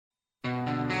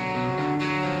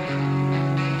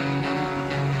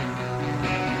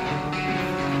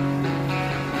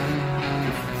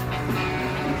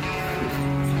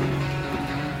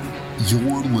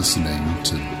You're listening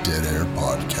to Dead Air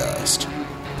Podcast,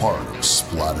 part of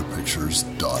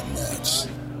SplatterPictures.net.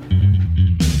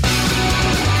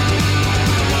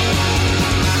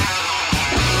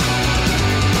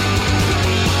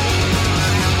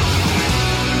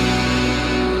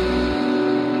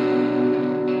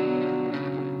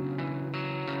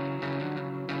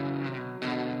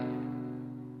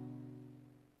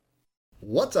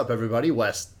 What's up, everybody?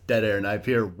 Wes Dead Air Knife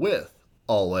here with,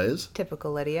 always,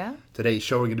 Typical Lydia. Today's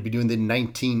show, we're going to be doing the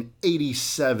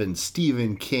 1987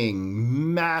 Stephen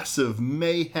King massive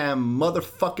mayhem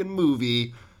motherfucking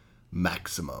movie,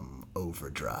 Maximum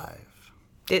Overdrive.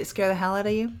 Did it scare the hell out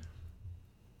of you?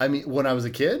 I mean, when I was a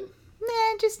kid?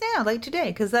 Nah, just now, like today,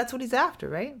 because that's what he's after,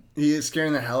 right? He is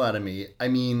scaring the hell out of me. I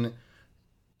mean,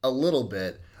 a little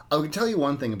bit. I can tell you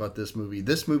one thing about this movie.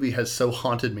 This movie has so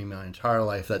haunted me my entire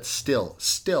life that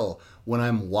still, when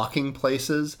I'm walking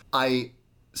places, I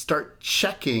start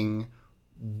checking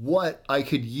what I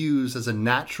could use as a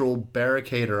natural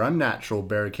barricade or unnatural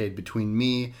barricade between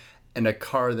me and a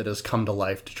car that has come to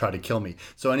life to try to kill me.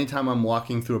 So anytime I'm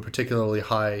walking through a particularly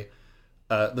high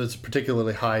there's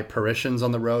particularly high apparitions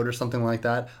on the road or something like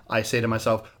that, I say to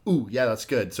myself, ooh, yeah, that's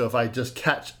good. So if I just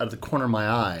catch out of the corner of my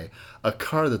eye a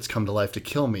car that's come to life to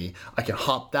kill me, I can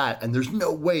hop that, and there's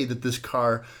no way that this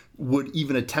car would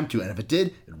even attempt to. And if it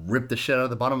did, it'd rip the shit out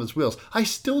of the bottom of its wheels. I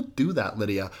still do that,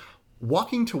 Lydia.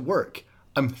 Walking to work,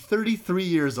 I'm 33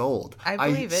 years old. I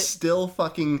believe it. Still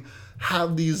fucking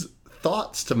have these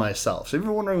thoughts to myself. So if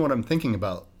you're wondering what I'm thinking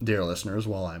about, dear listeners,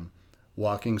 while I'm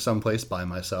walking someplace by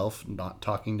myself, not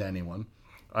talking to anyone,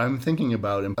 I'm thinking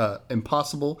about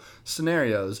impossible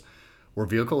scenarios where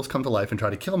vehicles come to life and try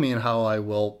to kill me, and how I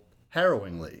will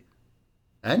harrowingly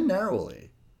and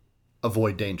narrowly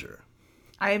avoid danger.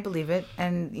 I believe it.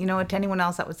 And you know what, to anyone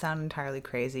else that would sound entirely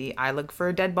crazy. I look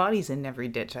for dead bodies in every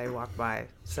ditch I walk by.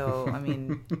 So, I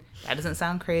mean, that doesn't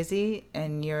sound crazy,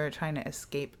 and you're trying to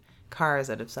escape cars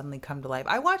that have suddenly come to life.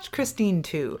 I watched Christine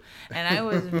too, and I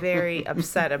was very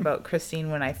upset about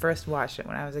Christine when I first watched it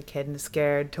when I was a kid, and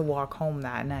scared to walk home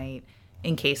that night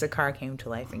in case a car came to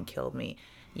life and killed me.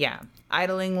 Yeah,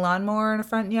 idling lawnmower in a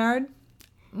front yard.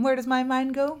 Where does my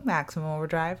mind go? Maximum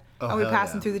Overdrive. Are we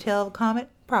passing through the tail of a comet?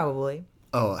 Probably.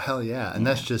 Oh, hell yeah. And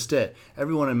that's just it.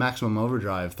 Everyone in Maximum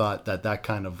Overdrive thought that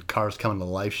kind of cars coming to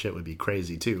life shit would be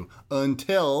crazy too,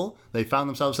 until they found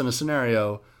themselves in a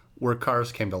scenario where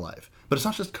cars came to life. But it's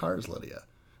not just cars, Lydia.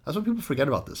 That's what people forget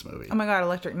about this movie. Oh my god,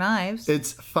 electric knives.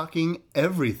 It's fucking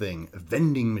everything.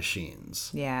 Vending machines.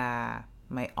 Yeah,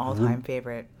 my all-time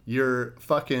favorite. Your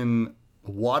fucking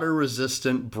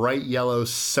water-resistant, bright yellow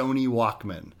Sony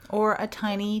Walkman. Or a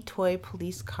tiny toy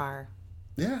police car.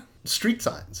 Yeah. Street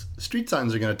signs. Street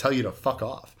signs are going to tell you to fuck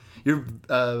off. Your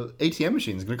ATM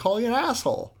machine is going to call you an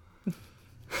asshole.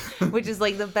 Which is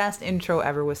like the best intro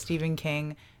ever with Stephen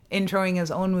King, introing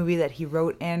his own movie that he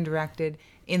wrote and directed.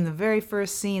 In the very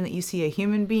first scene that you see a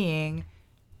human being,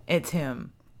 it's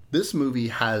him. This movie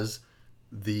has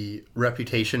the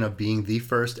reputation of being the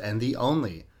first and the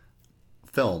only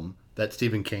film that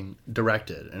Stephen King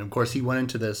directed. And of course, he went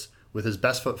into this with his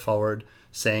best foot forward,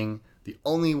 saying, the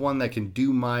only one that can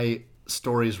do my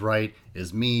stories right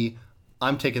is me.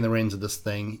 I'm taking the reins of this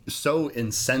thing. So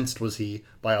incensed was he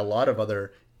by a lot of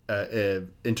other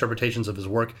interpretations of his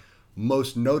work,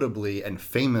 most notably and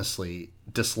famously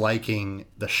disliking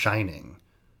The Shining.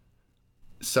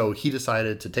 So he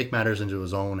decided to take matters into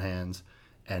his own hands,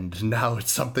 and now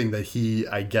it's something that he,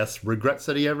 I guess, regrets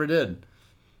that he ever did.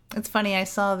 It's funny, I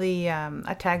saw the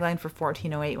a tagline for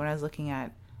 1408 when I was looking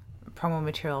at promo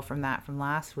material from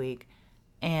last week,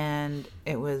 and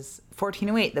it was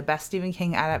 1408, the best Stephen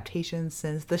King adaptation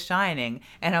since The Shining.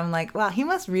 And I'm like, wow, he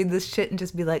must read this shit and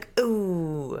just be like,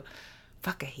 ooh,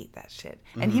 fuck, I hate that shit.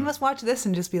 And he must watch this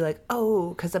and just be like, oh,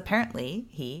 because apparently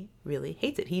he really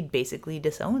hates it. He basically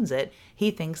disowns it.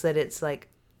 He thinks that it's like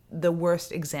the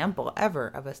worst example ever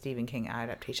of a Stephen King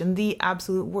adaptation, the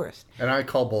absolute worst. And I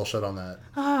call bullshit on that.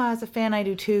 As a fan, I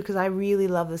do too, because I really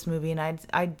love this movie, and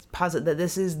I'd posit that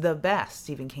this is the best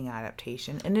Stephen King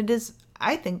adaptation, and it is,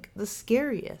 I think, the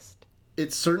scariest.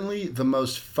 It's certainly the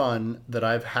most fun that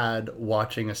I've had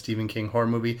watching a Stephen King horror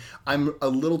movie. I'm a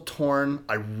little torn.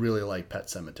 I really like Pet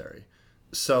Sematary.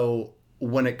 So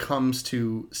when it comes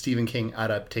to Stephen King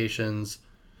adaptations,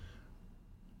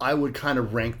 I would kind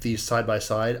of rank these side by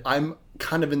side. I'm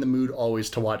kind of in the mood always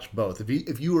to watch both. If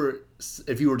you were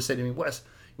to say to me, Wes,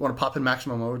 you want to pop in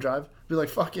Maximum Overdrive? I'd be like,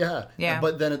 fuck yeah. Yeah.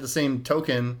 But then at the same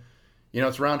token, you know,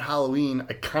 it's around Halloween.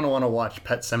 I kind of want to watch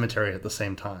Pet Sematary at the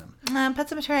same time. Pet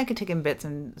Sematary I could take in bits,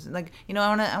 and like, you know,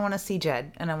 I want to see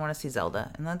Jed and I want to see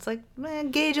Zelda, and that's like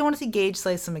Gage. I want to see Gage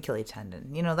slice some Achilles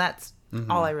tendon. You know, that's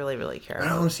All I really, really care I don't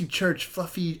about. want to see Church,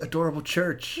 fluffy, adorable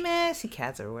Church. Meh, I see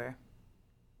cats everywhere.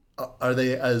 Are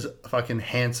they as fucking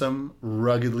handsome,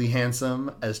 ruggedly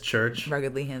handsome as Church?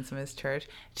 Ruggedly handsome as Church.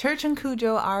 Church and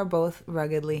Cujo are both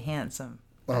ruggedly handsome.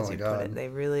 Oh As my you put God. it. They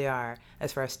really are,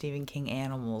 as far as Stephen King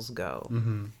animals go.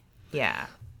 Mm-hmm. Yeah.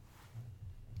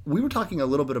 We were talking a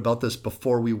little bit about this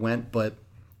before we went, but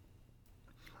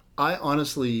I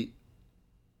honestly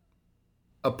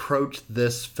approached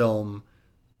this film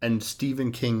and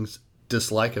Stephen King's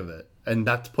dislike of it, and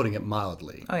that's putting it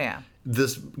mildly. Oh, yeah.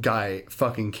 This guy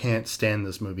fucking can't stand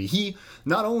this movie. He,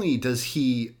 not only does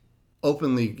he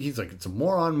openly, he's like, it's a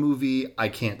moron movie, I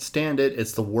can't stand it,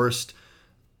 it's the worst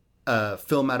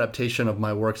film adaptation of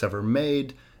my works ever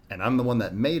made, and I'm the one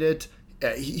that made it.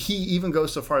 He even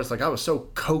goes so far as like, I was so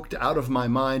coked out of my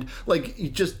mind, like he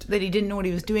just That he didn't know what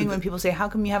he was doing when people say, how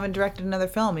come you haven't directed another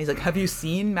film? And he's like, have you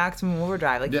seen Maximum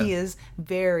Overdrive? Like, Yeah. he is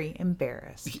very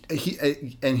embarrassed.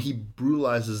 he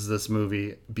brutalizes this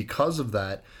movie because of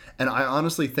that. And I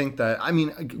honestly think that, I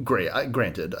mean,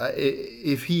 granted,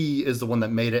 if he is the one that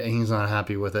made it and he's not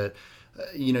happy with it,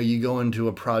 you know, you go into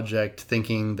a project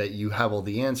thinking that you have all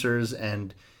the answers,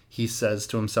 and he says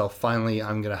to himself, finally,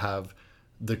 I'm going to have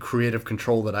the creative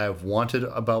control that I have wanted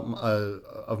about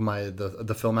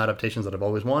the film adaptations that I've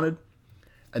always wanted.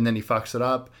 And then he fucks it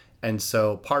up. And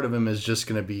so part of him is just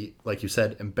going to be, like you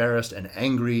said, embarrassed and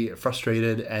angry,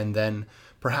 frustrated, and then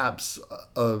perhaps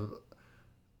a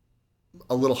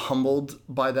little humbled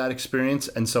by that experience.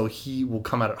 And so he will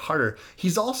come at it harder.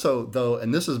 He's also, though,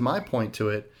 and this is my point to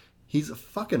it, he's a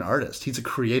fucking artist. He's a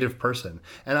creative person.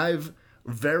 And I've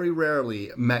very rarely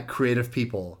met creative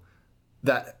people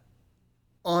that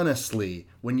honestly,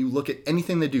 when you look at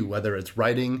anything they do, whether it's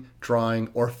writing, drawing,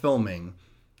 or filming,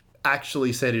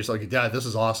 actually say to yourself, like, yeah, this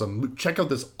is awesome. Check out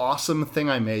this awesome thing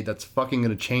I made that's fucking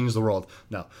going to change the world.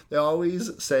 No. They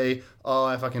always say, oh,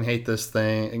 I fucking hate this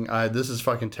thing. This is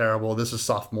fucking terrible. This is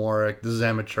sophomoric. This is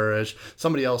amateurish.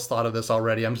 Somebody else thought of this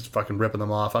already. I'm just fucking ripping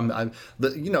them off.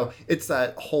 You know, it's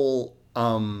that whole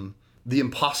the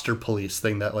imposter police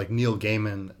thing that like Neil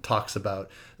Gaiman talks about.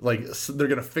 Like, so they're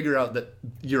going to figure out that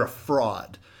you're a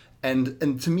fraud.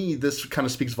 And to me, this kind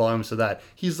of speaks volumes to that.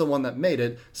 He's the one that made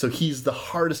it, so he's the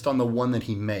hardest on the one that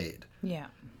he made. Yeah.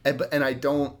 And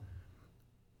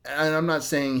I'm not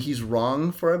saying he's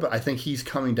wrong for it, but I think he's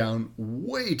coming down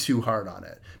way too hard on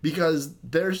it. Because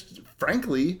there's,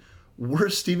 frankly,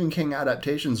 worse Stephen King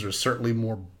adaptations are certainly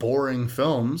more boring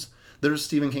films. There's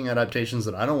Stephen King adaptations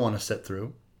that I don't want to sit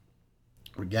through.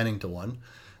 We're getting to one.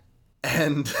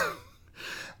 And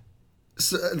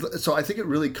so I think it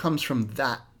really comes from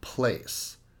that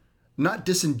place. Not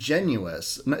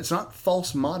disingenuous. It's not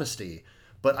false modesty.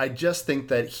 But I just think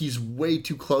that he's way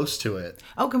too close to it.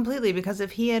 Oh, completely. Because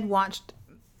if he had watched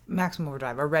Maximum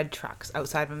Overdrive or read Trucks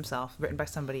outside of himself, written by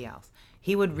somebody else,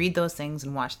 he would read those things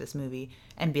and watch this movie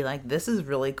and be like, this is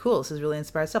really cool. This is really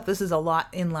inspired stuff. This is a lot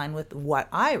in line with what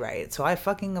I write. So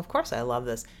of course I love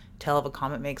this. Tail of a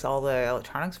Comet makes all the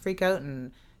electronics freak out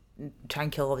and try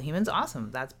and kill all the humans.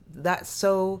 Awesome. That's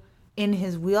so in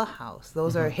his wheelhouse.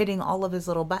 Those are hitting all of his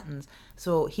little buttons.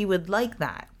 So he would like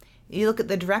that. You look at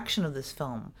the direction of this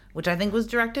film, which I think was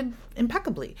directed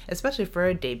impeccably, especially for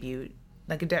a debut,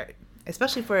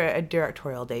 especially for a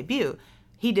directorial debut.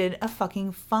 He did a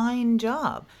fucking fine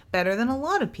job, better than a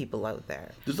lot of people out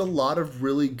there. There's a lot of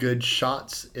really good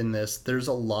shots in this. There's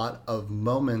a lot of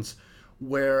moments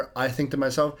where I think to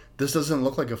myself, this doesn't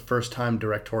look like a first-time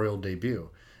directorial debut.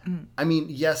 I mean,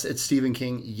 yes, it's Stephen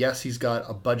King. Yes, he's got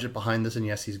a budget behind this, and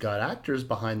yes, he's got actors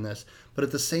behind this. But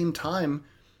at the same time,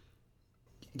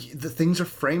 the things are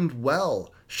framed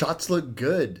well. Shots look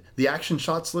good. The action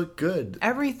shots look good.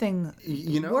 Everything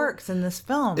works in this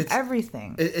film.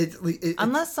 Everything.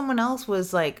 Unless someone else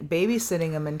was like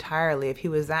babysitting him entirely, if he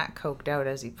was that coked out,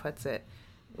 as he puts it.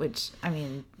 Which, I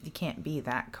mean, you can't be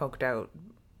that coked out.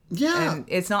 Yeah. And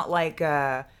it's not like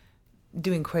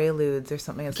doing Quaaludes or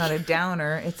something. It's not a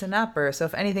downer. It's an upper. So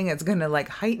if anything, it's going to like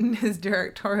heighten his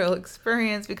directorial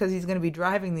experience because he's going to be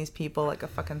driving these people like a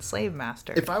fucking slave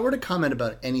master. If I were to comment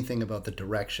about anything about the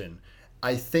direction,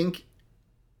 I think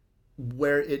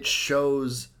where it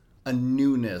shows a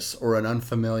newness or an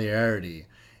unfamiliarity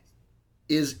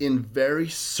is in very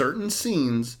certain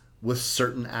scenes with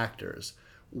certain actors,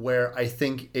 where I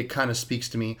think it kind of speaks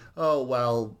to me, oh,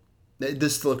 well,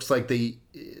 this looks like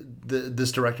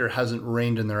this director hasn't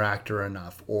reined in their actor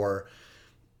enough, or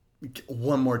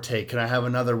one more take. Can I have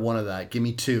another one of that? Give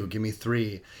me two. Give me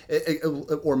three.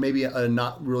 Or maybe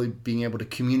not really being able to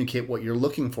communicate what you're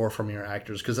looking for from your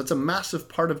actors, because that's a massive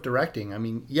part of directing. I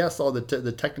mean, yes, all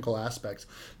the technical aspects,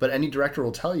 but any director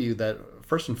will tell you that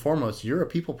first and foremost, you're a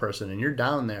people person and you're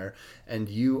down there and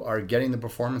you are getting the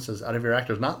performances out of your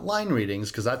actors, not line readings,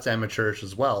 because that's amateurish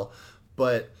as well,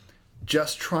 but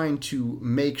just trying to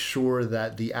make sure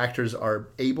that the actors are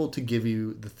able to give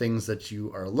you the things that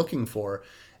you are looking for.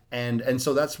 And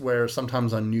so that's where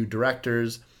sometimes on new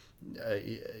directors,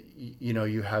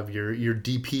 you have your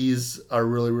DPs are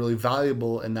really, really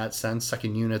valuable in that sense.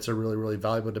 Second units are really, really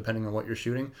valuable depending on what you're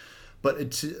shooting.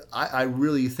 But I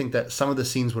really think that some of the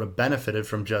scenes would have benefited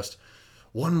from just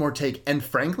one more take, and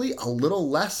frankly, a little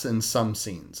less in some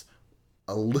scenes.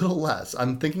 A little less.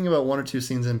 I'm thinking about one or two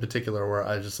scenes in particular where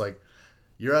I just like,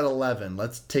 you're at 11.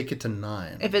 Let's take it to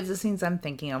 9. If it's the scenes I'm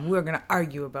thinking of, we're going to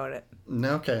argue about it.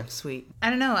 Okay. Sweet.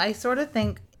 I don't know. I sort of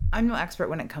think I'm no expert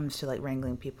when it comes to like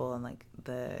wrangling people and like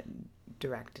the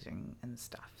directing and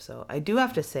stuff. So I do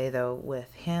have to say though,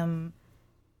 with him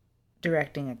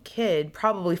directing a kid,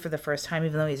 probably for the first time,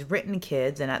 even though he's written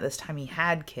kids and at this time he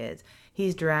had kids,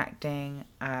 he's directing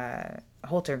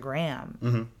Holter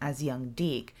Graham as young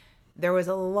Deke. There was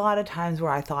a lot of times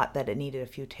where I thought that it needed a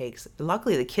few takes.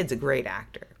 Luckily, the kid's a great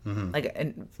actor, like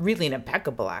really an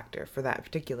impeccable actor for that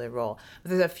particular role. But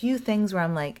there's a few things where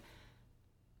I'm like,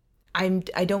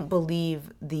 I don't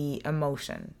believe the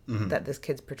emotion that this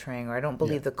kid's portraying, or I don't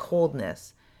believe the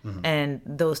coldness. And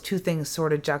those two things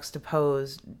sort of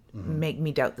juxtaposed make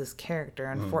me doubt this character,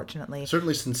 unfortunately.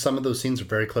 Certainly, since some of those scenes are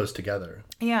very close together.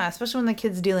 Yeah, especially when the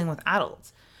kid's dealing with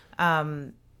adults.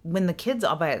 When the kid's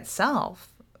all by itself,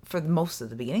 for most of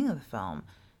the beginning of the film,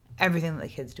 everything that the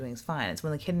kid's doing is fine. It's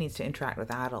when the kid needs to interact with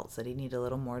adults that he needs a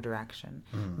little more direction,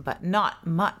 but not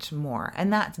much more.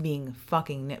 And that's being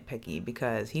fucking nitpicky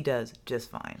because he does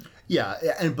just fine. Yeah,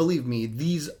 and believe me,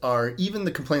 these are, even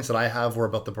the complaints that I have were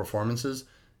about the performances.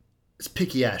 It's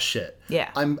picky ass shit. Yeah.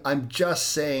 I'm just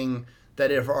saying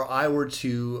that if I were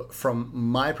to, from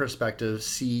my perspective,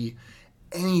 see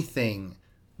anything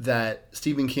that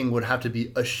Stephen King would have to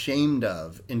be ashamed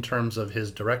of in terms of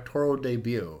his directorial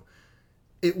debut,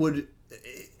 it would,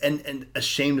 and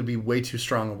ashamed to be way too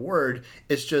strong a word.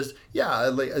 It's just,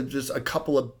 like just a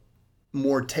couple of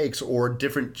more takes or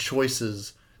different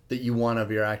choices that you want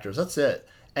of your actors. That's it.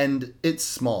 And it's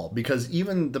small, because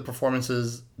even the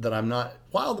performances that I'm not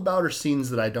wild about are scenes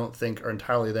that I don't think are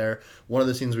entirely there. One of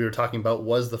the scenes we were talking about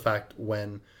was the fact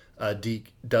when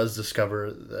Deke does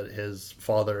discover that his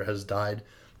father has died.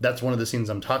 That's one of the scenes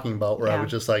I'm talking about where I was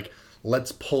just like,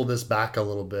 let's pull this back a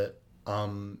little bit.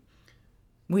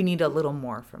 We need a little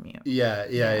more from you.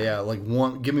 Yeah. Like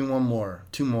give me one more,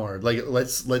 two more. Like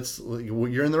let's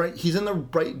you're in the right, he's in the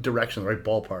right direction, the right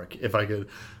ballpark, if I could.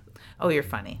 Oh, you're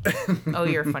funny. Oh,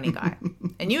 you're a funny guy.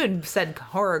 And you had said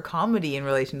horror comedy in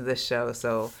relation to this show,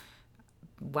 so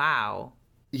wow.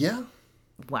 Yeah.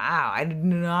 Wow, I do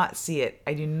not see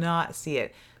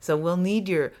it. So we'll need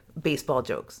your baseball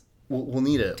jokes. We'll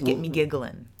need it. To get me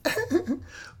giggling.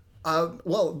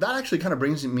 Well, that actually kind of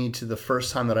brings me to the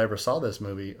first time that I ever saw this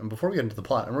movie. And before we get into the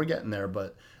plot, and we're getting there,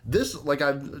 but this, like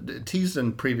I've teased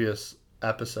in previous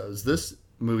episodes, this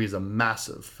movie is a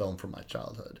massive film from my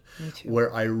childhood. Me too.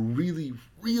 Where I really,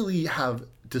 really have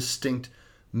distinct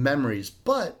memories.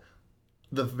 But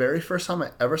the very first time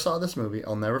I ever saw this movie,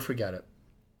 I'll never forget it.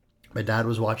 My dad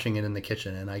was watching it in the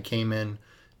kitchen, and I came in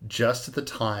just at the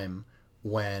time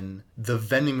when the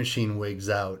vending machine wigs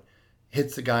out,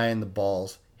 hits the guy in the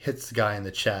balls, hits the guy in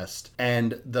the chest,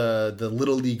 and the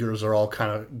little leaguers are all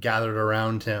kind of gathered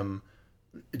around him,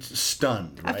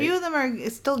 stunned. Right? A few of them are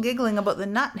still giggling about the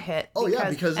nut hit.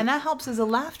 Because and that helps as a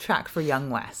laugh track for young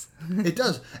Wes. It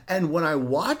does. And when I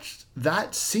watched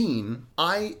that scene,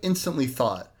 I instantly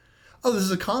thought, oh, this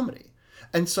is a comedy.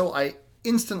 And so I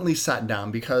instantly sat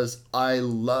down because I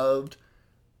loved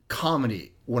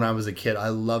comedy when I was a kid. I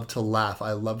loved to laugh.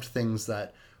 I loved things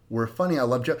that were funny.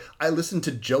 I listened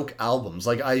to joke albums.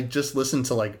 Like I just listened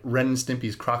to like Ren and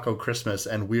Stimpy's Croco Christmas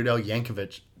and Weird Al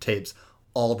Yankovic tapes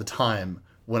all the time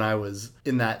when I was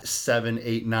in that 7,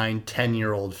 8, 9,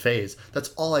 10-year-old phase.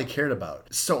 That's all I cared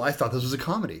about. So I thought this was a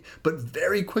comedy. But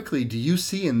very quickly, do you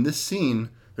see in this scene,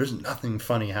 there's nothing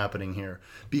funny happening here.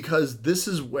 Because this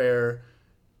is where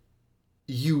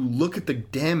you look at the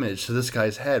damage to this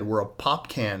guy's head, where a pop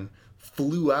can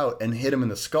flew out and hit him in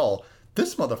the skull.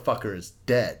 This motherfucker is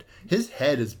dead. His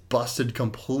head is busted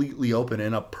completely open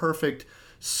in a perfect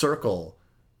circle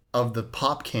of the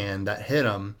pop can that hit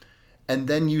him. And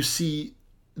then you see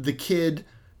the kid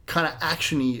kind of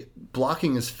actiony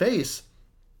blocking his face.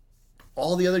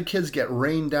 All the other kids get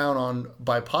rained down on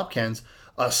by pop cans.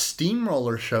 A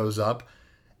steamroller shows up,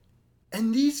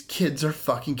 and these kids are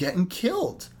fucking getting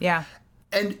killed. Yeah.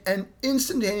 And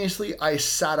instantaneously, I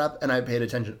sat up and I paid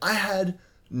attention. I had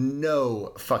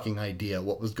no fucking idea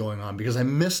what was going on because I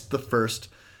missed the first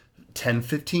 10,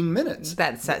 15 minutes.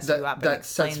 That sets you up. That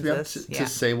sets me up to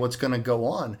say what's going to go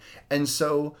on. And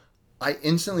so I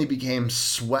instantly became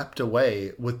swept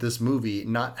away with this movie,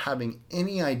 not having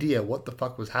any idea what the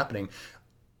fuck was happening.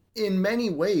 In many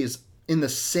ways, in the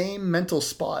same mental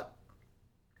spot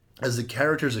as the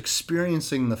characters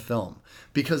experiencing the film,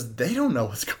 because they don't know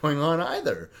what's going on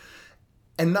either.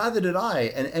 And neither did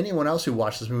I, and anyone else who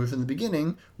watched this movie from the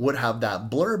beginning would have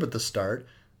that blurb at the start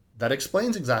that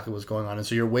explains exactly what's going on. And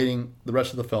so you're waiting the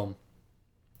rest of the film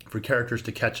for characters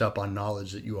to catch up on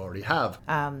knowledge that you already have.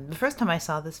 The first time I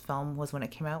saw this film was when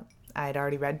it came out. I had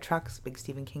already read Trucks, big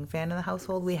Stephen King fan in the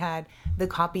household. We had the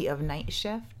copy of Night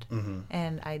Shift,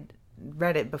 and I'd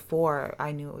read it before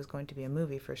I knew it was going to be a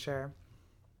movie for sure.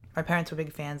 My parents were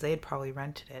big fans. They had probably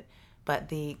rented it. But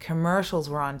the commercials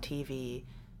were on TV.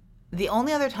 The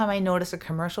only other time I noticed a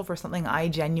commercial for something I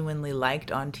genuinely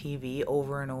liked on TV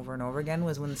over and over and over again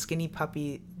was when Skinny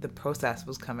Puppy, The Process,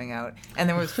 was coming out. And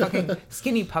there was fucking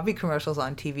Skinny Puppy commercials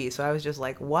on TV. So I was just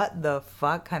like, what the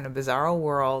fuck kind of bizarro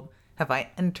world have I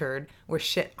entered where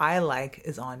shit I like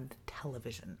is on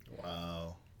television?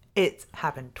 Wow. It's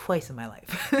happened twice in my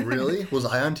life. Really? Was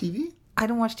I on TV? I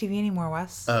don't watch TV anymore,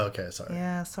 Wes. Oh, okay. Sorry.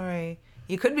 Yeah, sorry.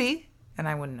 You could be, and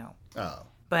I wouldn't know. Oh.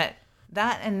 But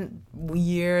that, and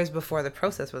years before The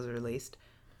Process was released,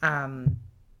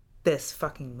 this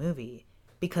fucking movie,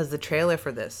 because the trailer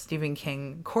for this, Stephen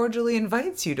King cordially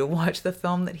invites you to watch the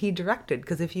film that he directed,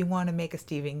 because if you want to make a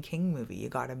Stephen King movie, you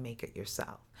got to make it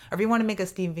yourself. Or if you want to make a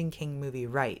Stephen King movie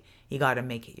right, you got to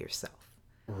make it yourself.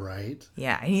 Right?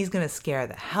 Yeah, and he's going to scare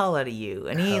the hell out of you.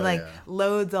 And he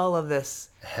loads all of this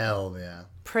hell yeah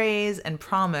praise and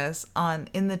promise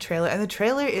in the trailer. And the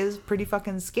trailer is pretty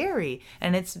fucking scary.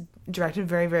 And it's directed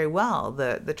very, very well.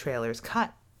 The trailer's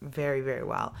cut very, very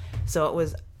well. So it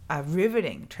was a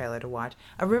riveting trailer to watch.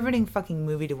 A riveting fucking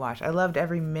movie to watch. I loved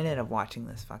every minute of watching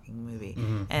this fucking movie.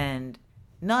 Mm-hmm. And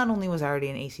not only was I already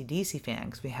an AC/DC fan,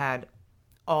 because we had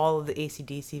all of the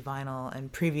AC/DC vinyl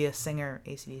and previous singer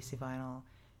AC/DC vinyl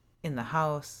in the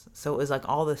house. So it was like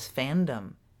all this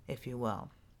fandom, if you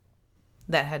will,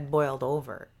 that had boiled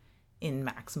over in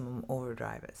Maximum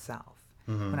Overdrive itself.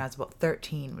 When I was about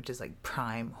 13, which is like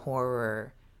prime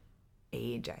horror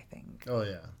age, I think. Oh,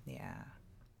 yeah. Yeah.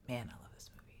 Man, I love this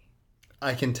movie.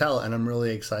 I can tell, and I'm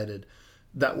really excited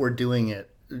that we're doing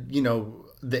it. You know,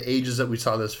 the ages that we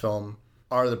saw this film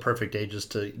are the perfect ages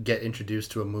to get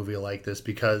introduced to a movie like this,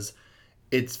 because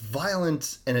it's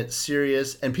violent and it's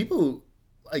serious, and people,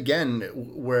 again,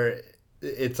 where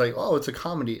it's like, oh, it's a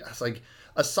comedy. It's like,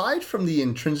 aside from the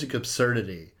intrinsic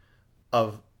absurdity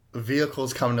of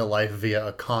vehicles coming to life via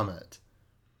a comet,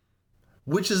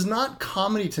 which is not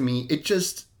comedy to me, it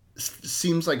just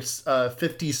seems like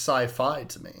 50s sci-fi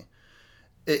to me.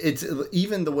 It's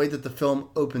even the way that the film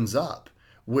opens up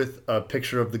with a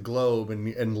picture of the globe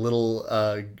and little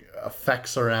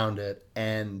effects around it,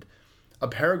 and a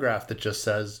paragraph that just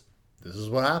says, this is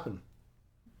what happened.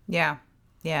 Yeah.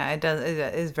 Yeah, it does.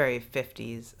 It is very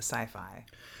 50s sci-fi.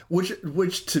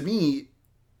 Which to me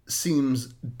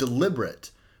seems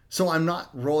deliberate. So I'm not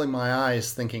rolling my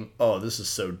eyes thinking, oh, this is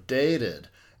so dated.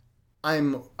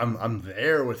 I'm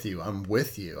there with you. I'm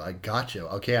with you. I got you.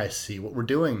 Okay, I see what we're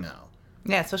doing now.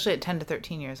 Yeah, especially at 10 to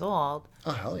 13 years old.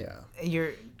 Oh, hell yeah.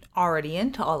 You're already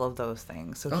into all of those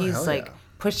things. So he's like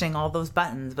pushing all those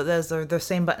buttons, but those are the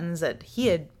same buttons that he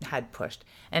had pushed.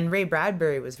 And Ray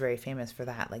Bradbury was very famous for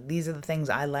that. Like, these are the things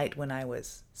I liked when I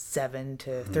was 7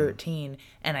 to 13,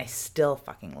 and I still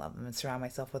fucking love them and surround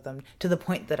myself with them to the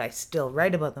point that I still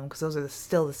write about them, because those are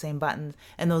still the same buttons,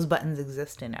 and those buttons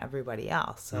exist in everybody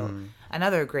else. So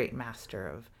another great master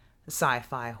of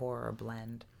sci-fi horror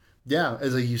blend. Yeah,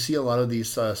 as you see a lot of these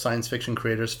science fiction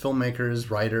creators,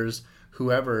 filmmakers, writers,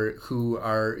 whoever, who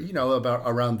are, you know, about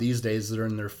around these days, that are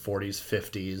in their 40s,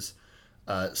 50s,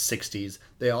 60s,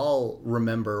 they all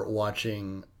remember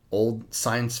watching old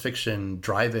science fiction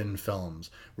drive-in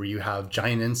films where you have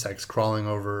giant insects crawling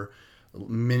over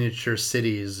miniature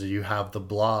cities. You have The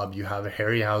Blob, you have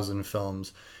Harryhausen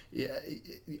films.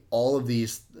 All of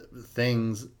these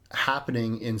things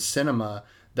happening in cinema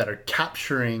that are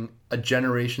capturing a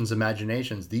generation's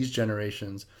imaginations. These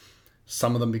generations,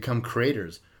 some of them become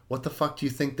creators. What the fuck do you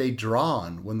think they draw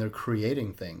on when they're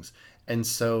creating things? And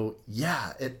so,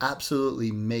 yeah, it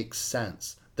absolutely makes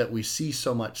sense that we see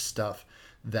so much stuff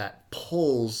that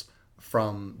pulls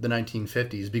from the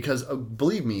 1950s, because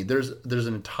believe me, there's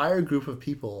an entire group of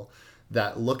people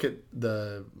that look at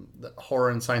the horror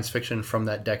and science fiction from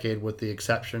that decade, with the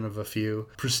exception of a few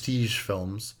prestige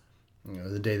films,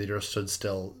 The Day the Earth Stood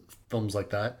Still, films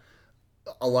like that.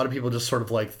 A lot of people just sort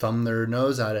of like thumb their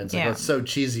nose at it and say, oh, it's so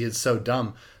cheesy, it's so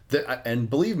dumb. And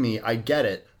believe me, I get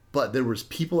it, but there was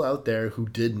people out there who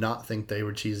did not think they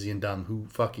were cheesy and dumb, who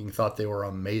fucking thought they were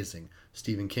amazing.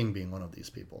 Stephen King being one of these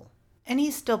people. And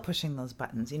he's still pushing those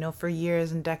buttons, for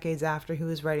years and decades after he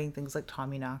was writing things like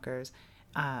Tommyknockers.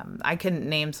 I couldn't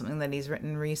name something that he's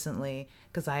written recently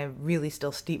because I really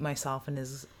still steep myself in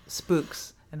his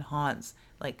spooks and haunts,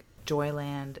 like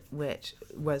Joyland, which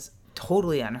was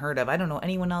totally unheard of. I don't know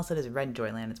anyone else that has read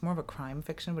Joyland. It's more of a crime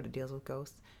fiction, but it deals with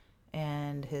ghosts.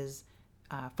 And his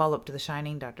follow-up to The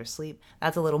Shining, Dr. Sleep,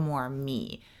 that's a little more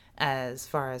me as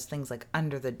far as things like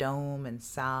Under the Dome and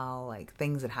Sal, like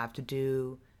things that have to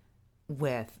do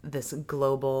with this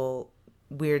global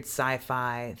weird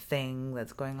sci-fi thing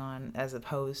that's going on, as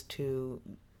opposed to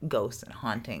ghosts and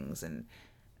hauntings and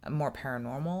more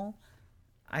paranormal.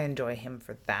 I enjoy him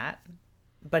for that.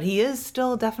 But he is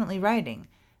still definitely writing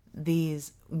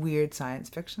these weird science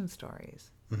fiction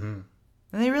stories. Mm-hmm.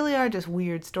 And they really are just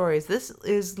weird stories. This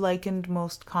is likened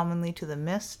most commonly to The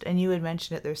Mist, and you had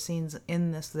mentioned it. There's scenes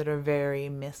in this that are very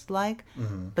Mist-like,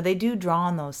 but they do draw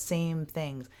on those same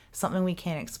things. Something we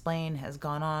can't explain has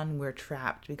gone on. We're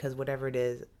trapped because whatever it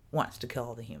is wants to kill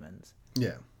all the humans.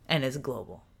 Yeah. And is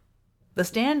global. The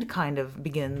Stand kind of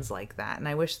begins like that, and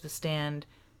I wish The Stand...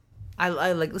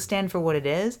 I like The Stand for what it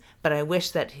is, but I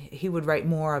wish that he would write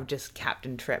more of just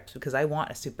Captain Trips, because I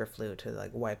want a super flu to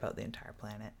like wipe out the entire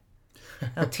planet.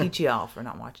 I'll teach you all for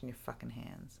not watching your fucking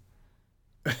hands.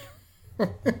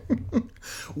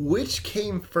 Which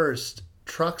came first,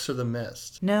 Trucks or The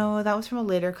Mist? No, that was from a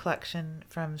later collection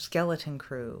from Skeleton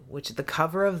Crew, which the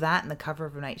cover of that and the cover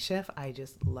of Night Shift I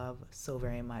just love so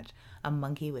very much. A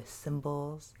monkey with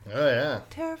cymbals. Oh, yeah.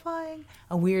 Terrifying.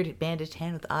 A weird bandaged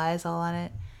hand with eyes all on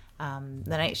it.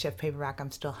 The Night Shift paperback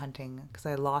I'm still hunting because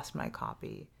I lost my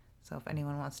copy. So if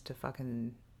anyone wants to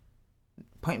fucking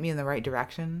point me in the right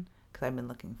direction... because I've been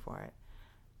looking for it.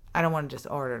 I don't want to just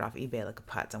order it off eBay like a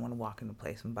putz. I want to walk into a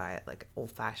place and buy it like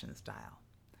old-fashioned style.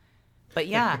 But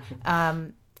yeah,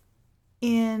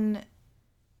 in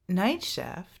Night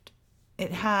Shift,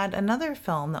 it had another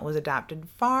film that was adapted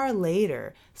far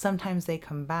later. Sometimes They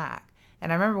Come Back.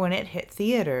 And I remember when it hit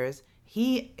theaters,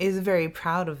 he is very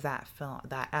proud of that film,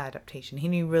 that adaptation.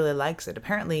 He really likes it.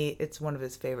 Apparently, it's one of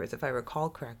his favorites, if I recall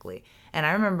correctly. And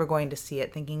I remember going to see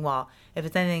it thinking, well, if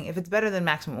it's better than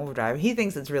Maximum Overdrive, he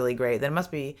thinks it's really great, then it must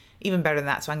be even better than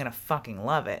that, so I'm going to fucking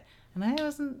love it. And I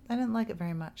didn't like it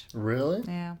very much. Really?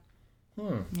 Yeah.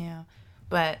 Yeah.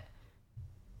 But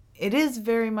it is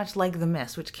very much like The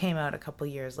Mist, which came out a couple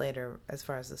years later as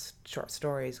far as the short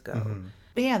stories go. Mm-hmm.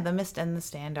 But yeah, The Mist and The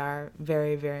Stand are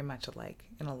very, very much alike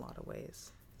in a lot of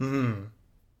ways. Mm-hmm.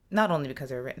 Not only because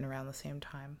they were written around the same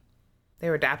time. They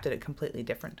were adapted at completely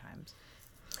different times.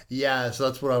 Yeah, so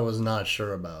that's what I was not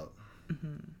sure about.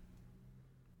 Mm-hmm.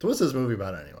 So what's this movie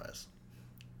about anyways?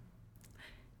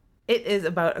 It is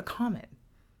about a comet.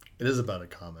 It is about a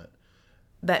comet.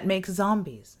 That makes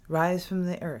zombies rise from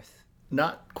the earth.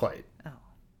 Not quite.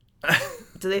 Oh.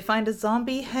 Do they find a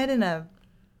zombie head in a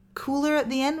cooler at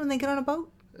the end when they get on a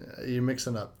boat? You're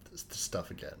mixing up stuff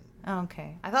again. Oh,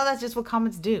 okay. I thought that's just what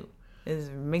comets do, is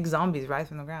make zombies rise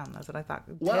from the ground. That's what I thought.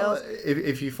 Well,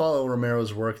 if you follow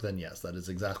Romero's work, then yes, that is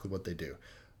exactly what they do.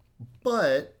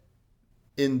 But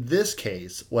in this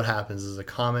case, what happens is a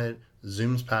comet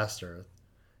zooms past Earth,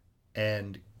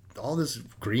 and all this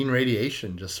green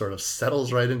radiation just sort of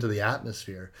settles right into the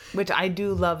atmosphere. Which I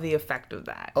do love the effect of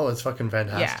that. Oh, it's fucking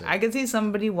fantastic. Yeah, I could see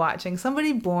somebody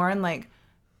born, like,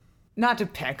 not to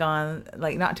pick on,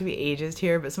 like, not to be ageist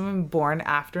here, but someone born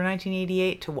after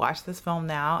 1988 to watch this film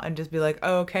now and just be like,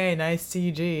 oh, okay, nice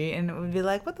CG. And it would be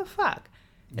like, what the fuck?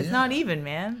 It's not even,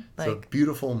 man. Like, it's a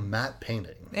beautiful matte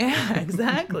painting. Yeah,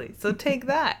 exactly. So take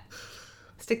that.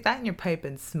 Stick that in your pipe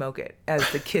and smoke it, as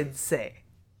the kids say.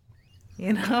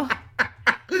 You know?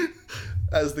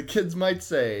 As the kids might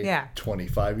say, yeah.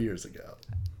 25 years ago.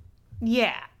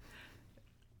 Yeah.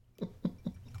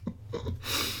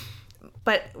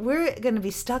 But we're going to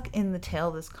be stuck in the tail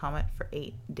of this comet for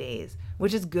 8 days,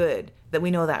 which is good that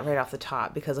we know that right off the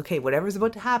top. Because, okay, whatever's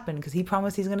about to happen, because he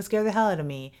promised he's going to scare the hell out of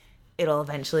me, it'll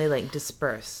eventually, like,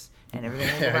 disperse. And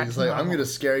everything will go back he's to like, normal. I'm going to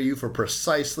scare you for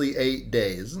precisely 8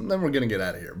 days, and then we're going to get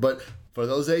out of here. But for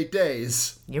those 8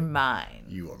 days... You're mine.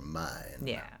 You are mine.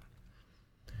 Yeah.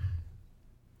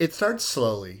 It starts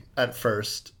slowly at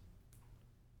first.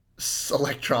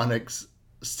 Electronics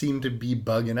seem to be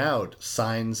bugging out.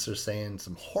 Signs are saying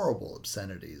some horrible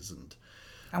obscenities, and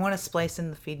I want to splice in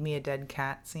the "Feed Me a Dead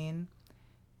Cat" scene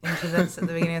into this at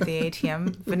the beginning of the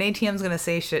ATM. If an ATM's gonna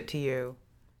say shit to you,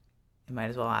 you might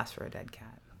as well ask for a dead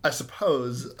cat. I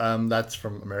suppose that's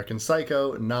from American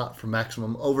Psycho, not from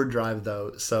Maximum Overdrive,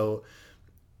 though. So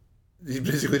he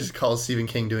basically just calls Stephen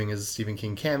King doing his Stephen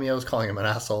King cameos, calling him an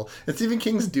asshole. And Stephen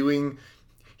King's doing...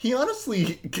 He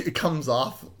honestly comes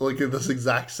off like in this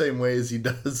exact same way as he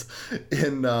does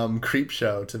in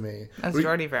Creepshow to me. As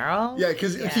Jordy Verrill? Yeah,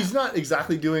 because he's not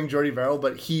exactly doing Jordy Verrill,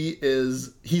 but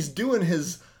he's doing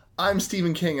his I'm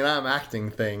Stephen King and I'm acting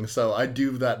thing. So I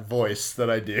do that voice that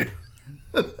I do.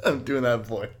 I'm doing that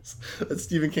voice. That's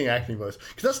Stephen King acting voice.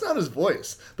 Because that's not his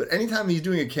voice. But anytime he's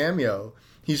doing a cameo,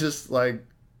 he's just like...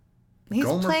 He's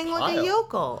Gomer playing Pyle. like a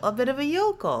yokel, a bit of a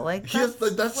yokel.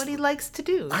 That's what he likes to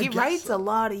do. He writes a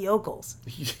lot of yokels.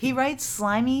 He writes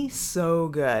Slimy so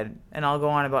good. And I'll go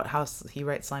on about how he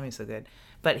writes Slimy so good.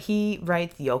 But he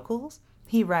writes yokels.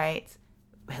 He writes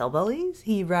hillbillies.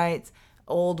 He writes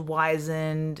old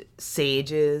wizened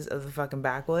sages of the fucking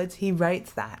backwoods. He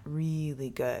writes that really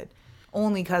good.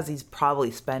 Only because he's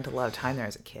probably spent a lot of time there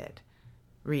as a kid.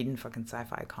 Reading fucking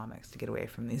sci-fi comics to get away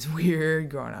from these weird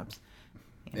grown-ups.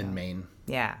 In Maine.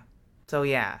 Yeah. So,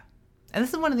 yeah. And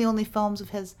this is one of the only films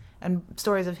of his and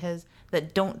stories of his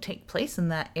that don't take place in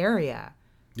that area.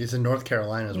 It's in North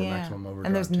Carolina is where Maximum Overdrive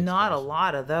and there's takes not place. a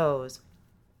lot of those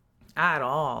at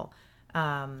all.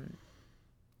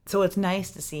 So it's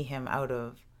nice to see him out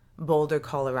of Boulder,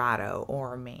 Colorado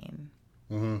or Maine.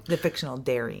 Mm-hmm. The fictional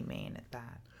Derry, Maine at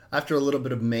that. After a little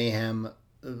bit of mayhem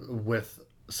with...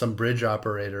 some bridge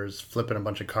operators flipping a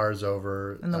bunch of cars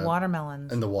over. And the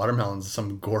watermelons. And the watermelons,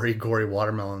 some gory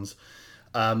watermelons.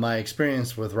 My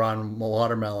experience with rotten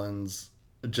watermelons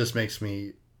just makes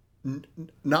me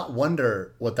not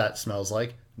wonder what that smells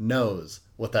like, knows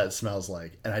what that smells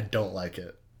like, and I don't like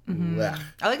it. Mm-hmm.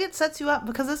 I like it sets you up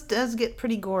because this does get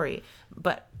pretty gory.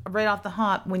 But right off the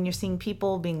hop, when you're seeing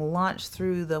people being launched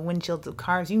through the windshields of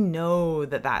cars, you know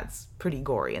that that's pretty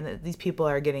gory and that these people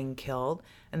are getting killed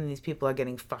and these people are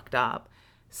getting fucked up.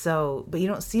 So, but you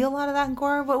don't see a lot of that in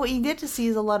gore. But what you get to see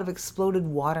is a lot of exploded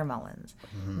watermelons,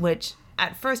 which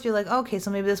at first you're like, okay,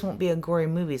 so maybe this won't be a gory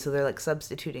movie. So they're like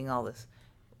substituting all this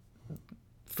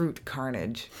fruit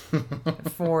carnage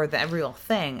for the real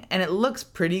thing. And it looks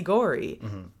pretty gory,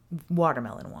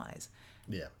 watermelon-wise.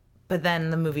 Yeah. But then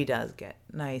the movie does get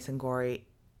nice and gory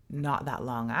not that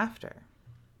long after.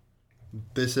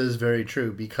 This is very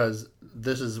true because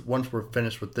this is, once we're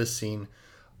finished with this scene,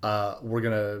 we're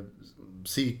going to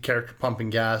see character pumping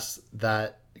gas.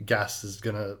 That gas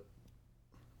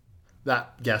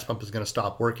pump is going to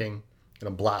stop working,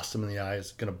 going to blast him in the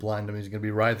eyes, going to blind him. He's going to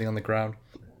be writhing on the ground.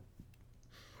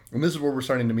 And this is where we're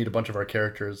starting to meet a bunch of our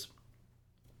characters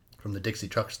from the Dixie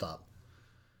truck stop,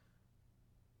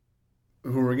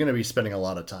 who we're going to be spending a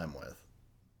lot of time with.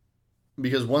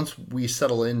 Because once we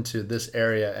settle into this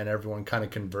area and everyone kind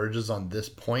of converges on this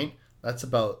point, that's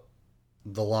about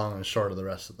the long and short of the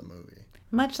rest of the movie.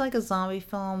 Much like a zombie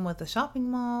film with a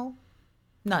shopping mall,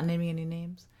 not naming any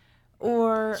names,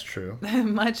 or it's true.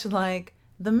 Much like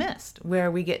The Mist,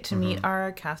 where we get to meet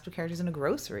our cast of characters in a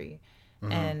grocery,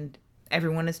 and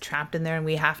everyone is trapped in there, and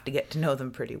we have to get to know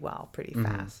them pretty well, pretty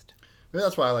fast. Maybe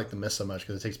that's why I like The Mist so much,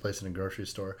 because it takes place in a grocery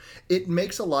store. It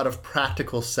makes a lot of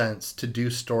practical sense to do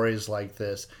stories like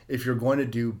this if you're going to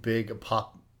do big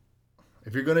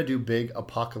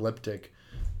apocalyptic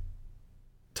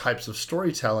types of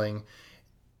storytelling,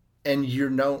 and you're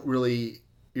not really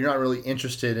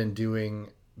interested in doing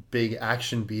big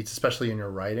action beats, especially in your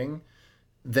writing.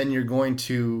 Then you're going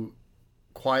to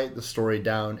quiet the story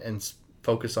down and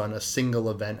focus on a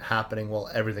single event happening while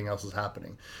everything else is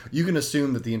happening. You can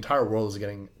assume that the entire world is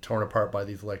getting torn apart by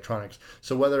these electronics.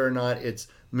 So whether or not it's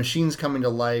machines coming to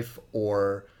life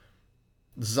or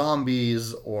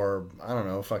zombies or, I don't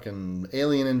know, fucking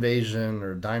alien invasion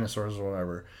or dinosaurs or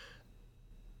whatever,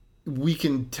 we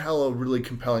can tell a really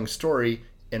compelling story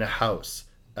in a house,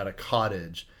 at a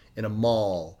cottage, in a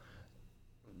mall,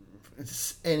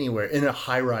 it's anywhere, in a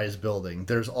high-rise building.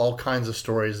 There's all kinds of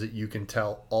stories that you can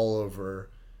tell all over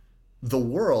the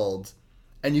world,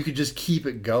 and you could just keep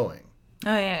it going.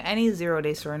 Oh yeah, any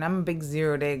zero-day story, and I'm a big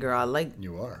zero-day girl.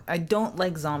 You are. I don't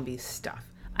like zombie stuff.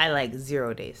 I like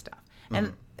zero-day stuff,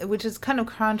 and which is kind of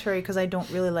contrary because I don't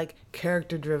really like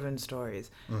character-driven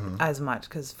stories as much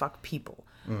because fuck people.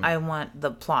 I want the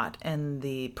plot and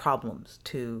the problems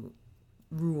to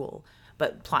rule.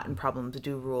 But plot and problems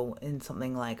do rule in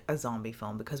something like a zombie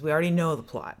film because we already know the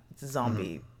plot. It's a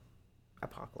zombie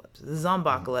apocalypse. It's a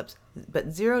zombocalypse. But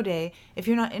Zero Day, if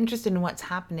you're not interested in what's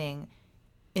happening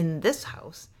in this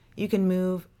house, you can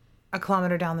move a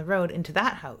kilometer down the road into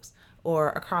that house, or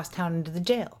across town into the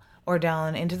jail, or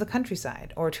down into the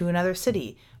countryside, or to another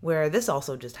city where this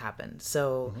also just happened.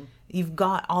 So you've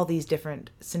got all these different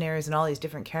scenarios and all these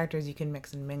different characters you can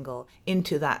mix and mingle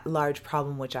into that large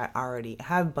problem, which I already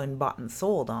have been bought and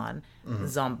sold on,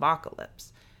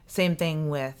 Zombocalypse. Same thing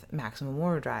with Maximum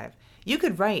Overdrive. You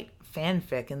could write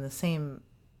fanfic in the same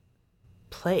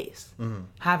place,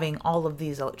 having all of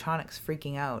these electronics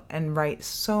freaking out, and write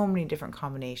so many different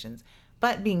combinations.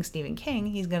 But being Stephen King,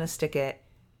 he's going to stick it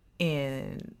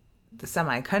in the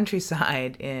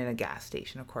semi-countryside in a gas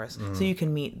station, of course, so you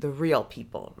can meet the real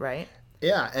people, right?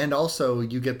 Yeah, and also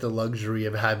you get the luxury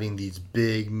of having these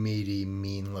big, meaty,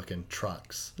 mean-looking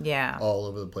trucks all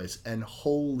over the place. And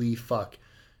holy fuck,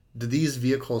 do these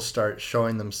vehicles start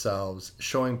showing themselves,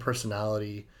 showing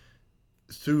personality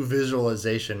through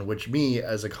visualization, which me,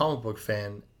 as a comic book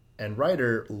fan and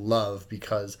writer, love,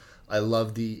 because I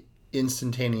love the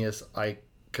instantaneous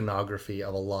iconography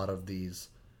of a lot of these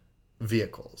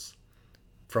vehicles.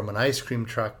 From an ice cream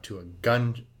truck to a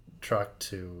gun truck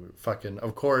to fucking,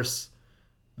 of course,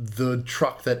 the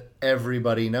truck that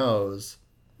everybody knows.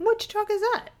 Which truck is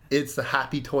that? It's the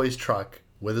Happy Toys truck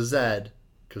with a Z,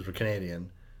 because we're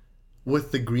Canadian,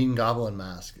 with the Green Goblin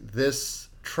mask. This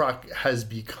truck has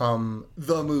become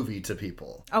the movie to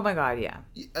people. Oh my god, yeah.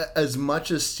 As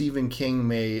much as Stephen King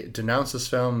may denounce this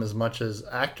film, as much as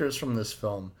actors from this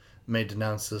film may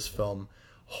denounce this film,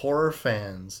 horror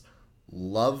fans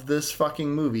love this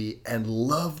fucking movie and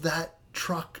love that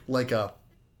truck like a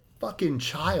fucking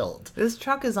child. This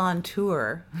truck is on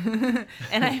tour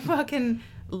and I fucking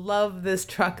love this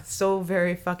truck so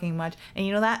very fucking much. And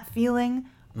you know that feeling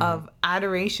of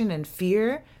adoration and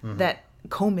fear that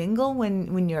commingle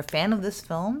when you're a fan of this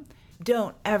film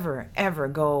don't ever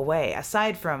go away,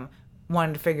 aside from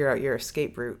wanting to figure out your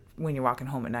escape route when you're walking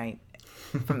home at night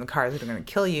from the cars that are going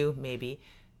to kill you, maybe,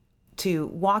 to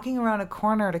walking around a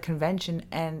corner at a convention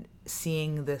and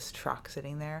seeing this truck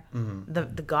sitting there.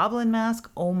 The goblin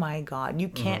mask, oh my god, you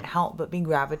can't help but be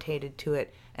gravitated to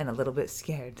it and a little bit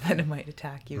scared that it might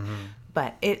attack you.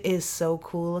 But it is so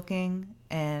cool looking,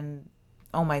 and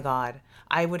oh my god,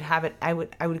 I would have it. I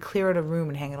would clear out a room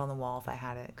and hang it on the wall if I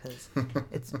had it, because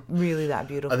it's really that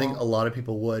beautiful. I think a lot of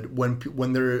people would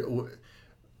when they're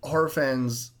horror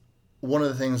fans. One of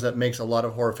the things that makes a lot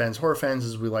of horror fans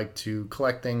is we like to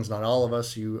collect things. Not all of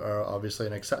us. You are obviously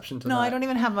an exception to that. No, I don't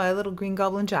even have my little Green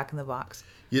Goblin Jack in the Box.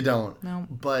 You don't. No.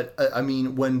 But I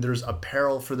mean, when there's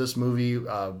apparel for this movie,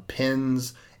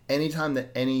 pins, anytime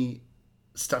that any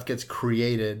stuff gets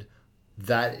created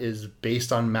that is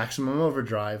based on Maximum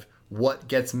Overdrive, what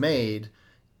gets made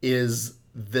is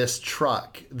this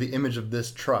truck, the image of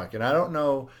this truck. And I don't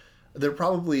know, they're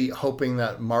probably hoping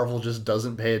that Marvel just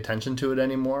doesn't pay attention to it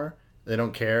anymore. They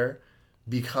don't care,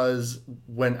 because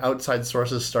when outside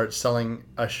sources start selling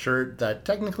a shirt that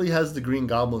technically has the Green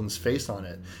Goblin's face on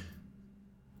it,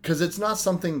 because it's not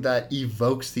something that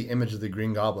evokes the image of the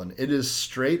Green Goblin. It is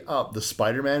straight up the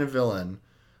Spider-Man villain,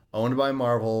 owned by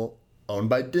Marvel, owned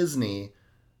by Disney,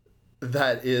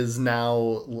 that is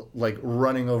now like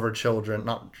running over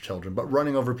not children, but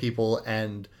running over people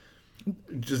and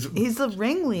just... He's the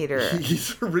ringleader.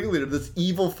 He's the ringleader, this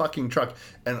evil fucking truck.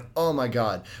 And oh my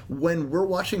god, when we're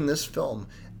watching this film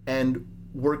and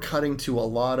we're cutting to a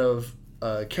lot of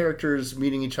characters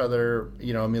meeting each other,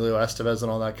 you know, Emilio Estevez and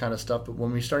all that kind of stuff, but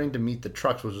when we're starting to meet the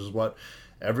trucks, which is what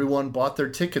everyone bought their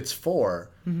tickets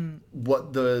for,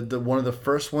 what the one of the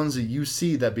first ones that you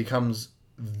see that becomes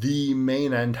the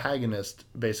main antagonist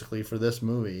basically for this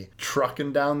movie,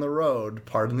 trucking down the road,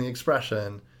 pardon the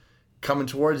expression, coming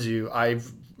towards you,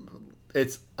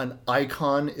 it's an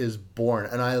icon is born.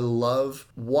 And I love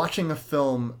watching a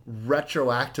film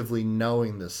retroactively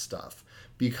knowing this stuff,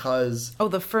 because... Oh,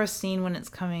 the first scene when it's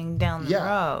coming down the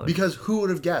road. Because who would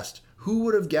have guessed? Who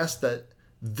would have guessed that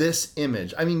this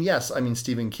image... I mean, yes,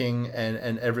 Stephen King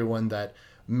and everyone that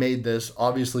made this,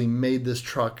 obviously made this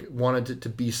truck, wanted it to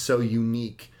be so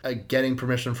unique. Getting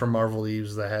permission from Marvel to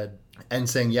use the head and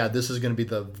saying, yeah, this is going to be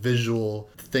the visual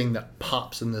thing that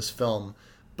pops in this film.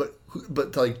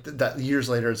 But like that years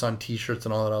later, it's on T-shirts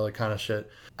and all that other kind of shit.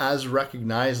 As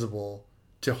recognizable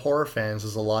to horror fans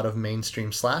as a lot of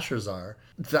mainstream slashers are.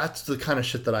 That's the kind of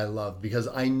shit that I love, because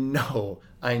I know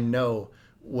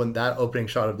when that opening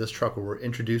shot of this truck where we're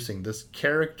introducing this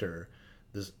character,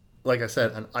 this, like I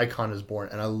said, an icon is born,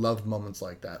 and I love moments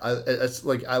like that.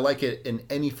 I like it in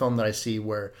any film that I see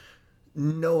where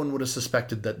no one would have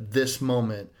suspected that this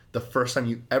moment, the first time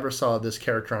you ever saw this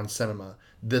character on cinema,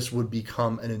 this would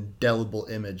become an indelible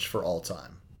image for all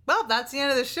time. Well, that's the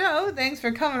end of the show. Thanks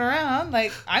for coming around.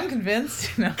 Like, I'm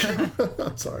convinced. No.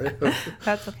 I'm sorry.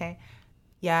 That's okay.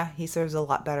 Yeah, he serves a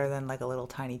lot better than like a little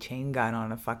tiny chain gun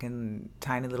on a fucking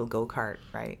tiny little go-kart,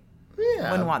 right?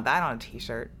 Yeah. Wouldn't want that on a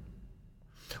t-shirt.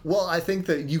 Well, I think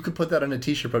that you could put that on a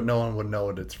t-shirt, but no one would know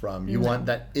what it's from. You want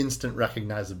that instant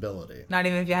recognizability. Not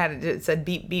even if you had it said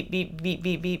beep, beep, beep, beep,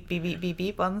 beep, beep, beep, beep, beep,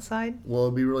 beep on the side. Well,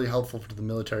 it'd be really helpful for the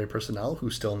military personnel who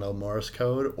still know Morse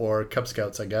code, or Cub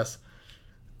Scouts, I guess.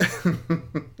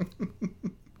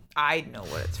 I'd know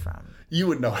what it's from. You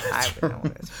would know what it's I from. would know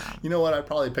what it's from. You know what? I'd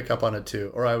probably pick up on it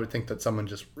too. Or I would think that someone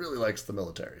just really likes the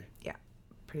military. Yeah,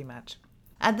 pretty much.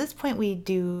 At this point, we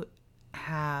do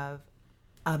have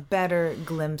a better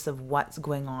glimpse of what's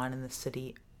going on in the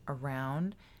city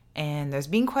around. And there's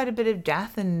been quite a bit of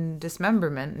death and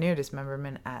dismemberment, near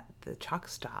dismemberment at the truck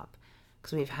stop.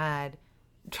 Because we've had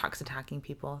trucks attacking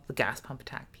people, the gas pump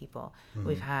attacked people. Mm-hmm.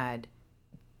 We've had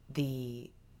the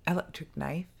electric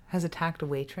knife has attacked a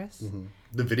waitress. Mm-hmm.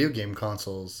 The video game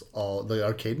consoles, all the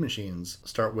arcade machines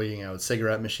start wigging out.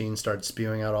 Cigarette machines start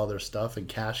spewing out all their stuff, and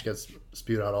cash gets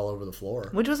spewed out all over the floor.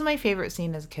 Which was my favorite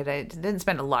scene as a kid. I didn't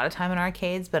spend a lot of time in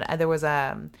arcades, but there was like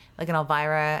an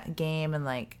Elvira game and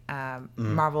like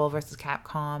Marvel vs.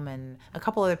 Capcom and a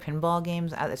couple other pinball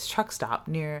games at this truck stop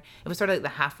near. It was sort of like the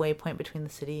halfway point between the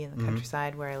city and the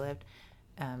countryside where I lived.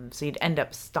 So you'd end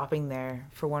up stopping there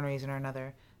for one reason or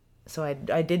another. So I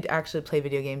did actually play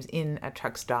video games in a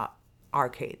truck stop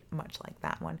arcade, much like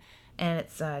that one. And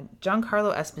it's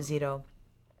Giancarlo Esposito,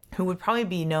 who would probably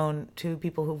be known to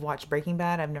people who've watched Breaking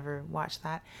Bad. I've never watched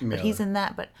that. But he's in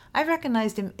that. But I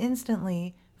recognized him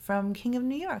instantly from King of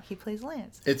New York. He plays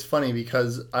Lance. It's funny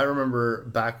because I remember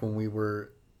back when we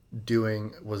were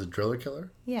doing, was it Driller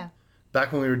Killer? Yeah.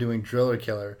 Back when we were doing Driller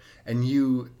Killer, and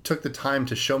you took the time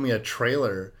to show me a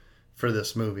trailer for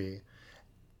this movie.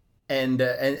 And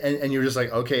you're just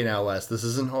like, okay, now Wes, this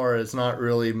isn't horror. It's not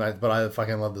really but I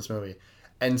fucking love this movie.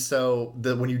 And so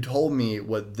when you told me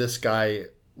what this guy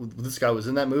was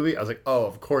in that movie, I was like, oh,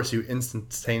 of course you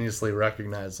instantaneously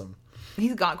recognize him.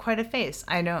 He's got quite a face.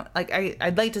 I don't like.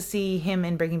 I'd like to see him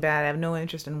in Breaking Bad. I have no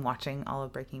interest in watching all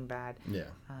of Breaking Bad. Yeah,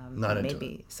 not into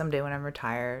maybe it. Someday when I'm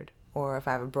retired, or if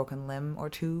I have a broken limb or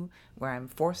two, where I'm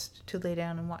forced to lay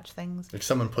down and watch things. Like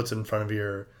someone puts it in front of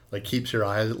your, like keeps your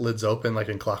eyelids open, like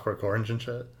in Clockwork Orange and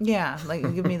shit. Yeah, like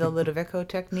give me the Ludovico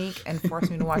technique and force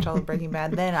me to watch all of Breaking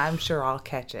Bad. Then I'm sure I'll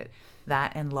catch it.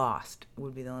 That and Lost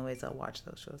would be the only ways I'll watch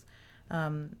those shows.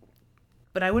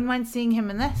 But I wouldn't mind seeing him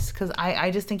in this because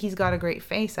I just think he's got a great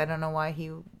face. I don't know why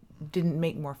he didn't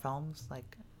make more films.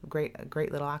 Like a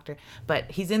great little actor.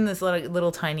 But he's in this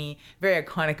little tiny, very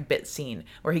iconic bit scene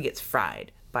where he gets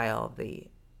fried by all of the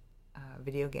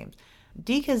video games.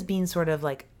 Deke has been sort of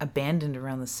like abandoned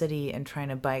around the city and trying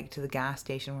to bike to the gas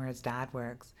station where his dad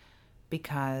works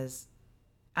because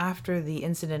after the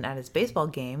incident at his baseball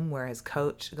game where his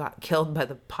coach got killed by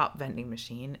the pop vending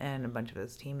machine and a bunch of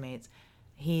his teammates,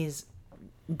 he's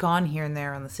gone here and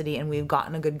there on the city, and we've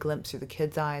gotten a good glimpse through the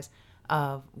kids' eyes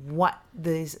of what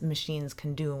these machines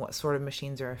can do and what sort of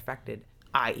machines are affected,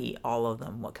 i.e. all of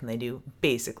them. What can they do?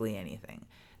 Basically anything.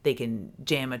 They can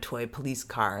jam a toy police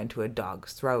car into a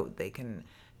dog's throat. They can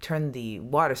turn the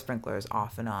water sprinklers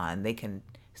off and on. They can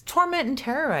torment and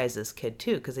terrorize this kid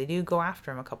too, because they do go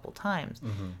after him a couple times.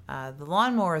 The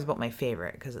lawnmower is about my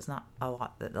favorite because it's not a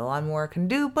lot that the lawnmower can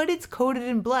do, but it's coated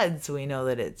in blood, so we know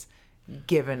that it's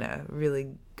given a really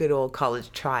good old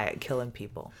college try at killing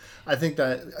people. I think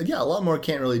that, yeah, a lawnmower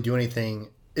can't really do anything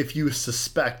if you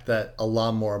suspect that a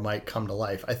lawnmower might come to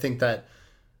life. I think that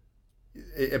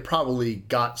it probably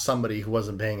got somebody who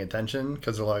wasn't paying attention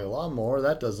because they're like, a lawnmower?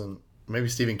 That doesn't... Maybe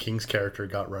Stephen King's character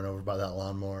got run over by that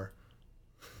lawnmower.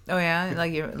 Oh, yeah?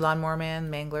 Like your lawnmower man,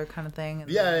 mangler kind of thing?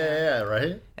 Yeah,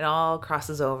 right? It all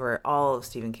crosses over. All of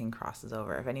Stephen King crosses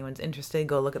over. If anyone's interested,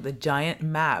 go look at the giant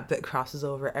map that crosses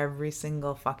over every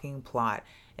single fucking plot.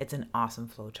 It's an awesome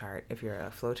flowchart if you're a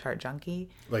flowchart junkie.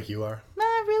 Like you are?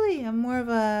 Not really. I'm more of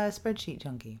a spreadsheet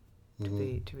junkie, to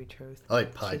be truth. I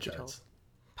like pie charts.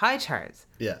 Pie charts?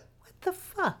 Yeah. What the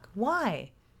fuck? Why?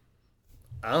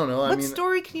 I don't know. What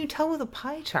story can you tell with a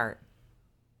pie chart?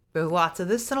 There's lots of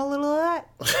this and a little of that.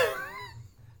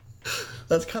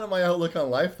 That's kind of my outlook on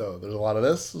life, though. There's a lot of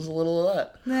this, there's a little of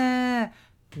that.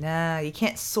 Nah, you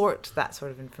can't sort that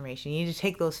sort of information. You need to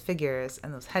take those figures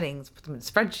and those headings, put them in a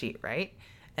spreadsheet, right?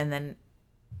 And then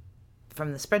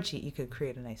from the spreadsheet, you could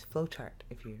create a nice flowchart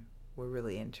if you were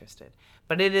really interested.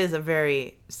 But it is a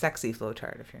very sexy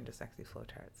flowchart if you're into sexy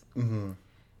flowcharts. Mm-hmm.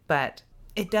 But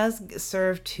It does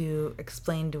serve to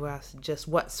explain to us just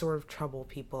what sort of trouble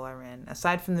people are in,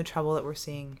 aside from the trouble that we're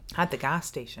seeing at the gas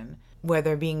station, where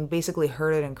they're being basically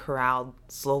herded and corralled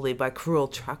slowly by cruel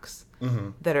trucks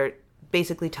that are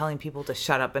basically telling people to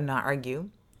shut up and not argue.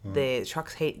 The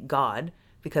trucks hate God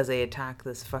because they attack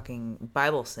this fucking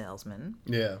Bible salesman.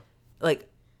 Yeah. Like,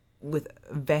 with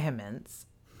vehemence.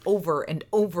 Over and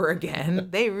over again.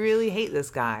 They really hate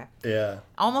this guy. Yeah.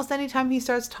 Almost anytime he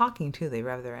starts talking, too, they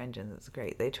rev their engines. It's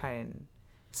great. They try and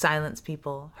silence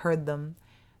people, herd them.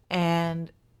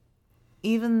 And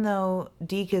even though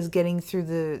Deke is getting through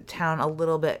the town a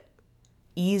little bit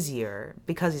easier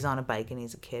because he's on a bike and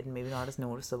he's a kid and maybe not as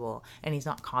noticeable, and he's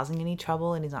not causing any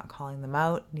trouble and he's not calling them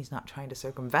out and he's not trying to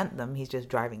circumvent them, he's just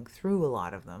driving through a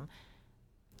lot of them.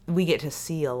 We get to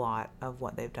see a lot of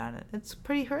what they've done. It's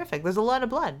pretty horrific. There's a lot of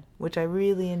blood, which I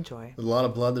really enjoy. There's a lot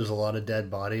of blood. There's a lot of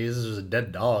dead bodies. There's a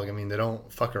dead dog. I mean, they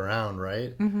don't fuck around,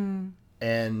 right? Mm-hmm.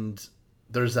 And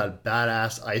there's that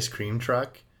badass ice cream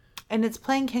truck. And it's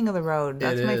playing King of the Road.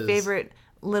 That's my favorite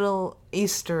little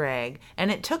Easter egg.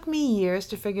 And it took me years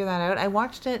to figure that out. I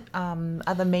watched it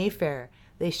at the Mayfair.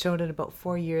 They showed it about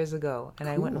 4 years ago. And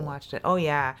I went and watched it. Oh,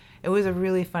 yeah. It was a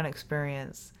really fun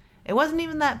experience. It wasn't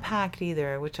even that packed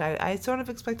either, which I sort of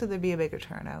expected there'd be a bigger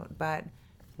turnout, but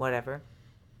whatever.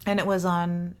 And it was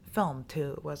on film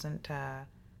too. It wasn't a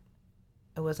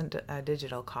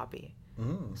digital copy.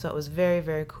 So it was very,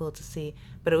 very cool to see.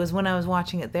 But it was when I was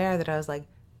watching it there that I was like,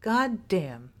 God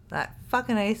damn, that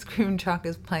fucking ice cream truck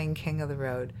is playing King of the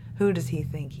Road. Who does he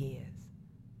think he is?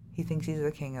 He thinks he's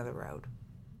the king of the road.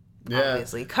 Yeah.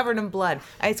 Obviously. Covered in blood.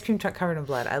 Ice cream truck covered in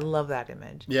blood. I love that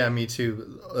image. Yeah, me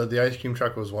too. The ice cream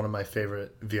truck was one of my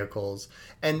favorite vehicles.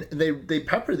 And they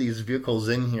pepper these vehicles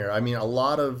in here. I mean, a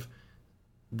lot of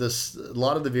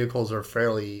the vehicles are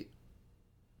fairly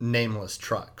nameless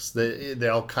trucks. They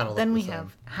all kind of look Then the we same.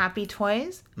 have Happy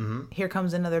Toys. Mm-hmm. Here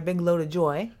comes another big load of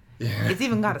joy. Yeah. It's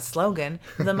even got a slogan.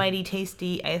 The Mighty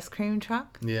Tasty Ice Cream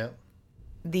Truck. Yeah.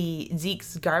 The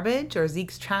Zeke's Garbage or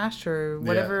Zeke's Trash or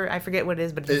whatever. Yeah. I forget what it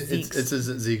is, but it's Zeke's. It's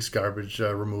a Zeke's Garbage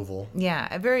removal. Yeah,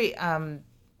 a very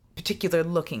particular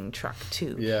looking truck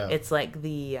too. Yeah. It's like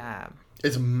the...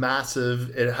 It's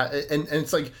massive. And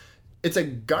it's like... It's a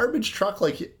garbage truck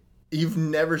like you've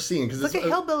never seen. It's like a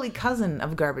hillbilly cousin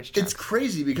of garbage truck. It's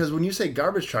crazy because when you say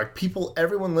garbage truck,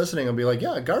 everyone listening will be like,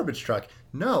 yeah, garbage truck.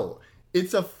 No,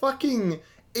 it's a fucking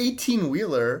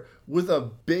 18-wheeler with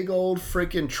a big old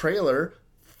freaking trailer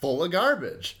full of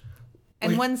garbage.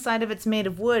 And one side of it's made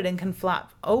of wood and can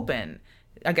flop open.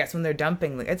 I guess when they're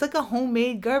dumping, it's like a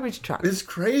homemade garbage truck. It's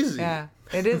crazy. Yeah,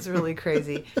 it is really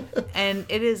crazy. And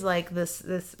it is like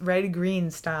this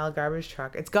red-green style garbage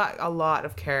truck. It's got a lot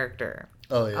of character.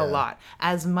 Oh, yeah. A lot.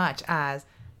 As much as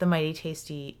the Mighty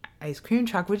Tasty ice cream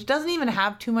truck, which doesn't even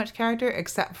have too much character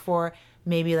except for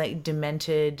maybe like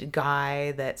demented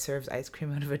guy that serves ice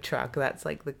cream out of a truck. That's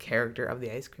like the character of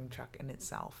the ice cream truck in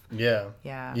itself. Yeah.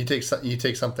 Yeah. You take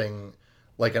something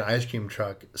like an ice cream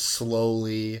truck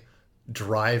slowly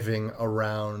driving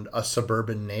around a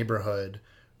suburban neighborhood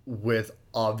with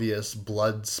obvious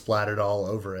blood splattered all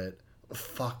over it.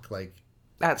 Fuck, like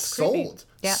that's sold. Creepy.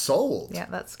 Yeah. Sold. Yeah,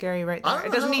 that's scary right there.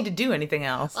 It doesn't need to do anything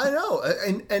else. I know.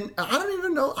 And I don't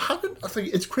even know how could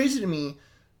it's crazy to me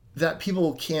that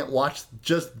people can't watch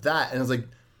just that. And it's like,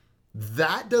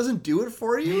 that doesn't do it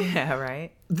for you? Yeah,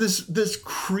 right. This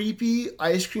creepy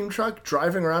ice cream truck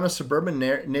driving around a suburban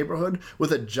neighborhood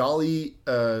with a jolly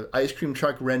ice cream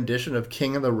truck rendition of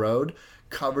King of the Road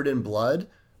covered in blood.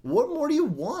 What more do you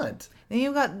want? Then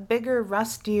you've got bigger,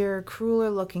 rustier, crueler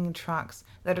looking trucks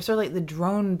that are sort of like the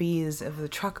drone bees of the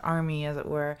truck army, as it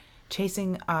were,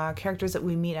 chasing characters that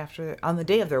we meet on the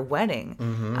day of their wedding.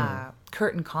 Mm-hmm.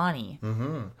 Kurt and Connie,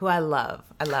 who I love.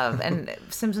 And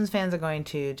Simpsons fans are going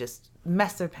to just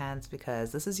mess their pants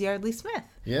because this is Yardley Smith.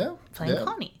 Yeah. Playing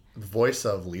Connie. Voice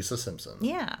of Lisa Simpson.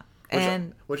 Yeah.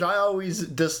 Which I always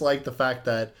dislike the fact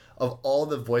that of all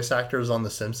the voice actors on The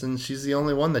Simpsons, she's the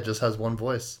only one that just has one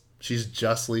voice. She's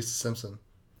just Lisa Simpson.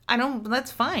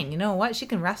 That's fine. You know what? She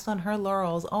can rest on her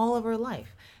laurels all of her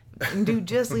life and do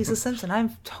just Lisa Simpson.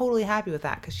 I'm totally happy with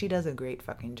that because she does a great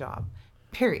fucking job.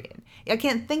 Period. I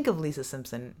can't think of Lisa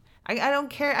Simpson. I don't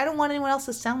care. I don't want anyone else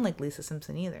to sound like Lisa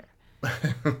Simpson either.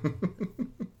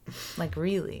 Like,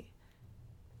 really.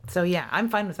 So, yeah, I'm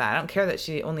fine with that. I don't care that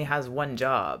she only has one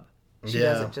job. She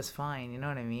does it just fine. You know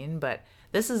what I mean? But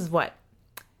this is what?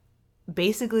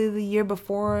 Basically the year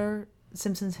before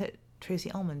Simpsons hit Tracy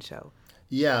Ullman's show.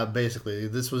 Yeah, basically.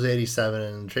 This was 87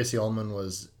 and Tracy Ullman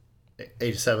was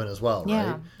 87 as well,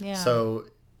 right? Yeah. So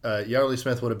Yardley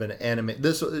Smith would have been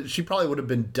animated. She probably would have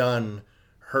been done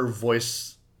her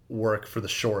voice work for the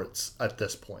shorts at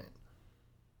this point.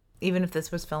 Even if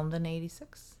this was filmed in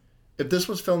 86? If this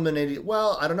was filmed in 80,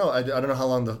 well, I don't know. I don't know how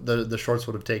long the shorts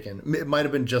would have taken. It might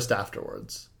have been just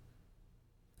afterwards.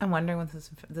 I'm wondering when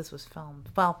this was filmed.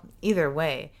 Well, either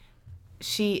way,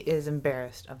 she is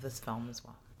embarrassed of this film as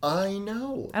well. I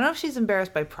know. I don't know if she's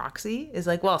embarrassed by proxy. It's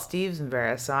like, well, Steve's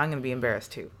embarrassed, so I'm going to be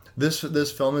embarrassed too.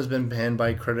 This film has been banned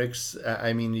by critics.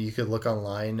 I mean, you could look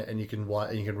online and you can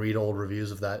read old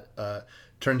reviews of that.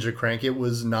 Turns Your Crank. It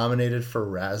was nominated for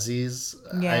Razzies.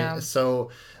 Yeah.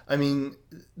 I mean,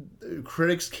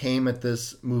 critics came at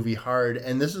this movie hard,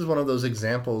 and this is one of those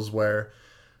examples where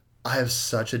I have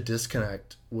such a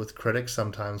disconnect with critics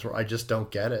sometimes, where I just don't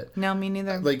get it. No, me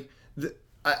neither. Like,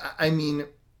 I mean,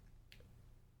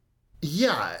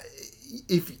 yeah.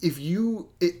 If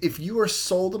you are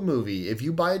sold a movie, if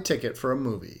you buy a ticket for a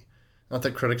movie, not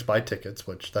that critics buy tickets,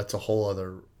 which that's a whole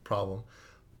other problem,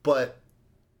 but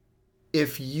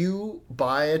if you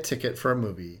buy a ticket for a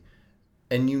movie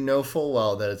and you know full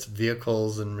well that it's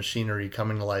vehicles and machinery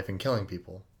coming to life and killing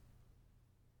people,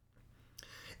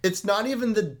 it's not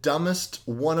even the dumbest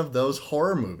one of those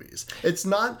horror movies. It's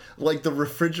not like The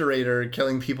Refrigerator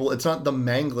killing people. It's not The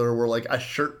Mangler where like a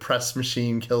shirt press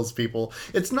machine kills people.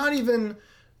 It's not even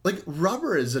like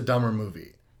Rubber is a dumber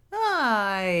movie.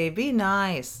 Ay, be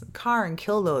nice. Car and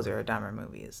Killdozer are dumber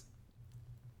movies.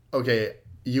 Okay,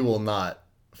 you will not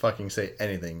fucking say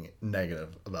anything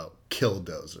negative about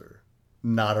Killdozer.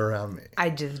 Not around me.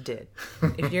 I just did.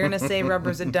 If you're going to say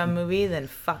Rubber's a dumb movie, then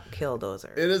fuck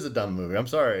Killdozer. It is a dumb movie. I'm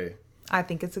sorry. I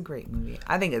think it's a great movie.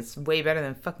 I think it's way better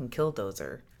than fucking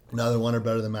Killdozer. Neither one are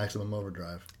better than Maximum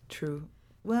Overdrive. True.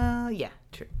 Well, yeah,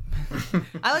 true.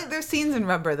 I like there's scenes in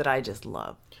Rubber that I just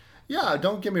love. Yeah,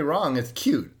 don't get me wrong. It's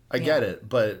cute. I get it.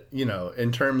 But, you know,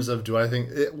 in terms of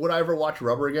would I ever watch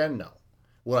Rubber again? No.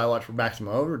 Would I watch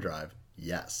Maximum Overdrive?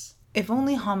 Yes. If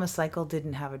only Homicycle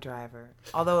didn't have a driver.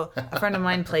 Although a friend of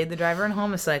mine played the driver in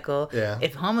Homicycle. Yeah.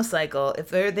 If Homicycle, if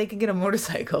they could get a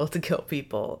motorcycle to kill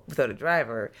people without a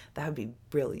driver, that would be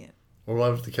brilliant. Or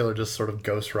what if the killer just sort of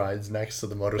ghost rides next to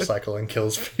the motorcycle and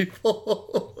kills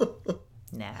people?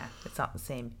 Nah, it's not the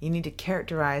same. You need to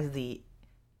characterize the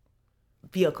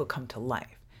vehicle come to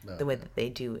life the way that they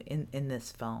do in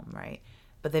this film, right?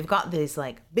 But they've got these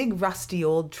like big rusty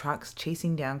old trucks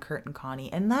chasing down Kurt and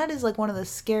Connie, and that is like one of the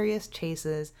scariest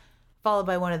chases, followed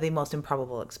by one of the most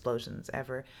improbable explosions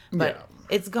ever. But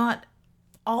it's got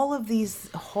all of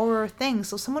these horror things.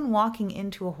 So someone walking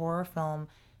into a horror film,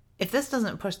 if this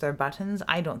doesn't push their buttons,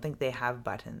 I don't think they have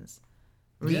buttons.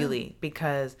 Really,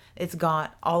 because it's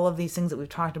got all of these things that we've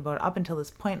talked about up until this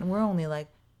point, and we're only like,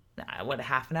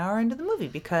 half an hour into the movie,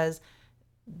 because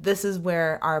this is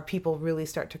where our people really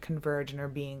start to converge and are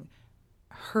being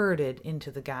herded into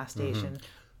the gas station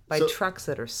by trucks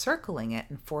that are circling it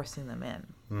and forcing them in.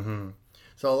 Mm-hmm.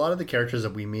 So a lot of the characters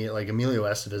that we meet, like Emilio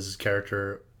Estevez's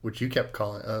character, which you kept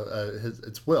calling,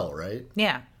 it's Will, right?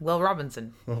 Yeah, Will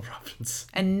Robinson. Will Robinson.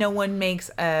 And no one makes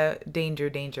a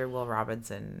danger, Will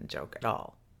Robinson joke at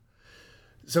all.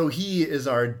 So he is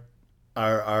our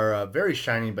very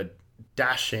shiny but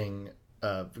dashing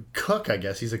cook, I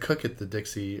guess. He's a cook at the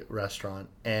Dixie restaurant,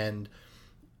 and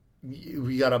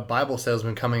we got a Bible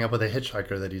salesman coming up with a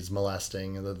hitchhiker that he's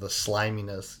molesting, and the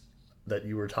sliminess that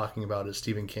you were talking about as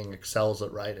Stephen King excels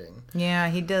at writing. Yeah,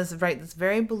 he does write this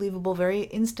very believable, very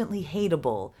instantly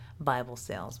hateable Bible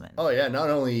salesman. Oh yeah, not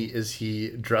only is he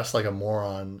dressed like a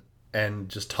moron and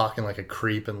just talking like a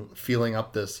creep and feeling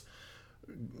up this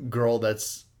girl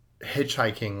that's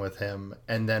hitchhiking with him,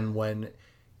 and then when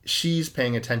she's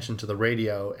paying attention to the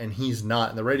radio and he's not,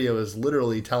 and the radio is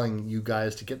literally telling you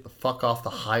guys to get the fuck off the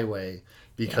highway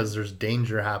because there's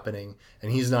danger happening,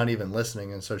 and he's not even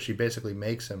listening, and so she basically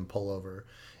makes him pull over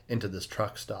into this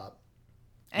truck stop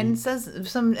and says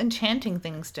some enchanting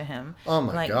things to him. Oh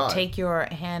my God. Like, take your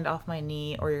hand off my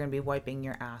knee or you're going to be wiping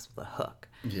your ass with a hook.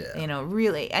 Yeah. You know,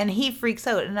 really. And he freaks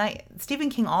out. And Stephen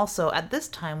King also, at this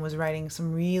time, was writing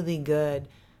some really good,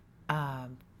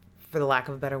 for the lack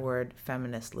of a better word,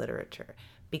 feminist literature,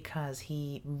 because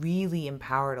he really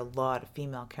empowered a lot of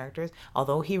female characters.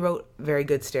 Although he wrote very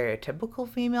good stereotypical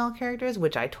female characters,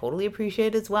 which I totally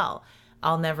appreciate as well.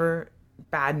 I'll never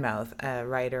badmouth a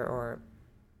writer or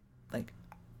like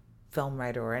film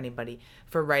writer or anybody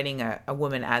for writing a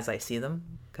woman as I see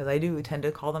them, because I do tend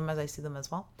to call them as I see them as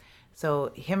well.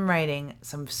 So him writing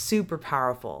some super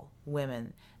powerful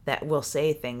women that will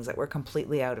say things that were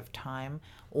completely out of time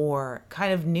or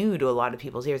kind of new to a lot of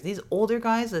people's ears. These older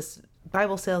guys, this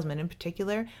Bible salesman in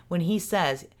particular, when he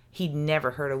says he'd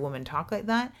never heard a woman talk like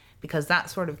that, because that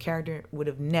sort of character would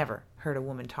have never heard a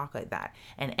woman talk like that.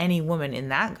 And any woman in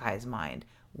that guy's mind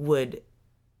would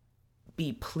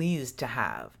be pleased to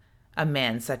have a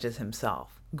man such as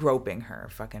himself groping her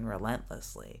fucking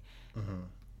relentlessly.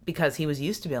 Because he was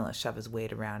used to being able to shove his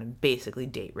weight around and basically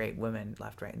date rape women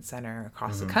left, right, and center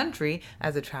across the country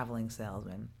as a traveling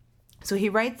salesman. So he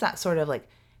writes that sort of like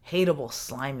hateable,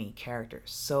 slimy character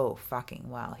so fucking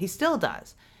well. He still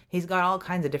does. He's got all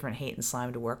kinds of different hate and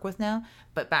slime to work with now,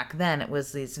 but back then it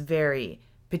was these very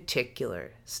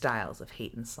particular styles of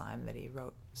hate and slime that he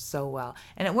wrote so well.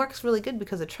 And it works really good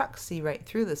because the trucks see right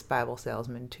through this Bible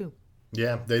salesman too.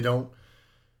 Yeah, they don't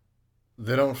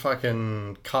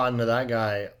fucking cotton to that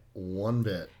guy one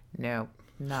bit. No,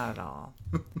 not at all.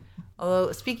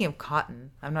 Although, speaking of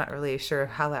cotton, I'm not really sure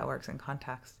how that works in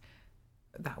context.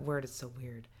 That word is so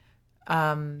weird.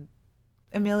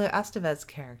 Emilio Estevez's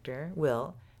character,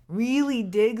 Will, really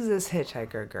digs this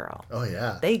hitchhiker girl. Oh,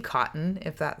 yeah. They cotton,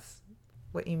 if that's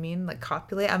what you mean, like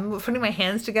copulate. I'm putting my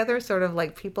hands together, sort of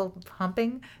like people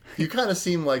pumping. You kind of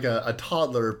seem like a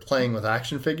toddler playing with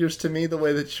action figures to me, the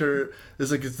way that you're...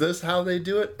 Is this how they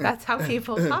do it? That's how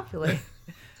people copulate.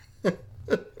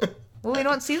 Well, we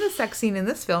don't see the sex scene in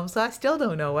this film, so I still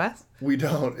don't know, Wes. We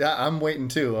don't. Yeah, I'm waiting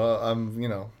too.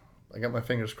 I got my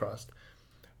fingers crossed.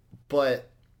 But...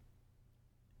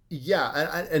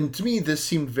 Yeah, and to me this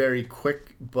seemed very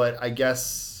quick, but I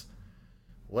guess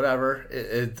whatever.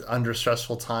 It's under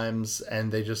stressful times,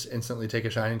 and they just instantly take a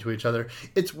shining to each other.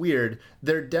 It's weird.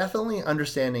 They're definitely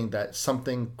understanding that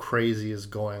something crazy is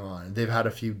going on. They've had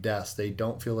a few deaths. They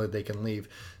don't feel like they can leave.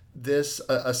 This,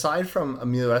 aside from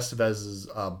Emilio Estevez's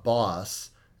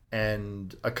boss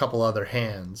and a couple other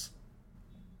hands,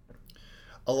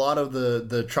 a lot of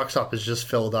the truck stop is just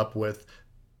filled up with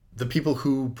the people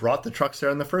who brought the trucks there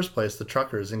in the first place, the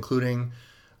truckers, including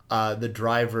the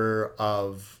driver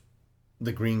of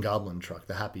the Green Goblin truck,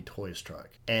 the Happy Toys truck.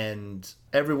 And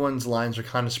everyone's lines are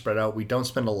kind of spread out. We don't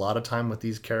spend a lot of time with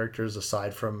these characters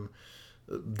aside from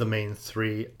the main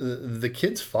three. The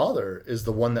kid's father is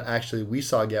the one that actually we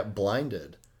saw get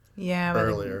blinded. Yeah,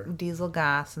 earlier. Diesel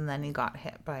gas, and then he got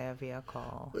hit by a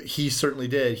vehicle. He certainly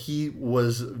did. He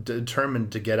was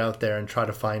determined to get out there and try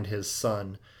to find his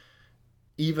son,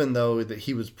 even though that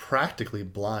he was practically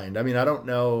blind. I mean, I don't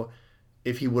know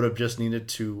if he would have just needed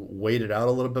to wait it out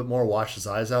a little bit more, wash his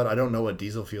eyes out. I don't know what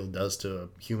diesel fuel does to a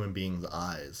human being's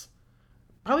eyes.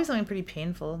 Probably something pretty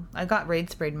painful. I got Raid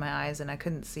sprayed in my eyes, and I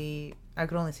could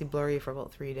only see blurry for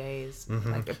about 3 days.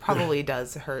 Mm-hmm. Like, it probably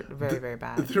does hurt very, very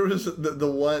bad. There was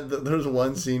there was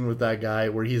one scene with that guy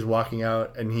where he's walking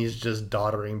out and he's just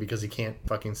doddering because he can't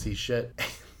fucking see shit.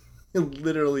 He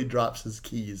literally drops his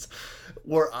keys.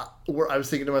 Where I was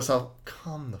thinking to myself,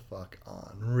 come the fuck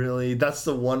on, really? That's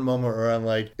the one moment where I'm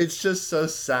like, it's just so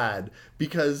sad,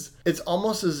 because it's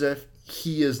almost as if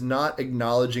he is not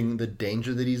acknowledging the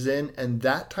danger that he's in, and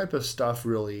that type of stuff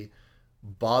really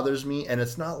bothers me. And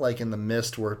it's not like in The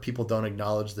Mist where people don't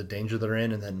acknowledge the danger they're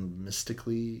in and then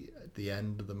mystically at the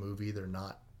end of the movie they're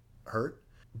not hurt.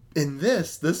 In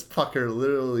this fucker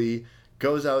literally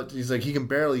goes out, he's like, he can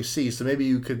barely see, so maybe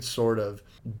you could sort of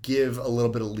give a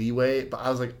little bit of leeway. But I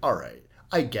was like, all right,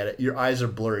 I get it. Your eyes are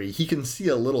blurry. He can see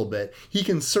a little bit. He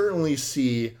can certainly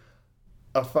see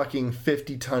a fucking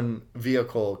 50-ton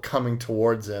vehicle coming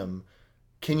towards him.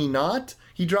 Can he not?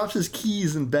 He drops his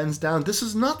keys and bends down. This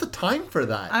is not the time for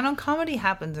that. I know comedy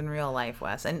happens in real life,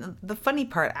 Wes. And the funny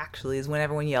part, actually, is when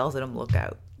everyone yells at him, look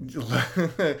out.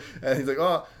 And he's like,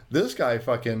 oh, this guy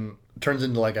fucking turns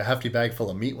into like a hefty bag full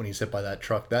of meat when he's hit by that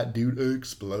truck. That dude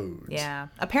explodes. Yeah.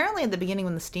 Apparently at the beginning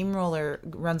when the steamroller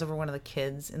runs over one of the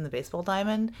kids in the baseball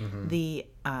diamond, the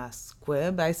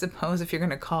squib, I suppose, if you're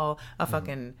going to call a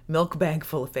fucking milk bag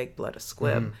full of fake blood a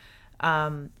squib,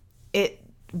 it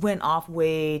went off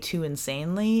way too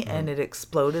insanely and it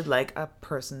exploded like a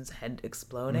person's head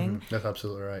exploding. That's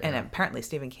absolutely right. And apparently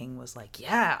Stephen King was like,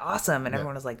 yeah, awesome. And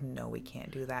everyone was like, no, we can't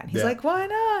do that. And he's like, why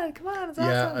not? Come on, it's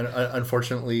awesome. Yeah,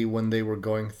 unfortunately, when they were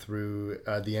going through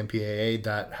the MPAA,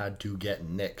 that had to get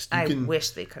nixed. I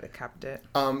wish they could have kept it.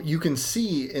 You can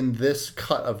see in this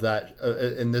cut of that,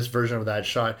 in this version of that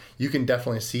shot, you can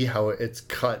definitely see how it's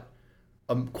cut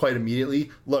quite immediately.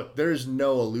 Look, there's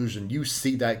no illusion. You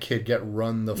see that kid get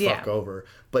run the fuck over,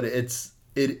 but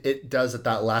it does at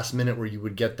that last minute where you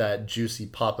would get that juicy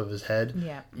pop of his head.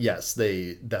 Yeah. Yes,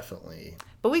 they definitely.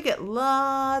 But we get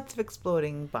lots of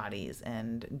exploding bodies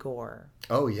and gore.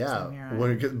 Oh yeah.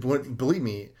 Believe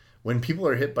me, when people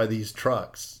are hit by these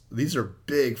trucks, these are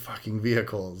big fucking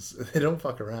vehicles. They don't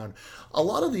fuck around. A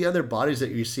lot of the other bodies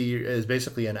that you see is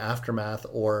basically an aftermath,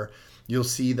 or you'll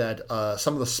see that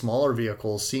some of the smaller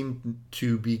vehicles seem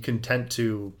to be content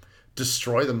to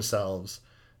destroy themselves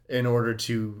in order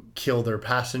to kill their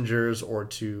passengers or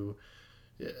to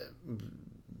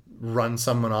run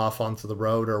someone off onto the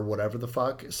road or whatever the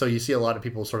fuck. So you see a lot of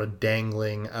people sort of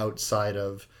dangling outside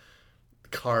of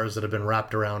cars that have been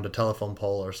wrapped around a telephone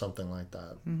pole or something like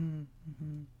that.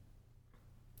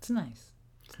 It's nice.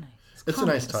 It's nice. It's a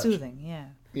nice touch. Soothing, yeah.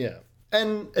 Yeah.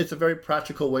 And it's a very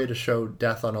practical way to show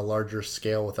death on a larger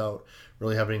scale without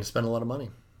really having to spend a lot of money.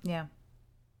 Yeah.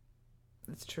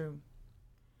 It's true.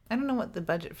 I don't know what the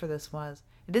budget for this was.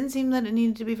 It didn't seem that it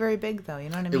needed to be very big, though. You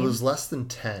know what I mean? It was less than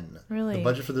 10. Really? The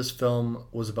budget for this film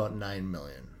was about $9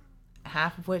 million.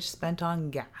 Half of which spent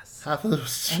on gas. Half of it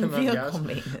was spent And on vehicle gas.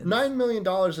 maintenance. $9 million in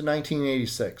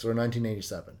 1986 or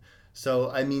 1987.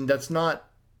 So, I mean, that's not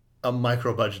a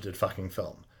micro-budgeted fucking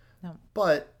film. No.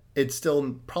 But it's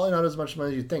still probably not as much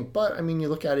money as you think. But, I mean, you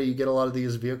look at it, you get a lot of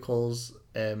these vehicles,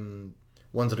 ones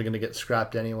that are going to get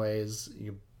scrapped anyways.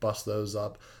 You bust those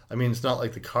up. I mean, it's not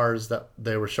like the cars that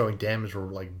they were showing damage were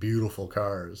like beautiful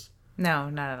cars. No,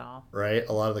 not at all. Right?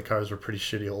 A lot of the cars were pretty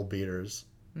shitty old beaters.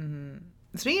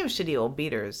 Speaking of shitty old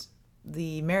beaters,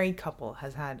 the married couple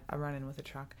has had a run-in with a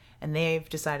truck, and they've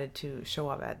decided to show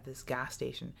up at this gas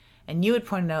station. And you had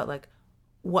pointed out, like,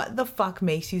 what the fuck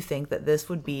makes you think that this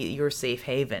would be your safe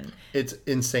haven? It's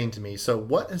insane to me. So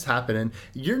what has happened, and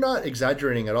you're not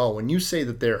exaggerating at all when you say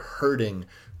that they're herding,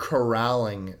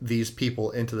 corralling these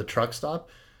people into the truck stop.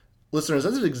 Listeners,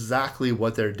 that's exactly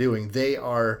what they're doing. They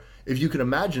are, if you can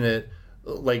imagine it,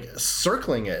 like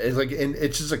circling it. It's like, and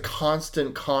it's just a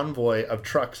constant convoy of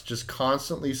trucks just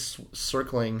constantly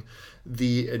circling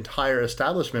the entire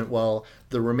establishment while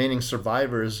the remaining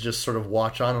survivors just sort of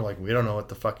watch on and like, we don't know what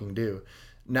to fucking do.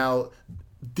 Now,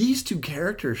 these two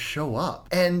characters show up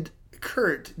and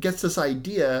Kurt gets this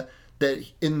idea that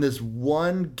in this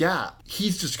one gap,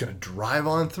 he's just going to drive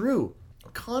on through.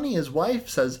 Connie, his wife,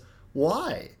 says,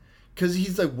 why? Because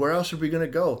he's like, where else are we going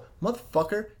to go?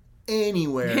 Motherfucker,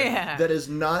 anywhere that is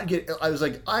not get. I was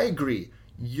like, I agree.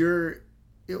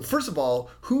 First of all,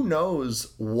 who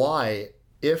knows why,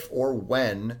 if or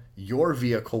when your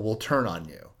vehicle will turn on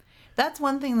you? That's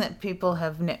one thing that people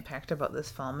have nitpicked about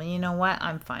this film. And you know what?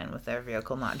 I'm fine with their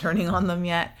vehicle not turning on them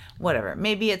yet. Whatever.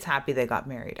 Maybe it's happy they got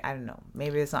married. I don't know.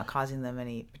 Maybe it's not causing them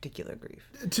any particular grief.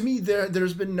 To me,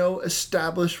 there's been no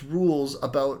established rules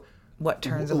about what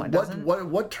turns and what doesn't.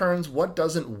 What turns, what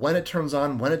doesn't, when it turns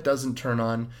on, when it doesn't turn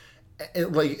on.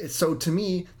 So to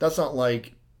me, that's not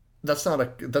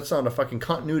a fucking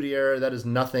continuity error. That is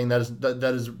nothing.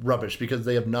 That is rubbish because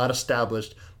they have not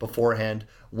established beforehand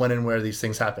when and where these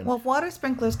things happen. Well, if water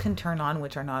sprinklers can turn on,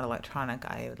 which are not electronic,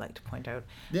 I would like to point out.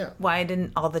 Yeah. Why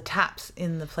didn't all the taps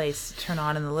in the place turn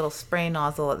on and the little spray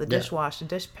nozzle at the dishwash, the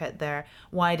dish pit there?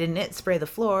 Why didn't it spray the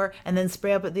floor and then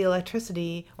spray up at the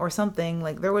electricity or something?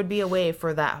 Like, there would be a way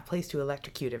for that place to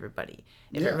electrocute everybody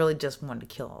if it really just wanted to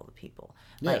kill all the people.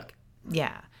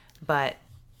 But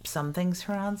some things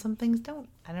turn on, some things don't.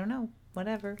 I don't know.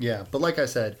 Whatever. Yeah, but like I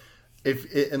said,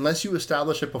 unless you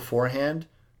establish it beforehand,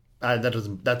 that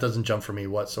doesn't jump for me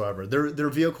whatsoever. Their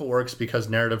vehicle works because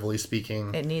narratively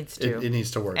speaking, it needs to. It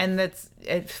needs to work, and it's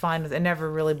fine. It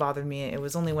never really bothered me. It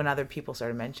was only when other people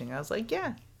started mentioning it, I was like,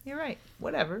 yeah, you're right.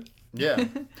 Whatever. Yeah,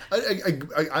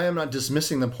 I am not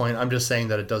dismissing the point. I'm just saying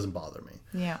that it doesn't bother me.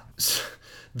 Yeah.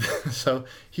 So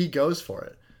he goes for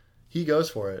it.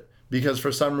 Because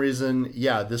for some reason,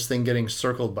 this thing getting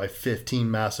circled by 15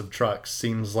 massive trucks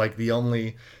seems like the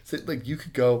only... Like, you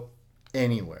could go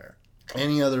anywhere.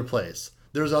 Any other place.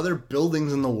 There's other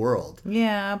buildings in the world.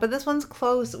 Yeah, but this one's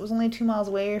close. It was only 2 miles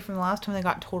away from the last time they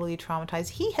got totally traumatized.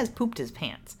 He has pooped his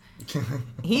pants.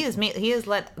 He has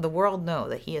let the world know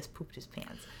that he has pooped his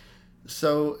pants.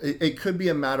 So it could be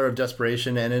a matter of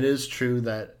desperation, and it is true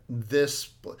that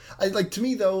this... to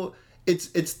me, though...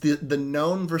 It's the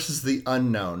known versus the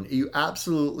unknown. You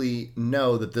absolutely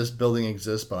know that this building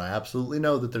exists, but I absolutely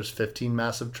know that there's 15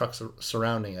 massive trucks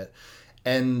surrounding it.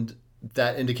 And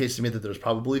that indicates to me that there's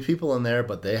probably people in there,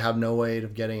 but they have no way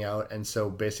of getting out. And so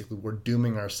basically we're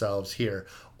dooming ourselves here.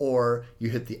 Or you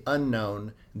hit the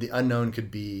unknown. The unknown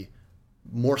could be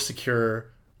more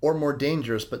secure or more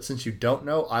dangerous, but since you don't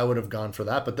know, I would have gone for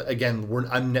that. But again,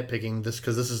 I'm nitpicking this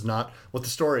because this is not what the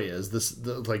story is.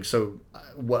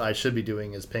 What I should be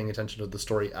doing is paying attention to the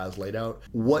story as laid out.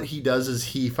 What he does is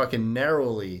he fucking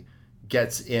narrowly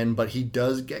gets in, but he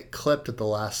does get clipped at the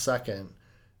last second,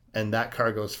 and that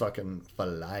car goes fucking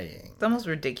flying. It's almost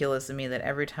ridiculous to me that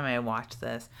every time I watch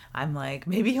this, I'm like,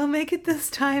 maybe he'll make it this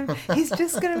time. He's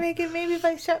just gonna make it. Maybe if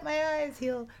I shut my eyes,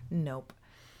 he'll. Nope.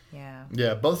 Yeah.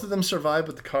 Yeah, both of them survive,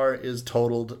 but the car is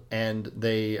totaled, and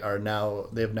they have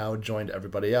now joined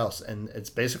everybody else, and it's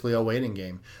basically a waiting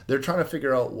game. They're trying to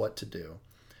figure out what to do.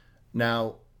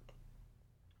 Now,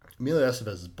 Emilio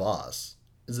Estevez's boss,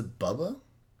 is it Bubba?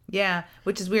 Yeah,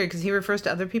 which is weird because he refers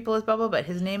to other people as Bubba, but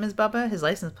his name is Bubba. His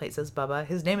license plate says Bubba.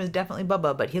 His name is definitely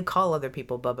Bubba, but he'll call other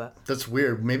people Bubba. That's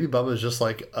weird. Maybe Bubba is just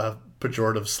like a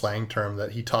pejorative slang term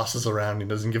that he tosses around and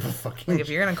doesn't give a fucking... Like, if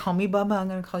you're going to call me Bubba, I'm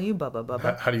going to call you Bubba,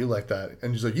 Bubba. How do you like that?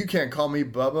 And he's like, you can't call me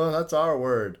Bubba. That's our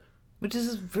word. Which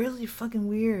is really fucking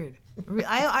weird.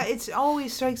 It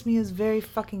always strikes me as very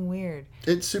fucking weird.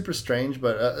 It's super strange,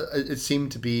 but it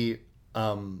seemed to be...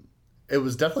 it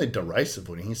was definitely derisive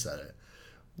when he said it.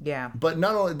 Yeah. But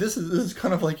not only... This is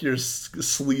kind of like your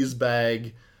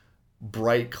sleazebag,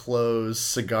 bright clothes,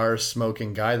 cigar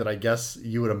smoking guy that I guess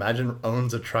you would imagine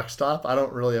owns a truck stop. I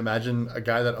don't really imagine a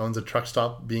guy that owns a truck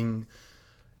stop being...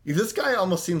 This guy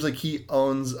almost seems like he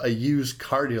owns a used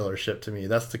car dealership to me.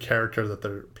 That's the character that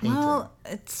they're painting. Well,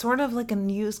 it's sort of like a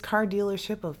used car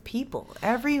dealership of people.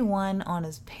 Everyone on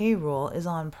his payroll is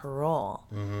on parole.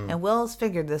 Mm-hmm. And Will's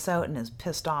figured this out and is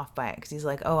pissed off by it because he's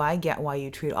like, oh, I get why you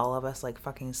treat all of us like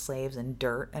fucking slaves and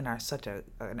dirt and are such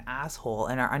an asshole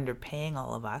and are underpaying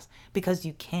all of us because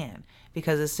you can.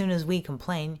 Because as soon as we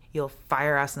complain, you'll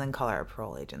fire us and then call our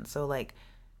parole agent. So, like...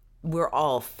 we're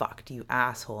all fucked, you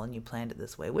asshole, and you planned it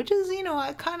this way, which is,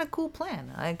 a kind of cool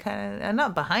plan. I'm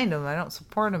not behind him. I don't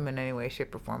support him in any way,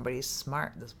 shape, or form, but he's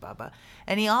smart, this Bubba.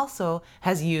 And he also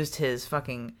has used his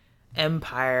fucking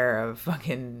empire of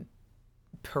fucking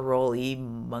parolee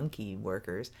monkey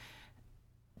workers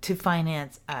to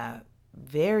finance a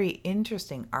very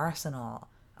interesting arsenal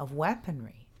of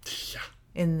weaponry. Yeah.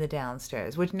 In the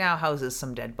downstairs, which now houses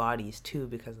some dead bodies, too,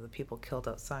 because of the people killed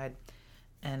outside.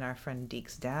 And our friend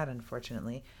Deke's dad,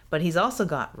 unfortunately. But he's also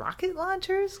got rocket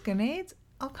launchers, grenades,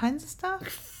 all kinds of stuff.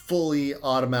 Fully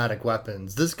automatic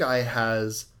weapons. This guy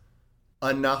has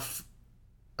enough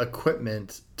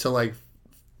equipment to,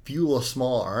 fuel a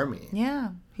small army. Yeah,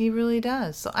 he really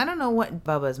does. So I don't know what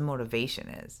Bubba's motivation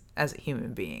is as a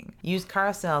human being. Used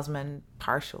car salesman,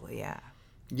 partially, yeah.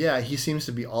 Yeah, he seems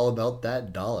to be all about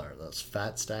that dollar. Those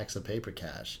fat stacks of paper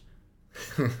cash.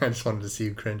 I just wanted to see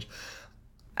you cringe.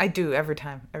 I do every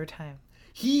time.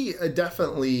 He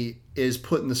definitely is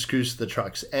putting the screws to the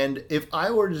trucks. And if I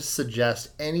were to suggest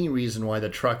any reason why the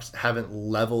trucks haven't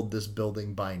leveled this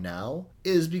building by now,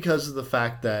 is because of the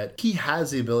fact that he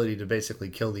has the ability to basically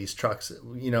kill these trucks.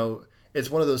 It's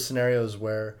one of those scenarios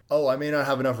where, I may not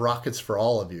have enough rockets for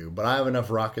all of you, but I have enough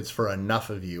rockets for enough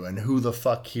of you. And who the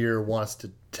fuck here wants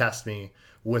to test me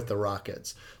with the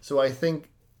rockets? So I think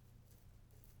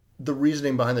the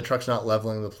reasoning behind the trucks not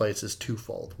leveling the place is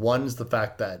twofold. One is the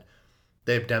fact that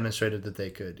they've demonstrated that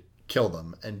they could kill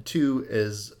them. And two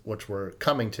is, which we're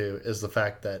coming to, is the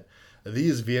fact that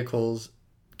these vehicles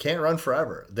can't run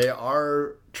forever. They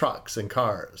are trucks and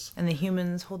cars. And the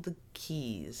humans hold the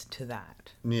keys to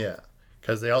that. Yeah,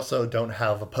 because they also don't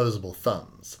have opposable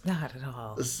thumbs. Not at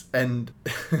all. And,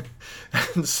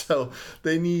 and so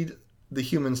they need the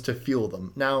humans to fuel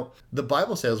them. Now, the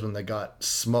Bible salesman that got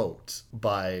smoked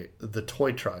by the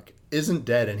toy truck isn't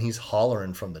dead, and he's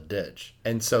hollering from the ditch.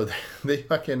 And so they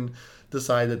fucking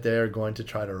decide that they're going to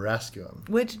try to rescue him.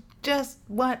 Which, just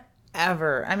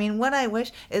whatever. I mean, what I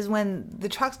wish is when the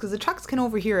trucks, because the trucks can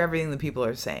overhear everything the people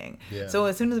are saying. Yeah. So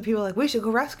as soon as the people are like, we should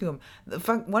go rescue him,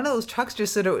 one of those trucks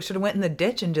just should have went in the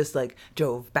ditch and just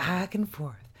drove back and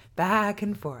forth.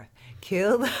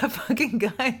 Kill the fucking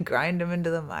guy and grind him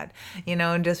into the mud,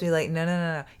 and just be like,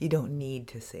 no, you don't need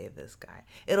to save this guy.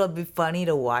 It'll be funny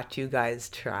to watch you guys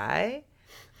try,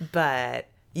 but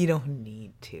you don't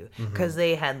need to. Because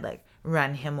they had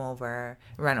run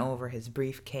over his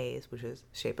briefcase, which was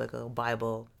shaped like a little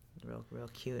Bible, real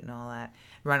cute and all that.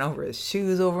 Run over his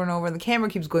shoes over and over. And the camera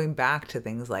keeps going back to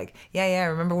things like, yeah,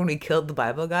 remember when we killed the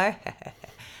Bible guy?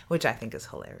 Which I think is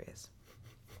hilarious.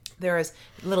 There is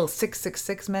little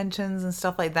 666 mentions and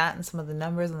stuff like that, and some of the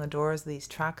numbers on the doors of these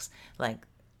trucks,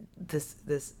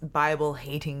 this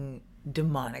Bible-hating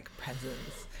demonic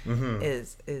presence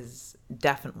is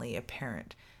definitely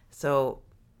apparent. So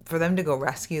for them to go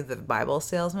rescue the Bible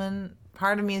salesman,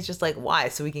 part of me is just like, why?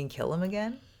 So we can kill him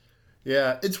again?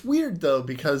 Yeah, it's weird though,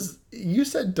 because you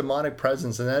said demonic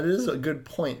presence, and that is a good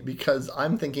point, because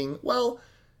I'm thinking, well,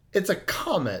 it's a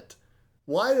comet.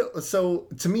 Why? So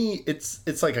to me,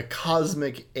 it's like a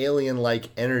cosmic alien-like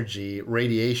energy,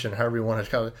 radiation, however you want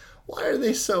to call it. Why are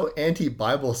they so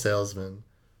anti-Bible salesman?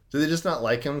 Do they just not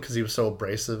like him because he was so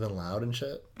abrasive and loud and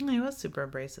shit? He was super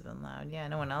abrasive and loud. Yeah,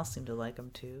 no one else seemed to like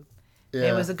him too.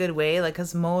 Yeah. It was a good way,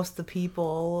 because most of the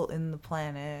people in the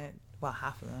planet, well,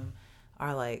 half of them,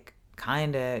 are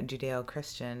kind of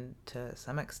Judeo-Christian to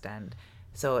some extent.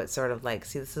 So it's sort of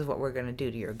see, this is what we're going to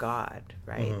do to your God,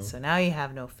 right? So now you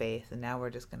have no faith, and now we're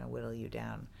just going to whittle you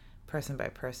down person by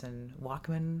person,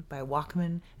 Walkman by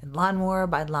Walkman, and lawnmower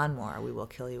by lawnmower, we will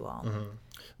kill you all.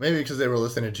 Maybe because they were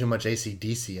listening to too much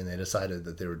AC/DC and they decided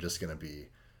that they were just going to be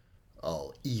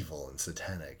all evil and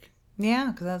satanic.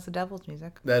 Yeah, because that's the devil's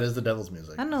music. That is the devil's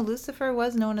music. I don't know. Lucifer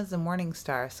was known as the morning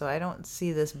star, so I don't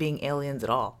see this being aliens at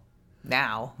all.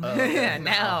 Now. Okay.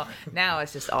 now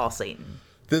it's just all Satan.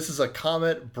 This is a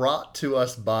comet brought to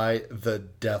us by the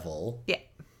devil. Yeah.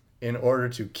 In order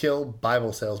to kill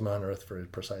Bible salesmen on Earth for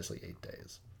precisely 8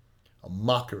 days. A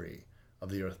mockery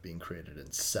of the Earth being created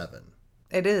in 7.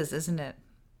 It is, isn't it?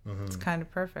 It's kind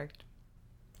of perfect.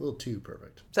 A little too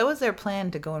perfect. So was their plan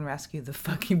to go and rescue the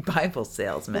fucking Bible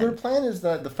salesman? Well, their plan is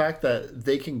that the fact that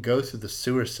they can go through the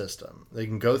sewer system, they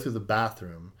can go through the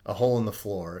bathroom, a hole in the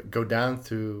floor, go down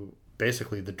through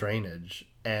basically the drainage,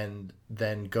 and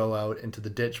then go out into the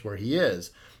ditch where he is.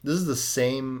 This is the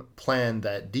same plan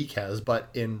that Deke has, but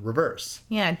in reverse.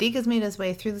 Yeah, Deke has made his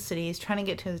way through the city. He's trying to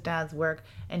get to his dad's work,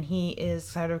 and he is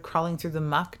sort of crawling through the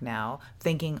muck now,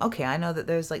 thinking, okay, I know that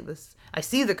there's like this... I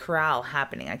see the corral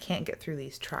happening. I can't get through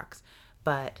these trucks,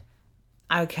 but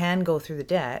I can go through the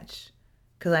ditch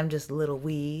because I'm just little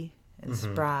wee and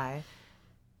spry,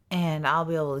 and I'll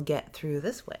be able to get through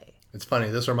this way. It's funny.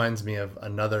 This reminds me of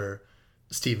another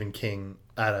Stephen King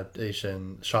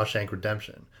adaptation, Shawshank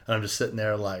Redemption. And I'm just sitting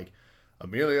there like,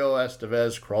 Emilio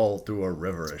Estevez crawled through a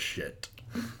river of shit.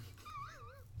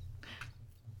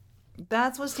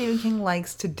 That's what Stephen King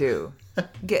likes to do.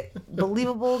 Get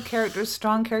believable characters,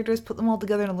 strong characters, put them all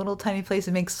together in a little tiny place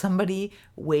and make somebody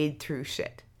wade through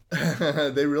shit.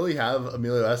 They really have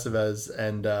Emilio Estevez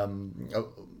and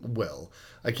Will.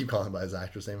 I keep calling him by his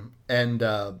actor's name. And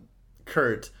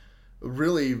Kurt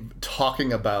really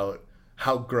talking about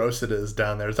how gross it is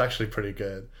down there. It's actually pretty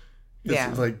good.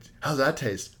 It's like, how's that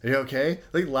taste? Are you okay?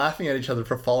 Like laughing at each other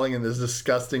for falling in this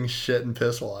disgusting shit and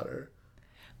piss water.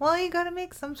 Well, you got to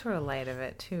make some sort of light of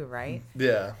it too, right?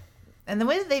 Yeah. And the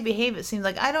way that they behave, it seems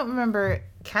like, I don't remember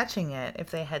catching it if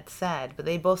they had said, but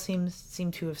they both seem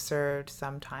to have served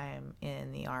some time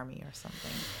in the army or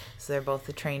something. So they're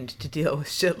both trained to deal with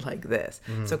shit like this.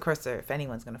 So of course, if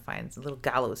anyone's going to find a little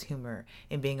gallows humor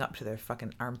in being up to their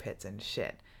fucking armpits and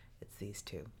shit, it's these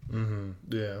two.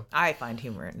 Yeah. I find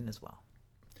humor in it as well.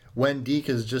 When Deke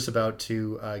is just about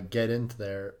to get into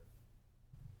there,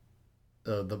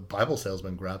 the Bible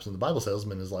salesman grabs him. The Bible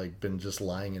salesman has like been just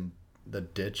lying in the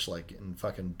ditch, like in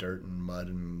fucking dirt and mud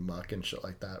and muck and shit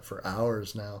like that for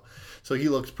hours now. So he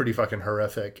looks pretty fucking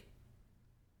horrific.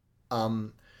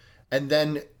 And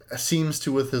then seems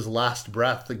to, with his last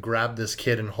breath, to grab this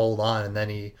kid and hold on, and then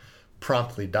he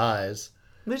promptly dies.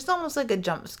 There's almost like a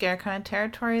jump scare kind of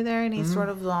territory there, and he's sort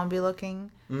of zombie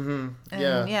looking.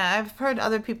 Yeah, I've heard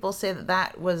other people say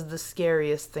that was the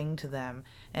scariest thing to them,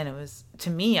 and it was, to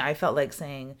me, I felt like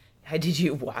saying, hey, did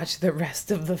you watch the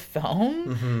rest of the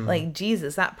film? Like,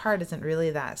 Jesus, that part isn't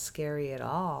really that scary at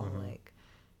all. Like,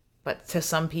 but to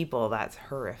some people, that's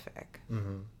horrific.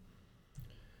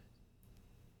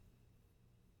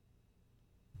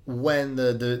 When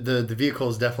the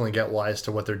vehicles definitely get wise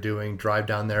to what they're doing, drive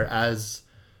down there as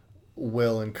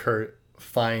Will and Kurt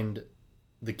find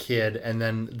the kid, and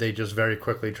then they just very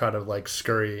quickly try to like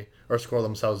scurry or squirrel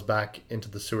themselves back into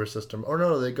the sewer system. Or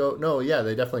no, they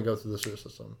definitely go through the sewer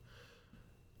system.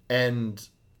 And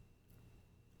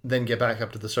then get back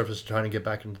up to the surface, trying to get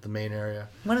back into the main area.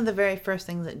 One of the very first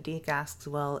things that Deke asks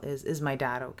Will is my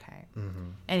dad okay?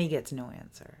 And he gets no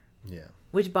answer. Yeah.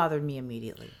 Which bothered me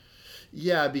immediately.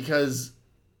 Yeah, because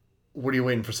what are you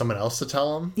waiting for someone else to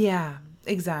tell him? Yeah,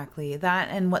 exactly. That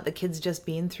and what the kid's just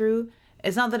been through.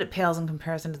 It's not that it pales in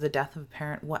comparison to the death of a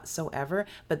parent whatsoever,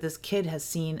 but this kid has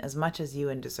seen as much as you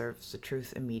and deserves the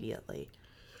truth immediately.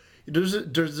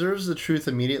 Deserves the truth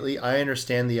immediately. I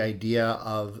understand the idea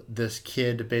of this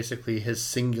kid, basically his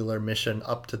singular mission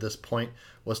up to this point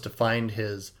was to find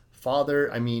his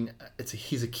father. I mean,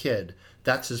 he's a kid.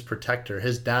 That's his protector.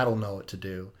 His dad will know what to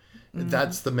do.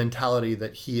 That's the mentality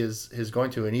that he is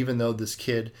going to. And even though this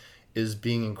kid is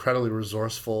being incredibly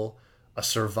resourceful, a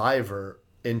survivor,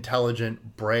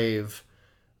 intelligent, brave,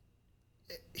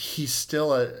 he's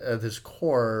still at his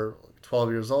core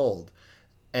 12 years old.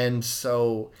 And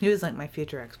so... He was like my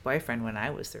future ex-boyfriend when I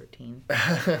was 13.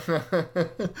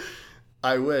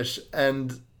 I wish.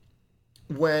 And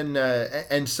when...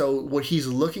 and so what he's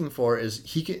looking for is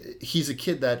he's a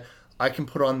kid that I can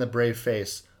put on the brave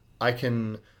face. I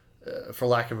can, for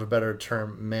lack of a better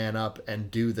term, man up and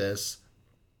do this.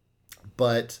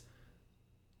 But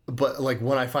like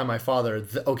when I find my father,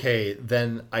 okay,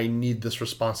 then I need this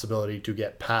responsibility to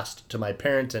get passed to my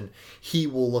parent and he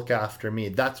will look after me.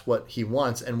 That's what he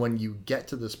wants. And when you get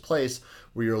to this place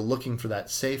where you're looking for that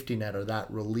safety net or that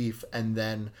relief, and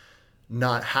then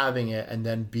not having it and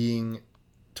then being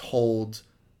told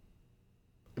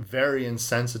very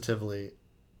insensitively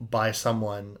by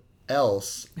someone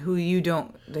else who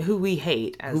we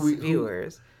hate as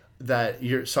viewers. That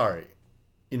you're sorry,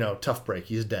 tough break,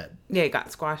 he's dead. Yeah, he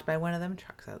got squashed by one of them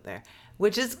trucks out there,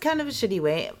 which is kind of a shitty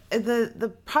way.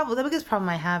 The biggest problem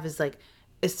I have is like,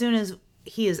 as soon as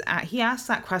he asks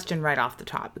that question right off the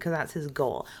top because that's his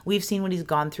goal. We've seen what he's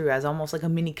gone through as almost like a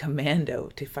mini commando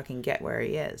to fucking get where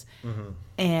he is. Mm-hmm.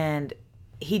 And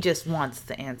he just wants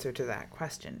the answer to that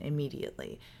question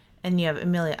immediately. And you have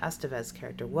Emilia Estevez's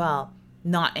character,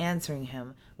 not answering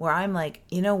him, where I'm like,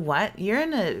 you know what? You're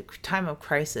in a time of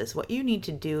crisis. What you need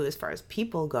to do as far as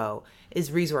people go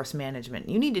is resource management.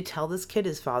 You need to tell this kid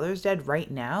his father's dead right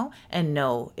now and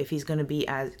know if he's going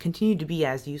to continue to be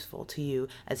as useful to you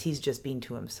as he's just been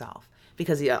to himself.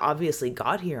 Because he obviously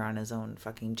got here on his own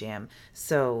fucking jam.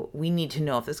 So we need to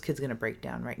know if this kid's going to break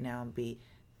down right now and be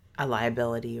a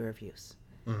liability or of use.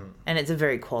 Mm-hmm. And it's a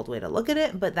very cold way to look at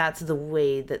it, but that's the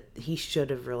way that he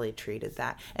should have really treated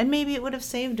that. And maybe it would have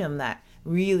saved him that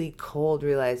really cold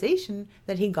realization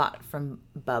that he got from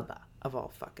Bubba, of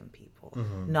all fucking people,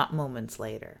 not moments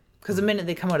later. Because the minute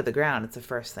they come out of the ground, it's the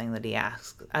first thing that he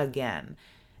asks again.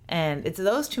 And it's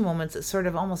those two moments that sort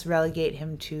of almost relegate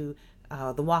him to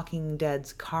The Walking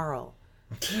Dead's Carl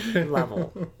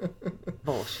level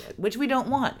bullshit, which we don't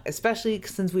want, especially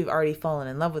since we've already fallen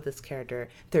in love with this character,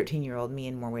 13-year-old me,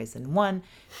 in more ways than one.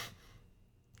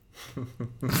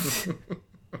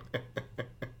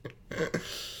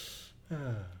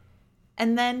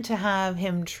 And then to have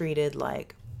him treated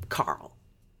like Carl.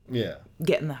 Yeah.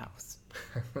 Get in the house.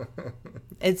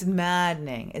 It's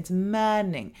maddening. It's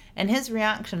maddening. And his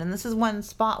reaction, and this is one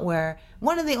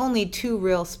of the only two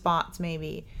real spots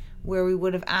maybe where we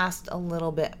would have asked a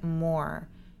little bit more,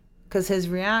 because his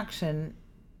reaction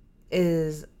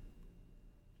is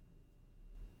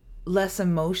less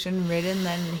emotion ridden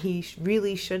than he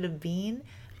really should have been,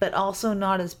 but also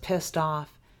not as pissed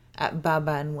off at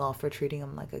Bubba and Will for treating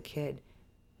him like a kid.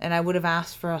 And I would have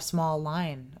asked for a small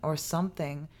line or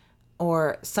something,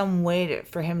 or some way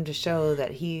for him to show that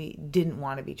he didn't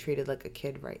want to be treated like a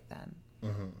kid right then.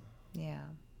 Mm-hmm. Yeah.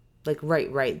 Like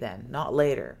right then, not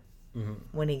later. Mm-hmm.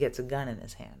 When he gets a gun in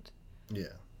his hand.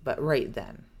 Yeah. But right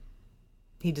then.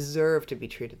 He deserved to be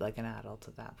treated like an adult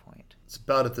at that point. It's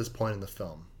about at this point in the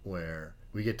film where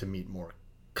we get to meet more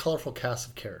colorful cast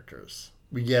of characters.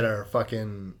 We get our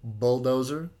fucking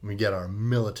bulldozer. We get our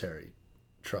military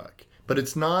truck. But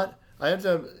it's not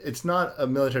a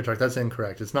military truck. That's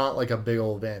incorrect. It's not like a big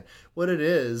old van. What it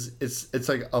is, it's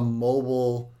like a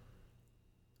mobile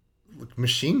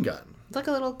machine gun. It's like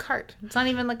a little cart. It's not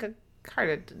even like a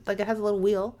cart. It has a little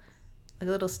wheel, like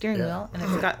a little steering wheel, and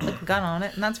it's got like a gun on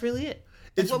it, and that's really it.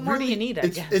 What more do you need, I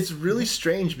guess? It's really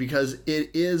strange because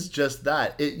it is just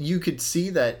that. You could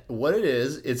see that what it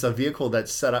is, it's a vehicle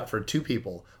that's set up for two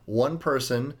people. One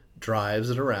person drives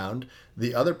it around.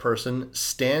 The other person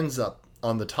stands up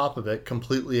on the top of it,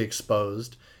 completely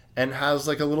exposed, and has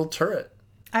like a little turret.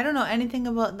 I don't know anything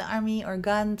about the army or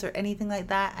guns or anything like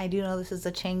that. I do know this is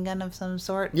a chain gun of some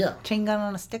sort. Yeah. Chain gun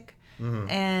on a stick. Mm-hmm.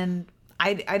 And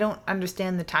I don't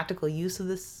understand the tactical use of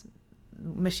this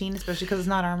machine, especially because it's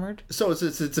not armored. So it's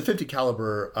a 50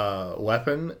 caliber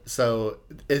weapon. So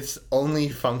its only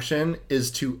function is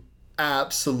to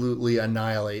absolutely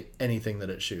annihilate anything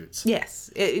that it shoots. Yes,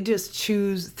 it just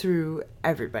chews through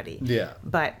everybody. Yeah.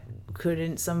 But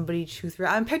couldn't somebody chew through?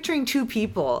 I'm picturing two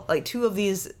people, like two of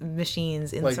these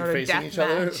machines in like sort of death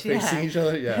match. Facing each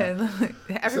other, yeah.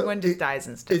 Everyone just dies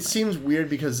instantly. It seems weird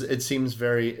because it seems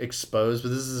very exposed, but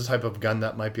this is the type of gun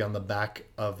that might be on the back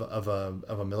of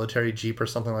a military jeep or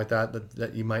something like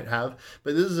that you might have.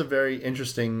 But this is a very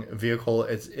interesting vehicle.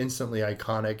 It's instantly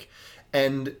iconic.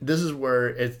 And this is where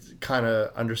it kind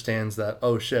of understands that,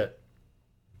 oh shit,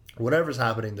 whatever's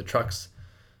happening, the trucks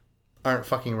aren't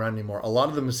fucking around anymore. A lot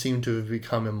of them seem to have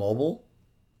become immobile.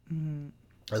 Mm-hmm.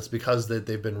 That's because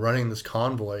they've been running this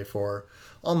convoy for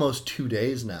almost 2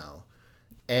 days now.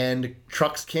 And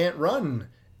trucks can't run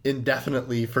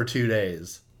indefinitely for 2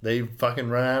 days. They fucking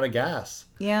run out of gas.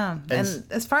 Yeah. And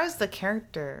as far as the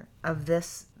character of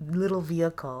this little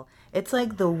vehicle, it's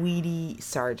like the weedy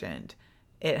sergeant.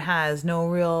 It has no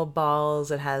real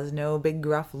balls. It has no big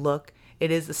gruff look.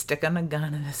 It is a stick on a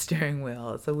gun and a steering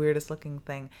wheel. It's the weirdest looking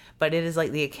thing. But it is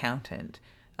like the accountant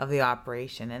of the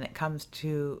operation. And it comes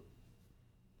to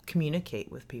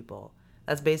communicate with people.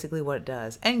 That's basically what it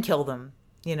does. And kill them,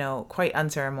 quite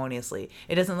unceremoniously.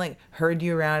 It doesn't like herd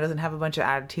you around. It doesn't have a bunch of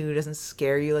attitude. It doesn't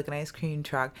scare you like an ice cream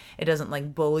truck. It doesn't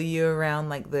like bully you around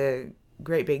like the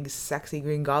great big sexy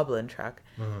Green Goblin truck.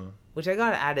 Mm-hmm. which I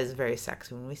gotta add is very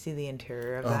sexy when we see the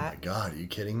interior of Oh that. my god, are you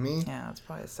kidding me? Yeah, it's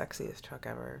probably the sexiest truck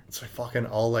ever. It's like fucking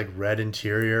all like red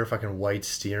interior, fucking white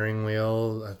steering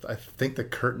wheel. I think the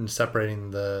curtain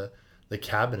separating the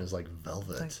cabin is like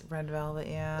velvet. It's like red velvet,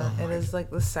 yeah. Oh It is like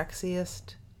the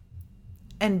sexiest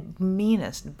and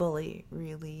meanest bully,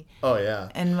 really. Oh yeah.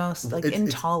 And most like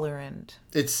intolerant.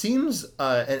 It seems,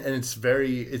 and it's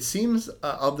very. It seems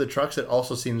of the trucks. It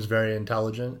also seems very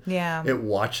intelligent. Yeah. It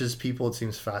watches people. It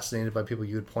seems fascinated by people.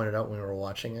 You had pointed out when we were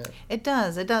watching it. It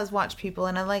does. It does watch people,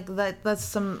 and I like that. That's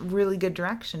some really good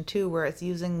direction too, where it's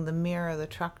using the mirror of the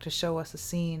truck to show us a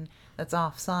scene that's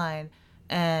offside,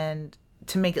 and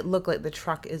to make it look like the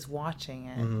truck is watching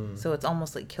it. Mm-hmm. So it's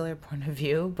almost like killer point of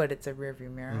view, but it's a rear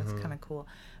view mirror. Mm-hmm. It's kind of cool.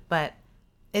 But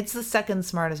it's the second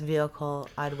smartest vehicle,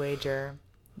 I'd wager.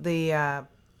 The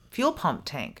fuel pump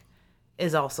tank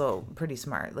is also pretty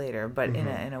smart later, but mm-hmm.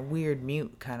 in a weird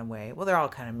mute kind of way. Well, they're all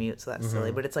kind of mute, so that's mm-hmm.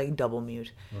 silly, but it's like double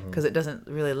mute because it doesn't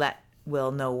really let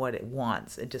Will know what it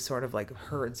wants. It just sort of like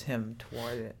herds him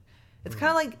toward it. It's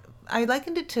kind of like, I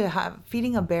likened it to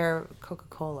feeding a bear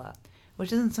Coca-Cola,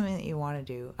 which isn't something that you want to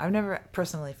do. I've never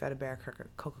personally fed a bear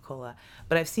Coca-Cola,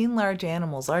 but I've seen large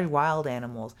wild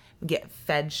animals get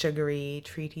fed sugary,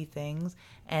 treaty things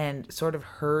and sort of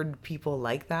herd people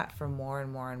like that for more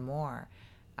and more and more.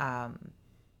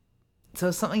 So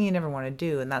it's something you never want to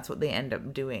do, and that's what they end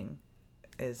up doing,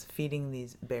 is feeding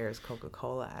these bears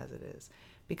Coca-Cola as it is.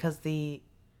 Because the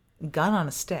gun on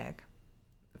a stick,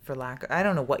 I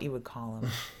don't know what you would call him.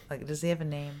 Like, does he have a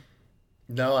name?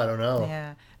 No, I don't know.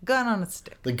 Yeah, gun on a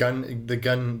stick. The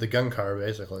gun car,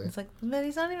 basically. It's like, but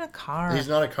he's not even a car. He's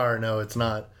not a car. No, it's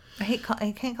not.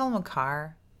 I can't call him a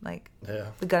car. Like, yeah.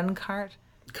 The gun cart.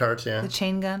 Cart, yeah. The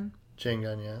chain gun. Chain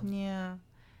gun, yeah.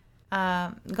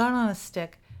 Yeah. Gun on a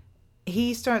stick.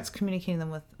 He starts communicating them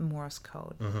with Morse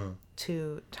code mm-hmm.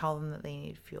 to tell them that they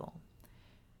need fuel,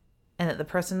 and that the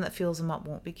person that fuels them up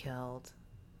won't be killed.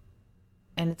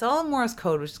 And it's all in Morse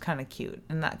code, which is kind of cute,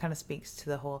 and that kind of speaks to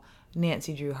the whole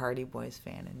Nancy Drew Hardy Boys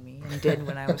fan in me, and did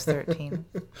when I was 13.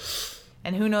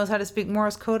 And who knows how to speak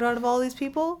Morse code out of all these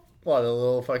people? Well, the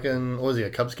little fucking, what was he, a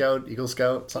Cub Scout, Eagle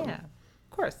Scout, something? Yeah, of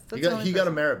course. He got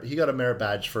a merit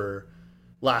badge for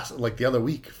the other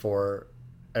week for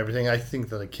everything. I think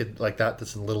that a kid like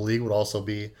that's in Little League would also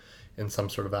be in some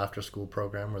sort of after school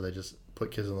program where they just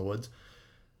put kids in the woods.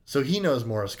 So he knows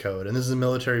Morse code, and this is a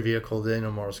military vehicle. They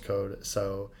know Morse code,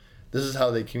 so this is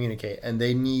how they communicate, and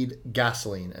they need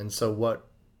gasoline. And so what,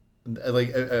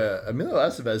 Emilio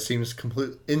Estevez seems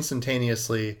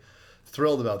instantaneously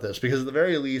thrilled about this, because at the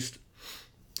very least,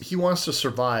 he wants to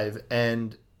survive,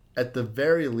 and at the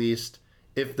very least,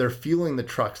 if they're fueling the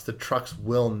trucks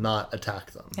will not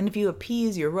attack them. And if you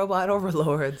appease your robot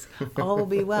overlords, all will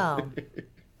be well.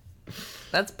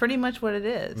 That's pretty much what it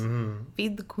is. Mm-hmm.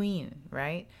 Feed the queen,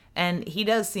 right? And he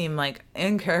does seem like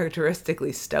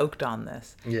uncharacteristically stoked on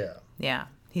this. Yeah. Yeah.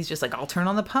 He's just like, I'll turn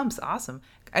on the pumps. Awesome.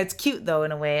 It's cute, though,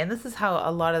 in a way. And this is how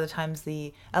a lot of the times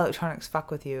the electronics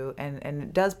fuck with you. And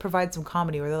it does provide some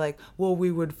comedy where they're like, well,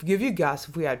 we would give you gas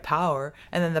if we had power.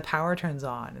 And then the power turns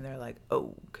on. And they're like,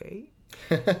 oh, okay.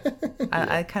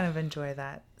 I kind of enjoy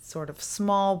that sort of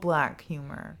small black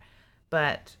humor.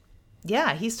 But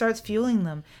yeah, he starts fueling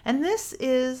them. And this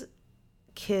is,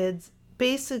 kids,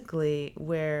 basically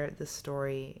where the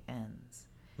story ends.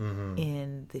 Mm-hmm.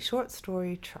 In the short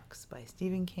story Trucks by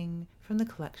Stephen King from the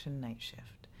collection Night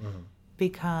Shift. Mm-hmm.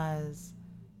 Because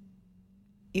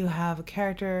you have a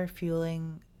character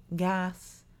fueling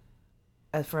gas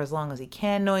for as long as he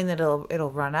can, knowing that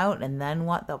it'll run out, and then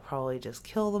what? They'll probably just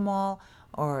kill them all,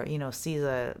 or sees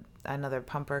another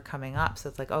pumper coming up, so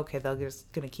it's like, okay, they're just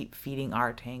gonna keep feeding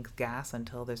our tanks gas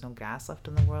until there's no gas left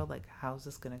in the world. Like, how's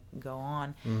this gonna go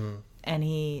on? Mm-hmm. And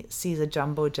he sees a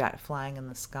jumbo jet flying in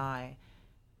the sky,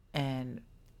 and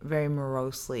very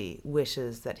morosely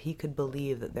wishes that he could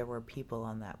believe that there were people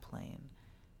on that plane.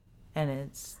 And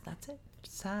that's it.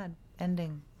 Sad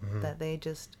ending. Mm-hmm. That they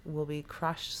just will be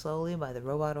crushed slowly by the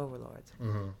robot overlords.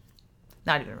 Mm-hmm.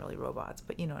 Not even really robots,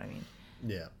 but you know what I mean.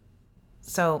 Yeah.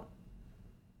 So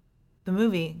the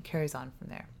movie carries on from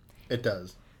there. It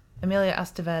does. Emilio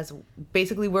Estevez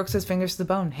basically works his fingers to the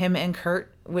bone. Him and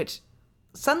Kurt, which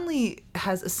suddenly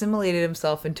has assimilated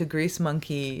himself into Grease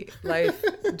Monkey life,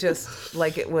 just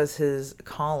like it was his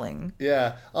calling.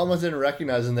 Yeah, almost didn't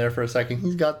recognize him there for a second.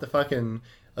 He's got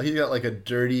like a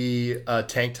dirty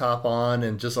tank top on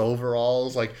and just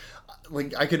overalls. Like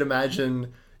I could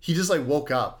imagine he just like woke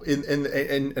up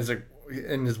and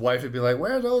his wife would be like,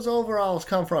 "Where those overalls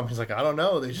come from?" He's like, "I don't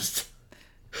know. They just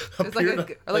It's like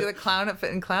or like the clown at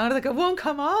Fit and Clown. Like, it won't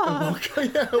come off.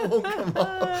 Yeah, it won't come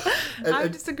off. I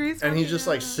disagree. And he's just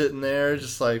like sitting there,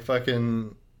 just like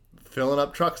fucking filling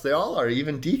up trucks. They all are.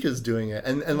 Even Deke is doing it.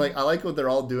 And like, I like what they're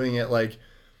all doing it. Like,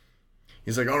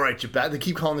 he's like, all right, they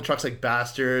keep calling the trucks like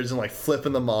bastards and like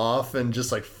flipping them off and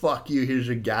just like, fuck you, here's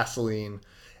your gasoline.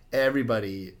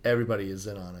 Everybody is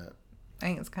in on it. I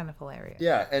think it's kind of hilarious.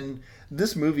 Yeah, and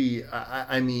this movie,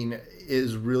 I mean,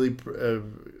 is really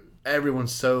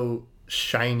everyone's so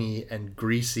shiny and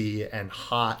greasy and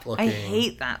hot looking. I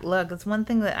hate that look. That's one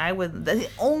thing that that's the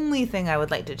only thing I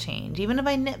would like to change. Even if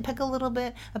I nitpick a little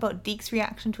bit about Deke's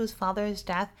reaction to his father's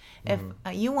death, if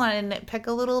you want to nitpick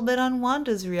a little bit on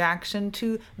Wanda's reaction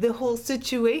to the whole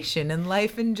situation and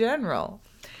life in general.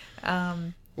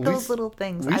 Those little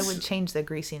things, I would change the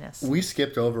greasiness. We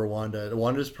skipped over Wanda.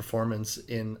 Wanda's performance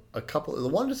in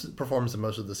Wanda's performance in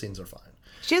most of the scenes are fine.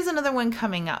 She has another one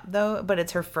coming up though, but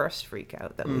it's her first freak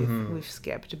out that we've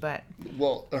skipped. But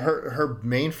her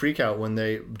main freak out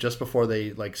when just before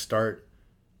they like start,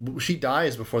 she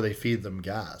dies before they feed them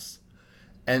gas,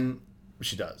 and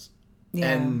she does.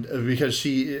 Yeah. And because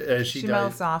she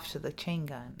melts off to the chain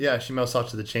gun. Yeah, she melts off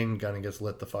to the chain gun and gets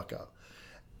lit the fuck up.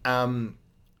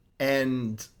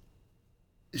 And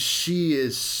she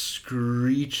is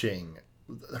screeching.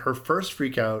 Her first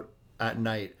freak out at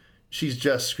night, she's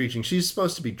just screeching. She's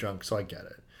supposed to be drunk, so I get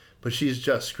it. But she's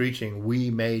just screeching,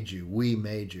 we made you, we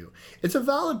made you. It's a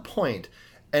valid point.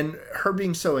 And her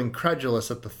being so incredulous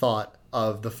at the thought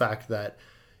of the fact that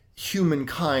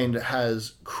humankind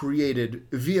has created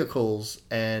vehicles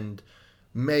and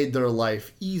made their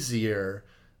life easier.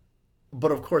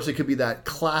 But of course, it could be that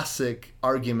classic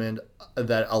argument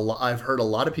that I've heard a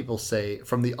lot of people say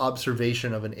from the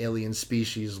observation of an alien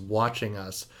species watching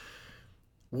us.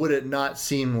 Would it not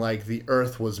seem like the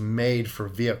Earth was made for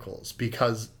vehicles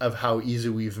because of how easy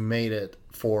we've made it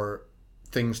for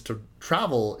things to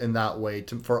travel in that way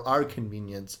for our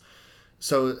convenience?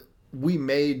 So we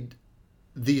made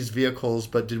these vehicles,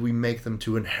 but did we make them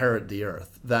to inherit the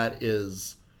Earth? That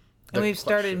is... And we've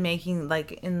started making,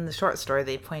 like, in the short story,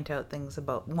 they point out things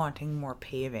about wanting more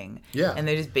paving. Yeah. And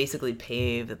they just basically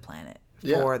pave the planet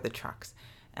for the trucks,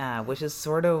 which is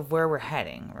sort of where we're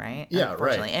heading, right? Yeah,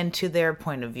 right. And to their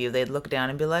point of view, they'd look down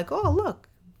and be like, oh, look,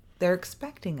 they're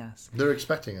expecting us. They're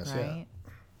expecting us, right?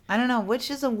 Yeah. I don't know.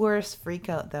 Which is a worse freak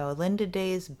out, though? Linda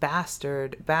Day's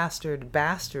bastard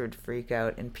freak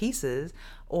out in Pieces,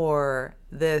 or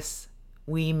this...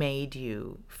 we made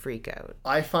you freak out?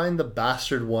 I find the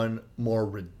bastard one more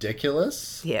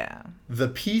ridiculous. Yeah. The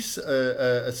piece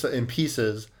in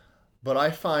Pieces, but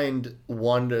I find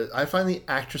the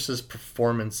actress's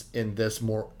performance in this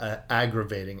more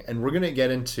aggravating. And we're going to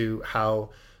get into how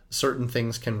certain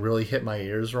things can really hit my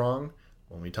ears wrong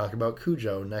when we talk about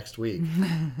Cujo next week.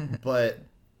 But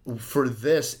for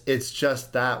this, it's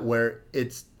just that where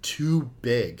it's too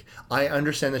big. I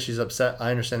understand that she's upset. I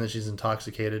understand that she's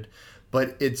intoxicated.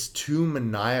 But it's too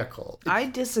maniacal. I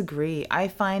disagree. I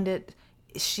find it...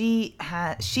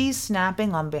 she's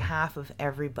snapping on behalf of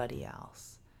everybody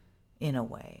else, in a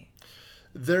way.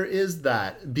 There is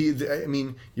that. I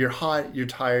mean, you're hot, you're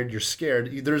tired, you're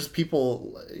scared. There's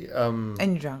people...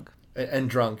 and drunk. And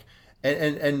drunk.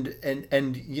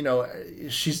 And you know,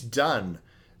 she's done.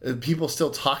 People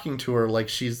still talking to her like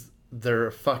she's their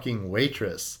fucking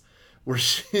waitress. Where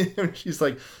she's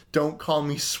like, don't call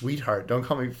me sweetheart. Don't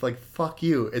call me, like, fuck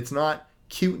you. It's not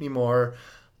cute anymore.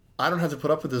 I don't have to put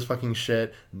up with this fucking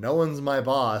shit. No one's my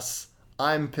boss.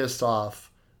 I'm pissed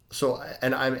off.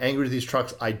 And I'm angry with these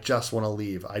trucks. I just want to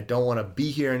leave. I don't want to be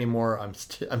here anymore.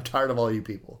 I'm tired of all you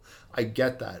people. I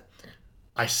get that.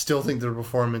 I still think their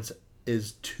performance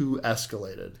is too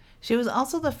escalated. She was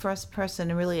also the first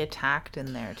person really attacked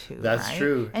in there, too. That's right?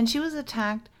 true. And she was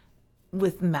attacked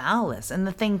with malice, and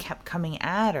the thing kept coming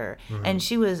at her, and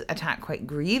she was attacked quite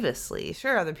grievously.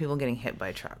 Sure, other people getting hit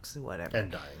by trucks, whatever,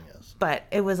 and dying, yes. But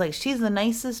it was like she's the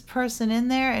nicest person in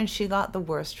there, and she got the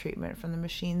worst treatment from the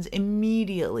machines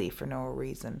immediately for no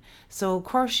reason. So of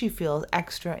course she feels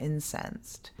extra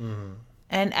incensed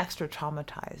and extra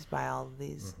traumatized by all of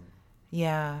these.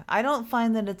 Yeah, I don't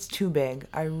find that it's too big.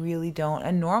 I really don't.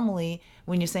 And normally,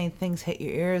 when you're saying things hit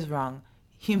your ears wrong,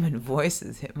 human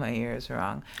voices hit my ears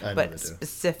wrong, but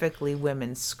specifically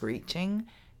women screeching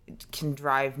can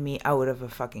drive me out of a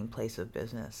fucking place of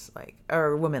business,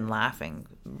 or women laughing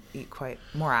quite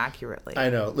more accurately.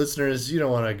 I know. Listeners, you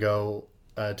don't want to go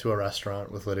to a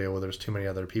restaurant with Lydia where there's too many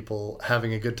other people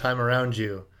having a good time around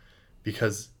you,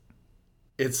 because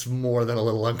it's more than a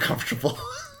little uncomfortable.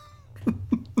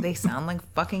 They sound like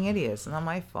fucking idiots. It's not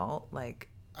my fault.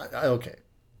 Okay.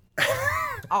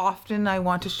 Often I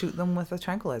want to shoot them with a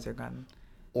tranquilizer gun.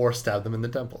 Or stab them in the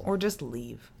temple. Or just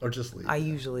leave. Or just leave. I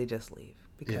usually just leave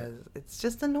because it's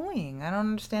just annoying. I don't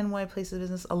understand why places of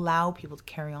business allow people to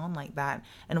carry on like that,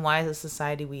 and why as a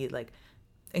society we like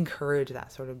encourage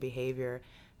that sort of behavior.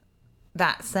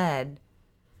 That said,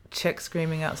 chick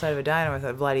screaming outside of a diner with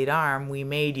a bloodied arm, "We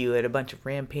made you," at a bunch of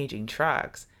rampaging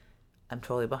trucks. I'm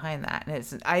totally behind that.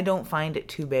 And I don't find it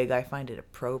too big. I find it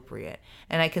appropriate.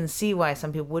 And I can see why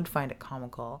some people would find it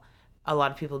comical. A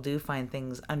lot of people do find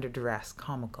things under duress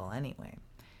comical anyway.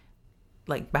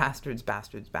 Like bastards,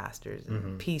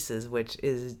 and pieces, which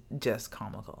is just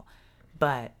comical.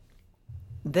 But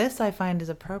this I find is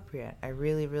appropriate. I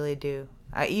really, really do.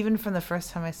 Even from the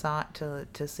first time I saw it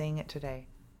to seeing it today.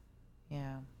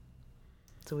 Yeah.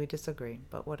 So we disagree,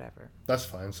 but whatever. That's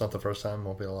fine. It's not the first time.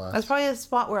 Won't be the last. That's probably a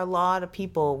spot where a lot of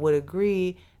people would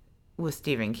agree with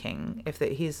Stephen King. If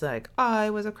he's like, I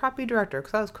was a crappy director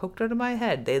because I was coked out of my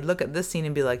head. They'd look at this scene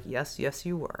and be like, yes,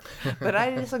 you were. But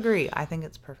I disagree. I think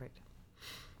it's perfect.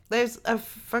 There's a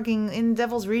fucking... In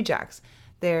Devil's Rejects,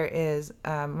 there is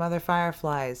Mother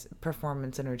Firefly's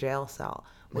performance in her jail cell,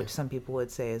 which some people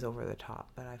would say is over the top,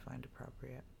 but I find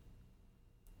appropriate.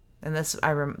 And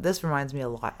this reminds me a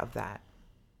lot of that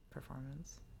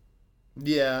performance.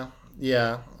 Yeah.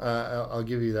 I'll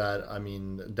give you that. I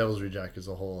mean, Devil's Reject is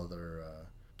a whole other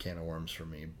can of worms for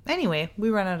me. Anyway, we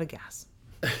run out of gas.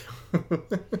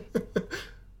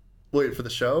 Wait, for the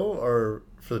show or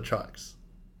for the trucks?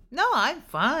 No, I'm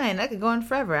fine. I could go on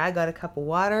forever. I got a cup of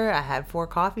water. I had 4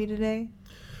 coffee today.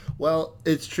 Well,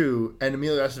 it's true. And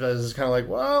Emilio Estevez is kind of like,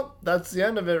 well, that's the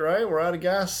end of it, right? We're out of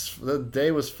gas. The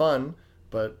day was fun,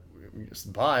 but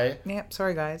just bye. Yep,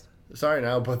 sorry, guys. Sorry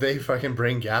now, but they fucking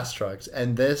bring gas trucks.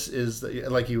 And this is,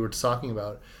 like you were talking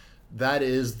about, that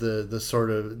is the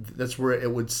sort of, that's where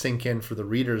it would sink in for the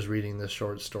readers reading this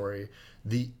short story.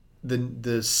 The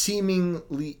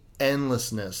seemingly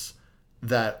endlessness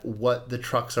that what the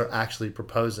trucks are actually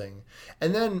proposing.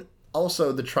 And then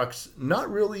also the trucks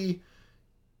not really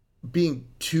being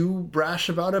too brash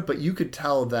about it, but you could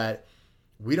tell that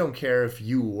we don't care if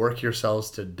you work yourselves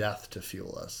to death to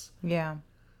fuel us. Yeah.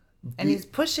 And he's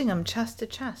pushing them chest to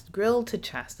chest, grill to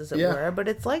chest, as it were. But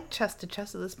it's like chest to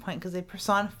chest at this point because they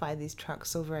personify these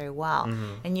trucks so very well.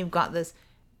 Mm-hmm. And you've got this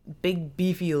big,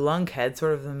 beefy lunkhead,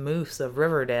 sort of the moose of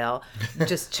Riverdale,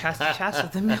 just chest to chest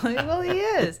with Emilio. Well, he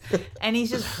is. And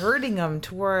he's just herding them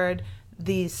toward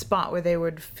the spot where they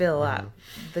would fill up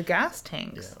the gas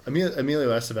tanks. Yeah. Emilio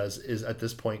Estevez is, at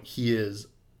this point, he is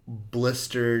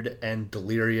blistered and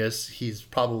delirious. He's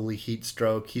probably heat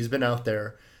stroke. He's been out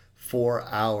there 4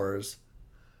 hours.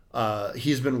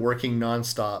 He's been working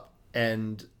nonstop,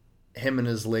 and him and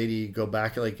his lady go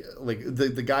back, like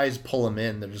the guys pull him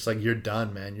in. They're just like, you're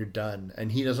done, man, you're done.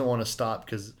 And he doesn't want to stop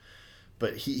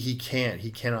but he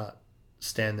cannot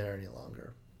stand there any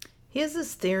longer. He has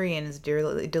this theory in his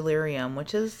delirium,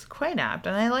 which is quite apt,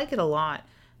 and I like it a lot.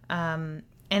 And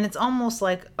it's almost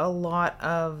like a lot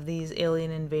of these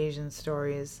alien invasion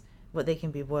stories, what they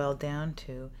can be boiled down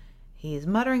to. He's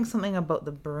muttering something about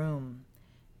the broom,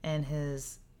 and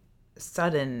his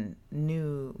sudden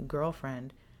new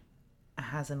girlfriend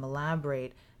has him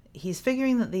elaborate. He's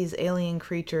figuring that these alien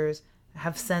creatures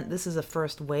have sent, this is a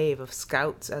first wave of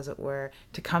scouts, as it were,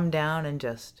 to come down and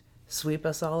just sweep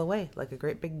us all away like a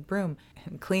great big broom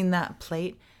and clean that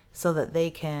plate so that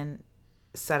they can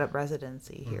set up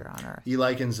residency here on Earth. He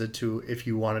likens it to if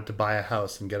you wanted to buy a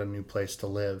house and get a new place to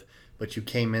live, but you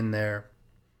came in there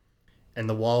and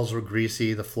the walls were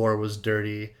greasy, the floor was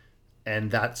dirty,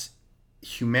 and that's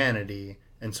humanity.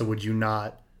 And so would you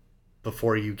not,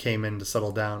 before you came in to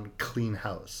settle down, clean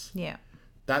house? Yeah.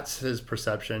 That's his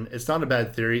perception. It's not a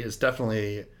bad theory. It's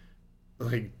definitely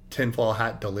like tinfoil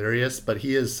hat delirious, but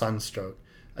he is sunstroke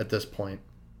at this point.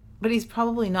 But he's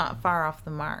probably not far off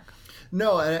the mark.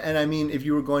 No, and I mean, if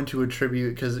you were going to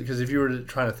attribute, because if you were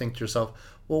trying to think to yourself,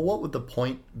 well, what would the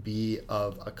point be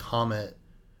of a comet?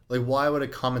 Like, why would a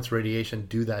comet's radiation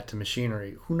do that to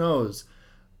machinery? Who knows?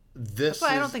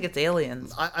 I don't think it's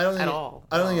aliens. I don't think, at all.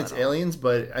 I don't think it's aliens,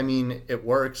 but I mean, it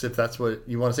works if that's what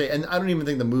you want to say. And I don't even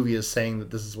think the movie is saying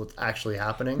that this is what's actually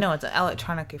happening. No, it's an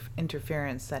electronic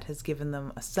interference that has given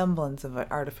them a semblance of an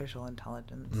artificial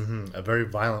intelligence. Mm-hmm. A very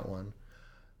violent one.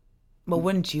 But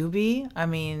wouldn't you be? I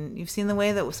mean, you've seen the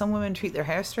way that some women treat their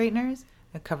hair straighteners?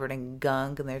 They're covered in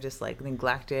gunk and they're just like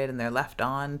neglected and they're left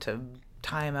on to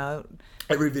time out.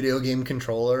 Every video game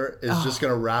controller is just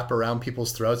going to wrap around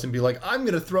people's throats and be like, I'm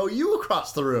going to throw you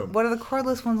across the room. What are the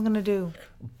cordless ones going to do?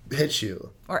 hit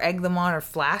you. Or egg them on or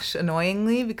flash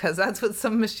annoyingly, because that's what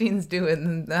some machines do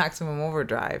in Maximum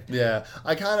Overdrive. Yeah,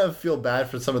 I kind of feel bad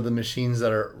for some of the machines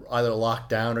that are either locked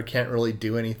down or can't really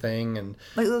do anything. And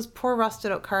like those poor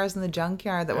rusted out cars in the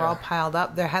junkyard that were all piled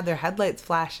up. They had their headlights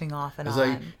flashing off and it's on.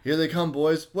 like, here they come,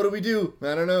 boys. What do we do?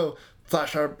 I don't know.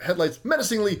 Flash our headlights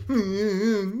menacingly.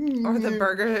 Or the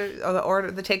burger, or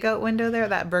the takeout window there,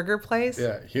 that burger place.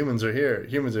 Yeah, humans are here.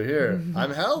 Humans are here.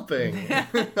 I'm helping.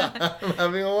 I'm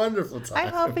having a wonderful time.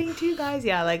 I'm helping too, guys.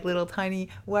 Yeah, like little tiny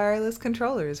wireless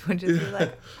controllers would just be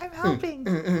like, I'm helping.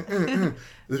 They'd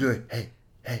be like,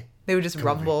 hey. They would just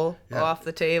rumble off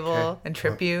the table and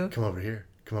trip you. Come over here.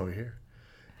 Come over here.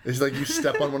 It's like you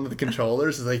step on one of the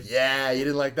controllers. It's like, yeah, you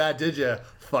didn't like that, did you?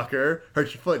 Fucker.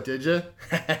 Hurt your foot, did you?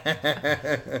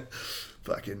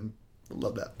 Fucking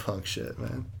love that punk shit,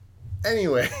 man.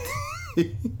 Anyway.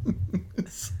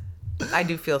 I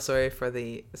do feel sorry for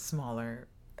the smaller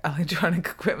electronic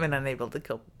equipment unable to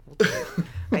kill people too.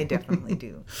 I definitely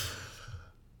do.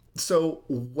 So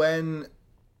when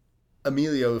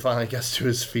Emilio finally gets to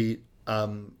his feet,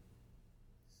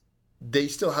 they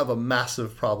still have a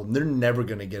massive problem. They're never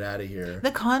going to get out of here.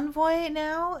 The convoy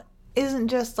now isn't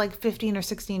just like 15 or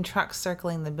 16 trucks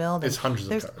circling the building. It's hundreds of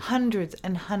cars. There's hundreds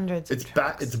and hundreds of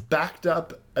trucks. It's backed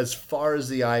up as far as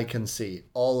the eye can see.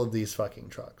 All of these fucking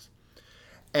trucks.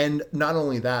 And not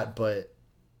only that, but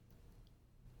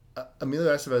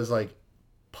Emilio Estevez like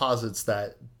posits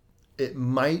that it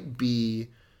might be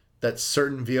that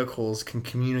certain vehicles can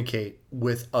communicate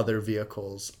with other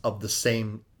vehicles of the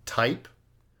same type.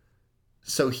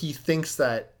 So he thinks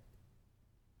that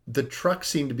the trucks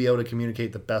seem to be able to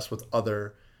communicate the best with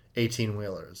other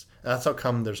 18-wheelers. That's how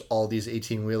come there's all these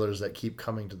 18-wheelers that keep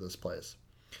coming to this place.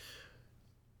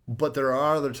 But there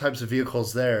are other types of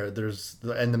vehicles there.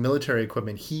 And the military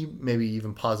equipment, he maybe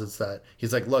even posits that.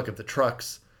 He's like, look, if the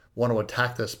trucks want to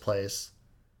attack this place,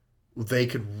 they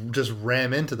could just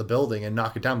ram into the building and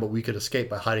knock it down, but we could escape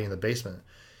by hiding in the basement.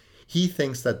 He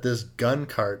thinks that this gun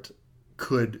cart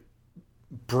could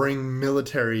bring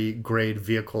military grade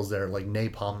vehicles there, like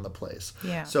napalm the place.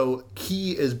 Yeah. So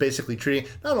he is basically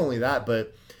treating, not only that,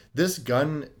 but this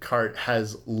gun cart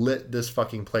has lit this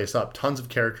fucking place up. Tons of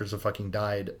characters have fucking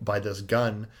died by this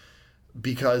gun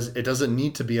because it doesn't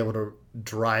need to be able to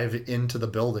drive into the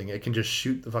building. It can just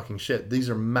shoot the fucking shit. These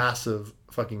are massive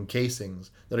fucking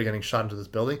casings that are getting shot into this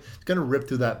building. It's going to rip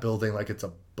through that building like it's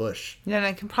a bush. Yeah, and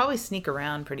I can probably sneak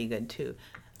around pretty good too.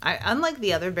 Unlike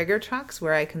the other bigger trucks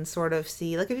where I can sort of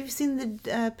see, like, have you seen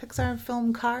the Pixar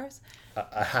film Cars?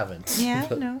 I haven't. Yeah,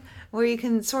 no. Where you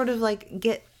can sort of like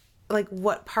get like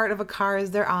what part of a car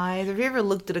is their eyes. Have you ever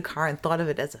looked at a car and thought of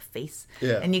it as a face?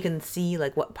 Yeah. And you can see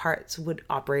like what parts would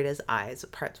operate as eyes,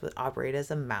 what parts would operate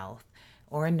as a mouth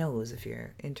or a nose if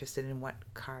you're interested in what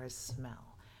cars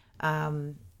smell.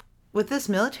 With this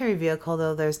military vehicle,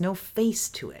 though, there's no face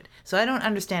to it. So I don't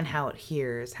understand how it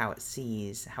hears, how it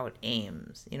sees, how it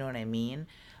aims. You know what I mean?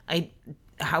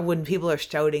 How when people are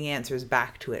shouting answers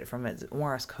back to it from its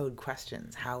Morse code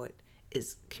questions, how it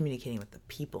is communicating with the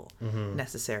people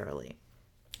necessarily.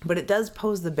 But it does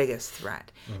pose the biggest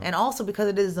threat. And also because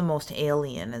it is the most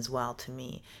alien as well to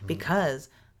me. Because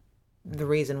the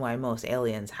reason why most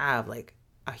aliens have like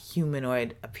a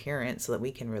humanoid appearance so that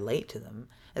we can relate to them,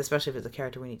 especially if it's a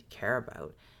character we need to care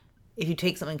about. If you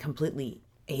take something completely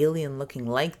alien looking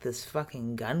like this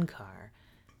fucking gun car,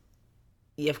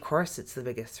 of course it's the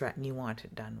biggest threat and you want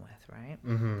it done with, right?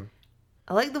 Mm-hmm.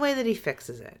 I like the way that he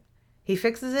fixes it. He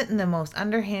fixes it in the most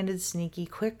underhanded, sneaky,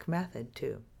 quick method,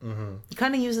 too. Mm-hmm. He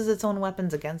kind of uses its own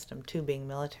weapons against him, too, being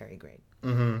military grade.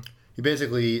 Mm-hmm. He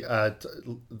basically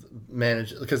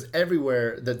managed, because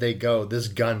everywhere that they go, this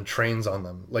gun trains on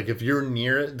them. Like, if you're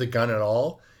near the gun at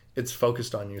all, it's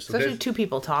focused on you. So especially two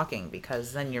people talking,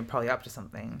 because then you're probably up to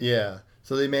something. Yeah.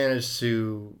 So they managed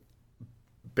to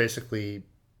basically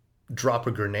drop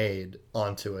a grenade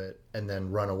onto it and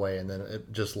then run away, and then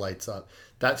it just lights up.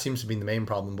 That seems to be the main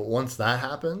problem. But once that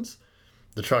happens,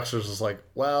 the trucks are just like,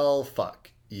 well,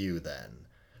 fuck you then.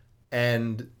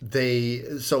 And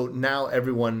so now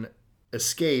everyone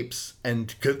escapes,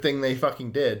 and good thing they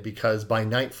fucking did, because by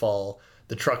nightfall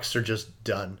the trucks are just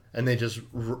done, and they just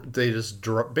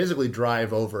basically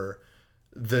drive over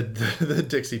the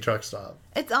Dixie truck stop.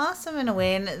 It's awesome in a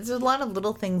way, and there's a lot of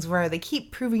little things where they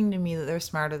keep proving to me that they're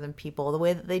smarter than people. The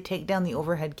way that they take down the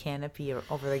overhead canopy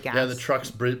over the gas. Yeah, the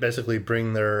trucks basically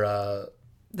bring their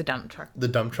the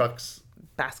dump trucks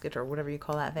basket or whatever you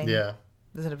call that thing. Yeah.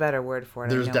 There's a better word for it.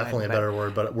 There's definitely a better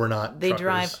word, but we're not They truckers.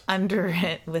 drive under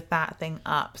it with that thing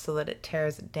up so that it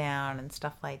tears it down and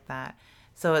stuff like that.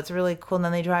 So it's really cool. And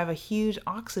then they drive a huge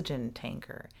oxygen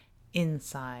tanker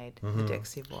inside the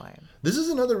Dixie Boy. This is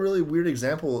another really weird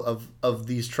example of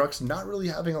these trucks not really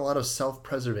having a lot of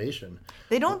self-preservation.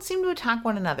 They don't seem to attack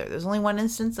one another. There's only one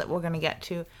instance that we're going to get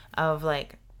to of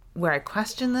like where I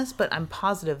question this, but I'm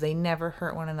positive they never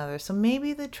hurt one another. So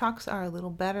maybe the trucks are a little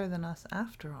better than us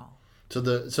after all.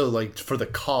 So like for the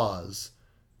cause,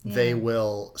 they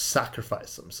will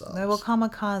sacrifice themselves. They will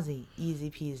kamikaze, easy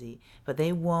peasy, but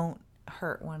they won't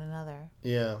hurt one another.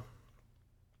 Yeah.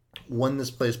 When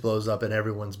this place blows up and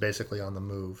everyone's basically on the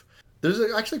move. There's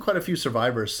actually quite a few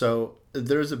survivors. So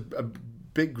there's a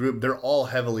big group. They're all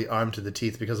heavily armed to the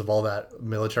teeth because of all that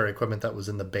military equipment that was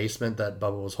in the basement that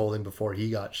Bubba was holding before he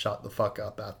got shot the fuck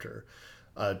up after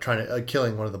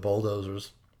killing one of the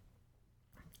bulldozers.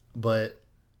 But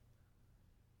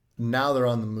now they're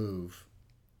on the move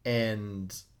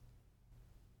and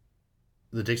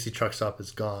the Dixie truck stop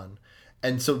is gone.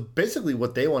 And so basically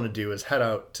what they want to do is head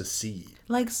out to sea.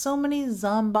 Like so many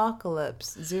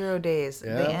zombocalypse, 0 days.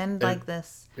 Yeah, They end like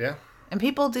this. Yeah. And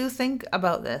people do think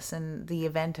about this in the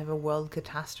event of a world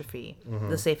catastrophe.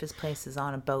 The safest place is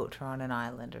on a boat or on an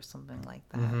island or something like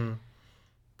that.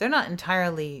 They're not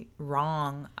entirely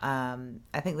wrong.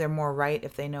 I think they're more right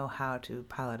if they know how to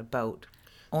pilot a boat,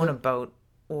 own a boat,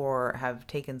 or have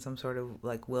taken some sort of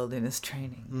like wilderness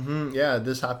training. Yeah,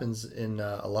 this happens in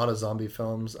a lot of zombie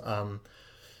films.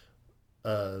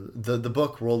 The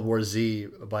book World War Z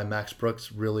by Max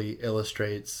Brooks really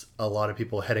illustrates a lot of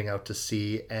people heading out to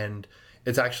sea, and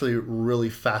it's actually a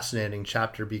really fascinating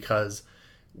chapter because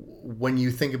when you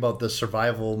think about the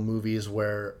survival movies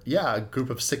where, yeah, a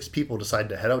group of 6 people decide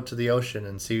to head out to the ocean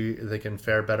and see if they can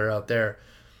fare better out there,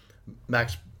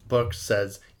 Max Brooks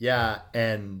says, yeah,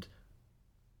 and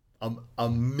a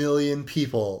million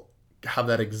people have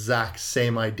that exact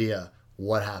same idea.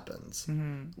 What happens?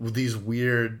 With these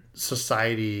weird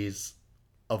societies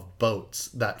of boats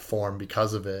that form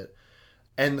because of it,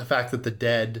 and the fact that the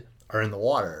dead are in the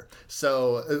water.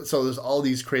 So there's all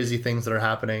these crazy things that are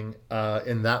happening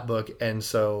in that book, and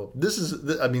so this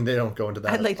is. I mean, they don't go into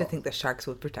that. I'd like to think the sharks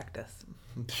would protect us.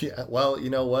 Yeah. Well,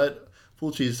 you know what?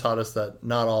 Fulci's taught us that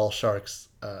not all sharks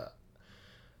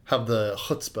have the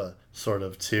chutzpah, sort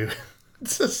of, to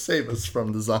save us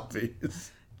from the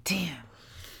zombies. Damn.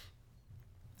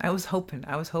 I was hoping,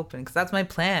 because that's my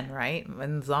plan, right?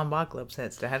 When Zombocalypse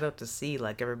hits, to head out to sea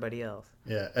like everybody else.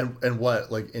 Yeah, and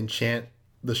what? Like, enchant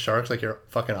the sharks like you're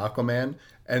fucking Aquaman?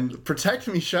 And protect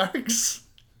me, sharks!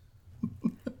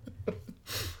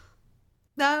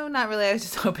 No, not really. I was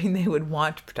just hoping they would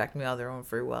want to protect me of their own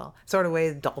free will. Sort of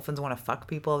way dolphins want to fuck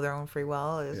people of their own free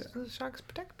will, is the sharks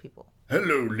protect people.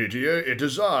 Hello, Lydia. It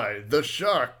is I, the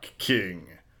Shark King.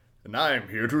 And I'm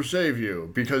here to save you,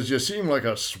 because you seem like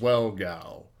a swell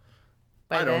gal.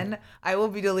 By then, I will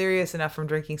be delirious enough from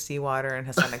drinking seawater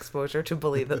and sun exposure to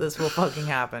believe that this will fucking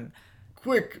happen.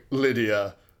 Quick,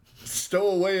 Lydia. Stow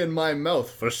away in my mouth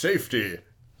for safety.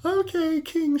 Okay,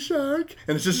 King Shark.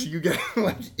 And it's just you getting,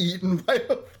 like, eaten by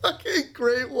a fucking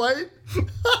great white.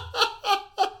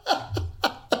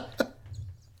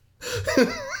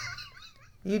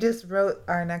 You just wrote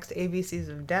our next ABCs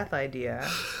of Death idea.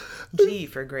 G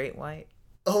for great white.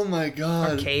 Oh my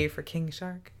god. Or K for King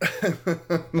Shark.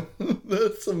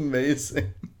 That's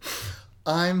amazing.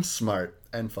 I'm smart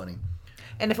and funny.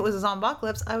 And if it was a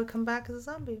zombocalypse, I would come back as a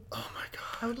zombie. Oh my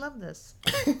god. I would love this.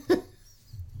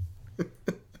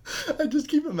 I just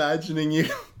keep imagining you,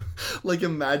 like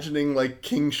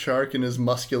King Shark and his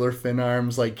muscular fin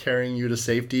arms, like carrying you to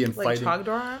safety and like fighting. Like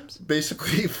Trogdor arms?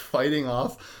 Basically fighting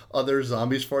off other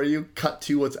zombies for you. Cut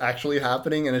to what's actually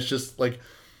happening, and it's just like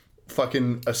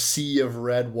fucking a sea of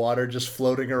red water just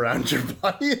floating around your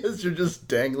body as you're just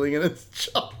dangling in its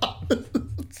jaws.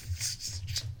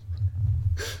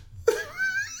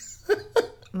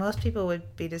 Most people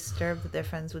would be disturbed that their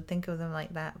friends would think of them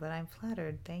like that, but I'm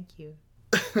flattered. Thank you.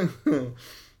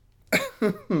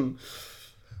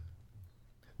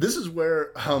 This is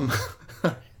where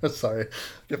sorry,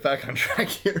 get back on track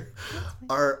here.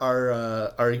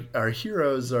 Our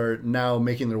heroes are now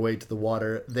making their way to the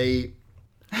water. They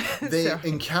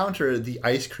encounter the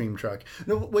ice cream truck.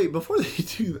 No, wait, before they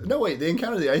do that. No, wait, they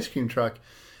encounter the ice cream truck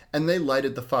and they light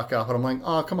it the fuck up. And I'm like,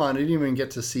 oh, come on, I didn't even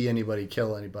get to see anybody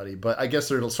kill anybody. But I guess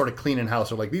they're sort of cleaning house.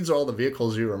 They're like, these are all the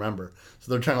vehicles you remember.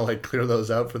 So they're trying to like clear those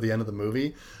out for the end of the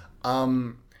movie.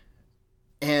 And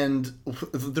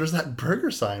there's that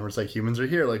burger sign where it's like, humans are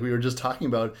here. Like we were just talking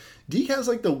about. Deke has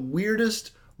like the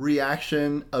weirdest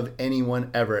reaction of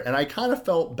anyone ever. And I kind of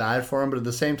felt bad for him. But at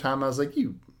the same time, I was like,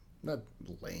 not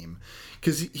lame.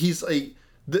 Because he's like,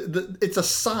 it's a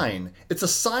sign. It's a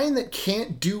sign that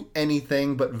can't do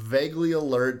anything but vaguely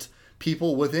alert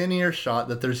people within earshot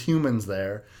that there's humans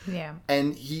there. Yeah.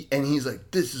 And he's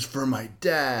like, this is for my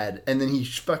dad. And then he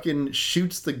fucking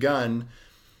shoots the gun.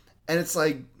 And it's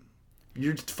like,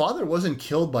 your father wasn't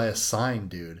killed by a sign,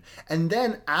 dude. And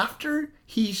then after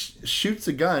he shoots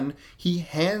a gun, he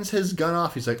hands his gun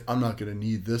off. He's like, I'm not going to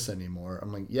need this anymore.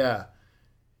 I'm like, yeah,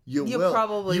 you will.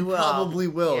 Probably will. You probably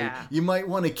will. Yeah. You might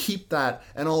want to keep that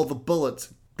and all the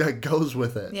bullets that goes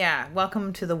with it. Yeah.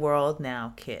 Welcome to the world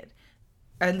now, kid.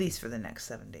 At least for the next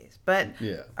 7 days.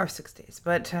 Yeah. Or 6 days.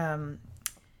 But I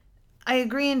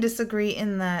agree and disagree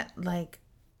in that, like,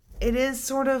 it is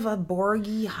sort of a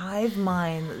Borgy hive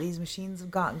mind that these machines have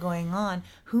got going on.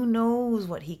 Who knows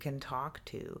what he can talk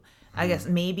to? I guess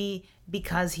maybe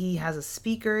because he has a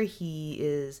speaker, he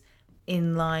is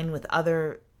in line with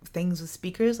other things with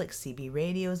speakers like CB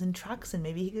radios and trucks, and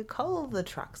maybe he could call the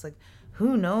trucks. Like,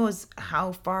 who knows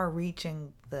how far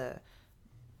reaching the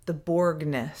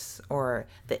Borgness or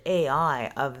the AI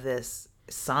of this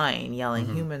sign yelling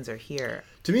humans are here.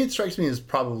 To me, it strikes me as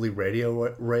probably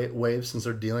radio waves, since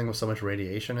they're dealing with so much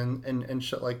radiation and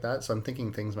shit like that. So I'm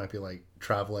thinking things might be like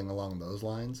traveling along those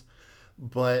lines.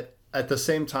 But at the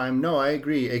same time, no, I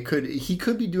agree. He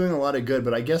could be doing a lot of good,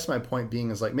 but I guess my point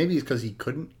being is like, maybe it's because he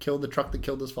couldn't kill the truck that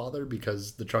killed his father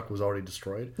because the truck was already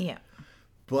destroyed. Yeah.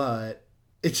 But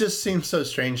it just seems so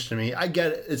strange to me. I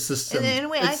get it. It's just in a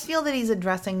way, I feel that he's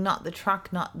addressing not the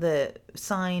truck, not the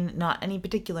sign, not any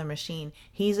particular machine.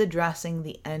 He's addressing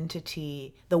the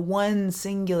entity, the one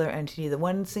singular entity, the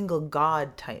one single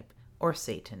God type or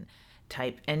Satan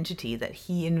type entity that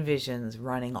he envisions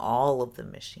running all of the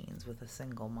machines with a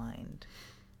single mind.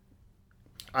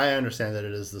 I understand that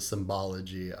it is the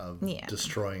symbology of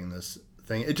destroying this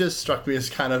thing. It just struck me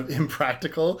as kind of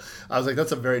impractical. I was like,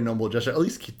 that's a very noble gesture. At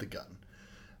least keep the gun.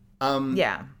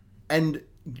 Yeah. And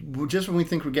just when we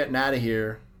think we're getting out of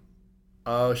here,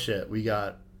 oh shit, we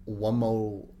got one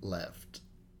more left.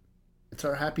 It's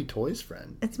our Happy Toys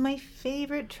friend. It's my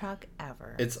favorite truck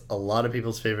ever. It's a lot of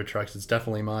people's favorite trucks. It's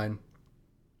definitely mine.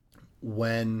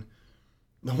 When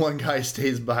the one guy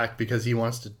stays back because he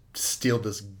wants to steal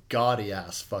this gaudy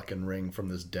ass fucking ring from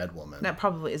this dead woman. That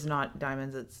probably is not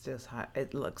diamonds. It's just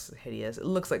it looks hideous. It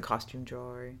looks like costume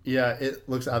jewelry. Yeah, it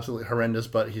looks absolutely horrendous,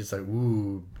 but he's like,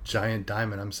 ooh, giant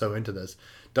diamond. I'm so into this.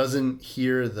 Doesn't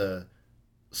hear the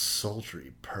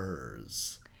sultry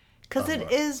purrs. Because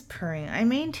it is purring. I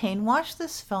maintain, watch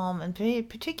this film and pay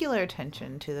particular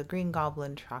attention to the Green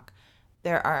Goblin truck.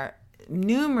 There are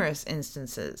numerous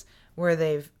instances where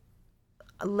they've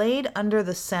laid under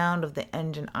the sound of the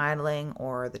engine idling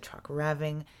or the truck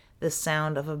revving the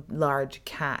sound of a large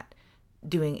cat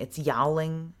doing its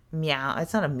yowling meow.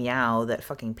 It's not a meow that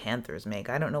fucking panthers make.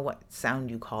 I don't know what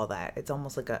sound you call that. It's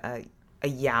almost like a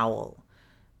yowl,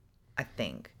 I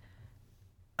think.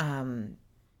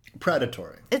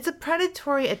 Predatory. It's a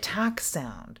predatory attack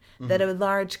sound that a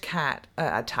large cat,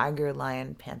 a tiger,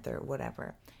 lion, panther,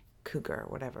 whatever, cougar,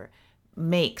 whatever,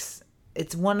 makes.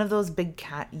 It's one of those big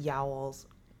cat yowls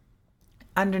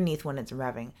underneath when it's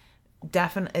revving.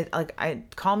 Definitely,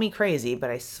 like, call me crazy, but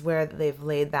I swear that they've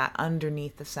laid that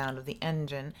underneath the sound of the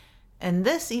engine. And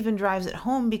this even drives it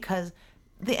home because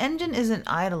the engine isn't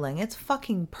idling, it's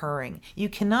fucking purring. You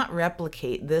cannot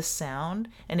replicate this sound,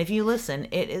 and if you listen,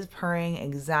 it is purring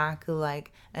exactly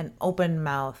like an open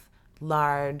mouth,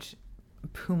 large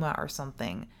puma or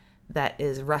something that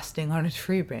is resting on a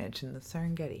tree branch in the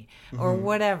Serengeti or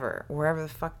whatever, wherever the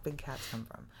fuck big cats come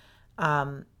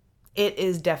from. It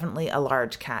is definitely a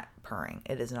large cat purring.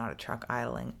 It is not a truck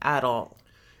idling at all.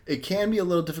 It can be a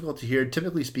little difficult to hear,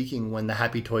 typically speaking, when the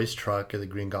Happy Toys truck or the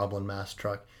Green Goblin mask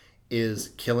truck is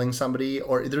killing somebody,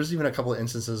 or there's even a couple of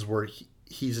instances where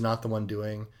he's not the one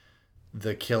doing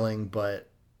the killing, but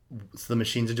the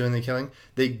machines are doing the killing.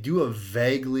 They do a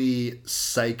vaguely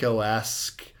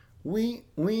psycho-esque wee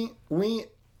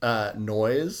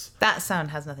noise. That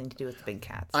sound has nothing to do with the big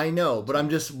cats. I know,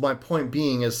 but my point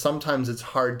being is sometimes it's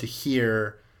hard to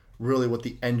hear really what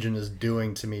the engine is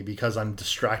doing to me because I'm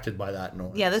distracted by that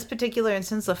noise. Yeah, this particular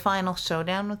instance, the final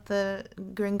showdown with the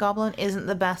Green Goblin, isn't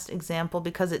the best example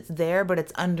because it's there, but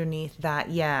it's underneath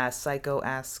that,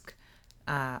 psycho-esque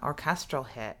orchestral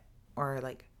hit or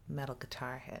like metal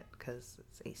guitar hit because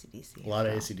it's AC/DC. A lot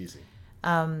of AC/DC.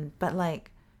 But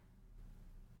like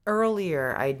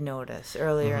earlier, I'd noticed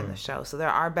in the show, so there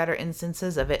are better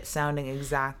instances of it sounding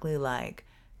exactly like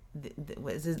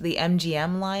is it the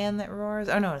MGM lion that roars?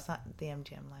 Oh no, it's not the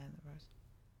MGM lion that roars.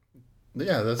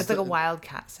 Yeah, it's like a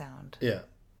wildcat sound. Yeah,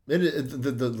 the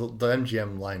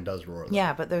MGM lion does roar. Though.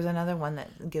 Yeah, but there's another one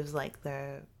that gives like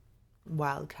the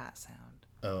wildcat sound.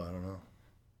 Oh, I don't know.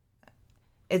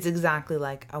 It's exactly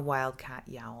like a wildcat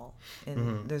yowl.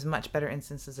 And there's much better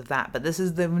instances of that. But this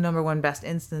is the number one best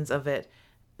instance of it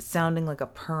sounding like a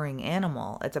purring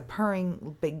animal. It's a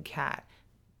purring big cat.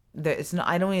 It's not.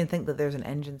 I don't even think that there's an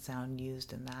engine sound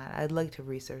used in that. I'd like to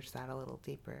research that a little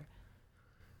deeper.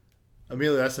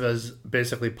 Emilio Estevez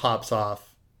basically pops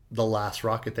off the last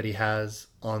rocket that he has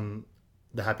on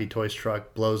the Happy Toys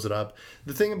truck, blows it up.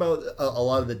 The thing about a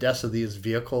lot of the deaths of these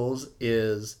vehicles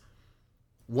is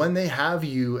when they have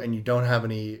you and you don't have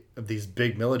any of these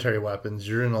big military weapons,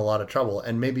 you're in a lot of trouble.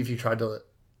 And maybe if you tried to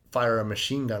fire a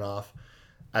machine gun off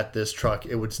at this truck,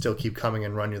 it would still keep coming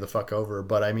and run you the fuck over.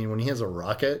 But I mean, when he has a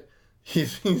rocket,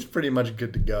 he's pretty much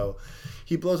good to go.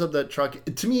 He blows up that truck.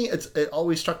 To me, it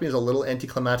always struck me as a little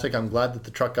anticlimactic. I'm glad that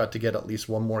the truck got to get at least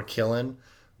one more kill in,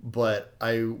 but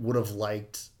I would have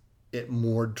liked it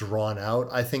more drawn out.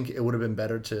 I think it would have been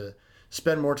better to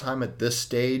spend more time at this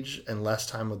stage and less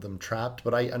time with them trapped,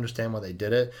 but I understand why they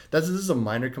did it. This is a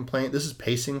minor complaint. This is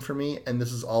pacing for me, and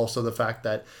this is also the fact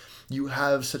that you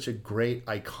have such a great,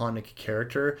 iconic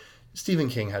character. Stephen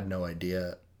King had no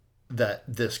idea that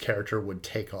this character would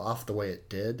take off the way it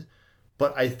did.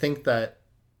 But I think that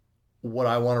what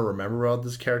I want to remember about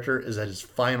this character is that his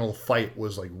final fight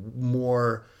was like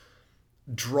more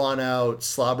drawn out,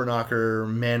 slobber knocker,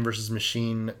 man versus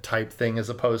machine type thing, as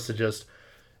opposed to just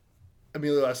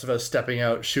Emilio Estevez stepping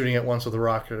out, shooting it once with a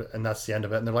rocket, and that's the end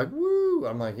of it. And they're like, woo!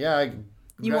 I'm like, yeah,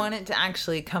 you want it to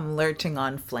actually come lurching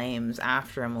on flames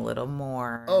after him a little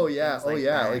more. Oh yeah,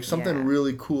 like something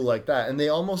really cool like that. And they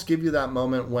almost give you that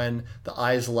moment when the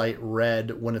eyes light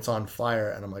red when it's on fire,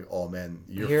 and I'm like, oh man,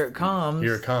 here it comes.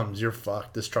 Here it comes. You're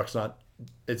fucked. This truck's not.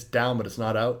 It's down, but it's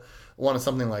not out. I wanted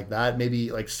something like that.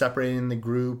 Maybe like separating the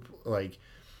group, like,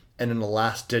 and in the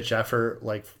last ditch effort,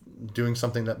 like doing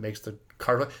something that makes the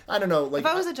car. I don't know. Like, if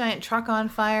I was a giant truck on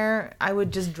fire, I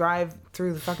would just drive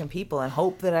through the fucking people and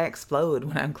hope that I explode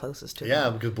when I'm closest to them. Yeah,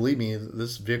 because believe me,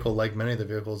 this vehicle, like many of the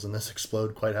vehicles in this,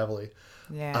 explode quite heavily.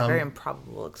 Yeah, very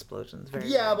improbable explosions. But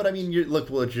I mean, look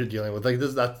what you're dealing with. Like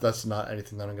this, that's not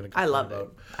anything that I'm going to. I love it.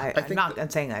 I'm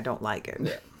saying I don't like it.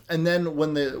 Yeah. And then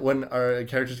when our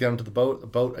characters get onto the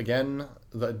boat again,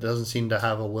 that doesn't seem to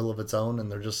have a will of its own,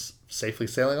 and they're just safely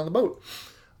sailing on the boat.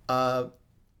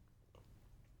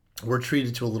 We're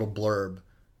treated to a little blurb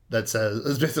that says,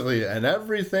 it's basically, and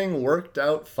everything worked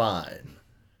out fine.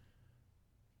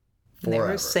 Forever.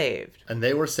 They were saved. And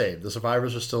they were saved. The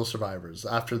survivors are still survivors.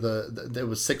 After there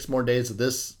was 6 more days of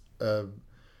this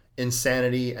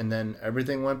insanity, and then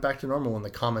everything went back to normal when the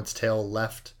comet's tail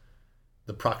left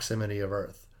the proximity of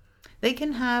Earth. They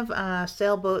can have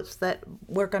sailboats that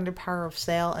work under power of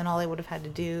sail, and all they would have had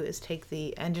to do is take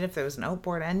the engine, if there was an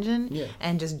outboard engine,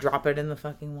 and just drop it in the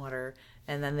fucking water,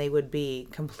 and then they would be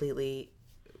completely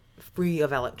free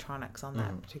of electronics on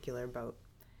that particular boat.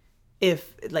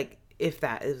 If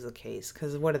that is the case,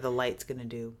 because what are the lights going to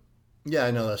do? Yeah,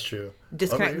 I know that's true.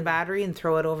 Disconnect the battery and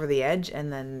throw it over the edge,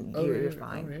 and then you're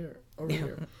fine. Over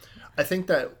here. I think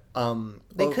that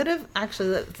they could have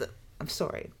actually. I'm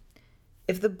sorry.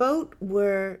 If the boat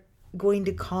were going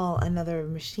to call another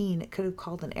machine, it could have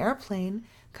called an airplane,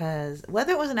 because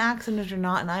whether it was an accident or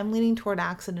not, and I'm leaning toward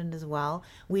accident as well,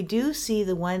 we do see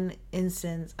the one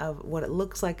instance of what it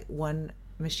looks like one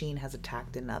machine has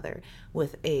attacked another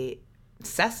with a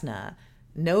Cessna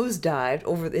nosedived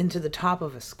over into the top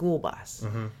of a school bus.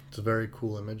 Mm-hmm. It's a very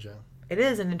cool image, yeah. It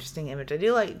is an interesting image. I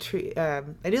do like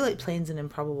planes in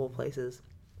improbable places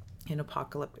in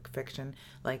apocalyptic fiction,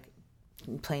 like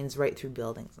planes right through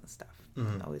buildings and stuff.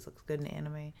 It always looks good in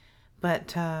anime.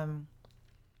 But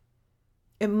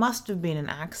it must have been an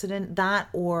accident, that,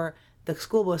 or the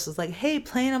school bus was like, hey,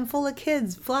 plane, I'm full of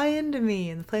kids, fly into me.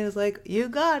 And the plane was like, you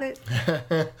got it.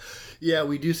 Yeah,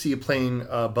 we do see a plane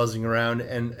buzzing around.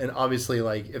 And obviously,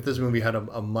 like, if this movie had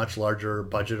a much larger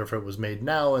budget, or if it was made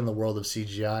now in the world of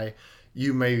CGI,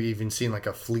 you may have even seen like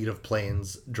a fleet of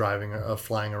planes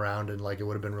flying around, and like it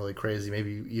would have been really crazy.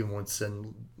 Maybe even once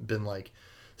been like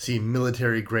seeing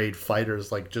military grade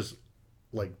fighters like just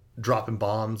like dropping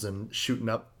bombs and shooting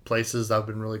up places. That would have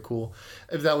been really cool.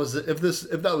 If that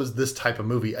was this type of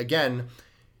movie, again,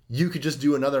 you could just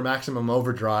do another Maximum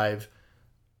Overdrive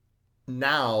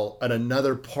now at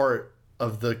another part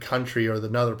of the country or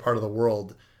another part of the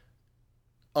world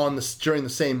during the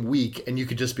same week, and you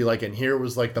could just be like, and here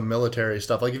was like the military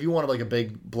stuff. Like if you wanted like a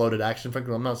big bloated action film,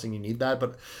 I'm not saying you need that,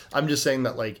 but I'm just saying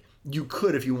that like you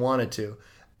could if you wanted to.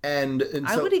 And so,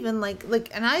 I would even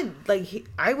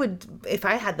I would, if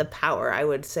I had the power, I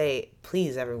would say,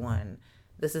 please everyone,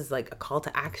 this is like a call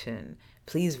to action.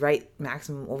 please write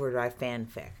Maximum Overdrive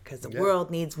fanfic because the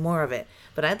world needs more of it.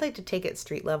 But I'd like to take it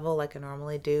street level like I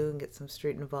normally do and get some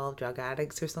street involved drug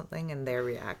addicts or something and their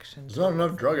reaction. There's not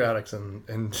enough drug addicts in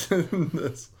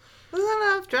this. There's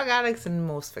not enough drug addicts in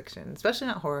most fiction, especially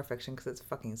not horror fiction because it's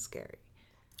fucking scary.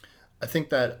 I think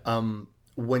that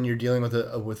when you're dealing with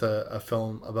a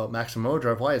film about Maximum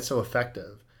Overdrive, why it's so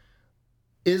effective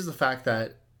is the fact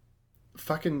that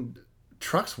fucking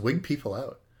trucks wig people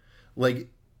out. Like,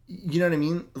 you know what I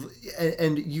mean?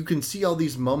 And you can see all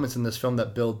these moments in this film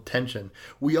that build tension.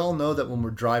 We all know that when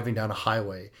we're driving down a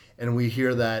highway and we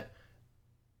hear that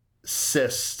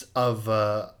cyst of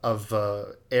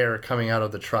air coming out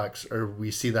of the trucks, or we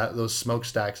see those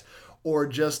smokestacks, or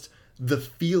just the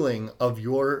feeling of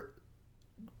your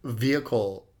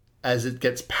vehicle as it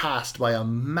gets passed by a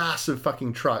massive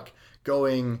fucking truck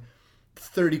going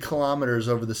 30 kilometers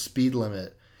over the speed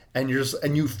limit, and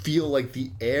you feel like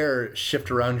the air shift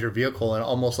around your vehicle and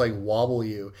almost like wobble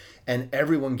you, and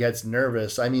everyone gets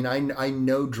nervous. I mean, I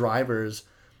know drivers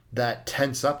that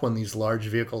tense up when these large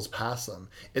vehicles pass them.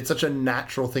 It's such a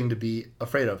natural thing to be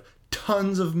afraid of.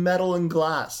 Tons of metal and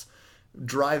glass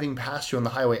driving past you on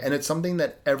the highway, and it's something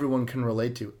that everyone can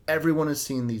relate to. Everyone has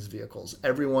seen these vehicles.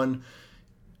 Everyone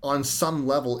on some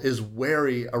level is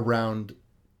wary around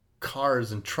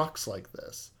cars and trucks like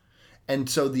this. And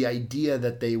so the idea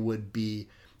that they would be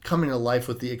coming to life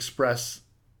with the express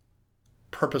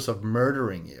purpose of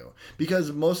murdering you,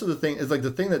 because most of the thing is like, the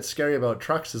thing that's scary about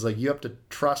trucks is like you have to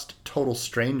trust total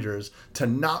strangers to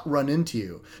not run into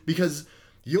you, because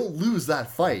you'll lose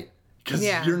that fight because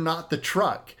you're not the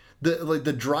truck.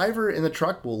 The driver in the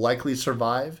truck will likely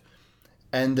survive,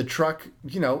 and the truck,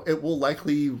 it will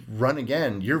likely run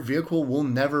again. Your vehicle will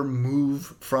never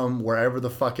move from wherever the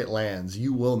fuck it lands.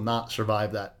 You will not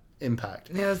survive that impact.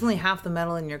 Yeah, there's only half the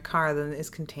metal in your car that is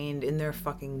contained in their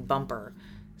fucking bumper.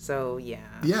 So, yeah.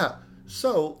 Yeah.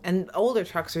 So... And older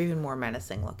trucks are even more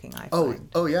menacing looking, I find.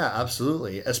 Oh, yeah,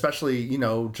 absolutely. Especially,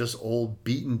 just old,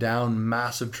 beaten down,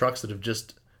 massive trucks that have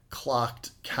just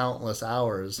clocked countless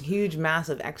hours. Huge,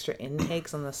 massive extra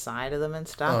intakes on the side of them and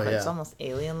stuff. It's almost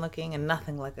alien looking and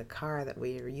nothing like a car that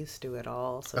we are used to at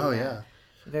all. So, yeah.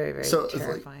 Very, very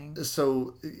terrifying.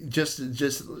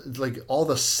 Just like all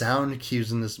the sound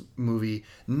cues in this movie,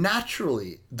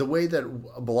 naturally, the way that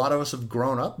a lot of us have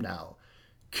grown up now,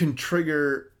 can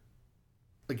trigger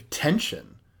like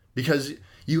tension, because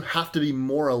you have to be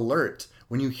more alert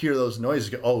when you hear those noises.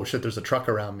 Go, oh shit, there's a truck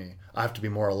around me. I have to be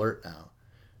more alert now,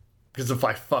 because if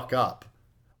I fuck up,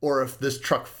 or if this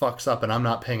truck fucks up and I'm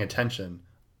not paying attention,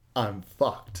 I'm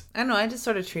fucked. I don't know. I just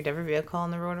sort of treat every vehicle on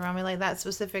the road around me like that.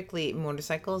 Specifically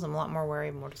motorcycles. I'm a lot more wary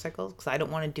of motorcycles because I don't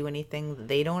want to do anything that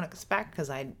they don't expect, because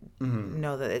I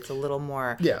know that it's a little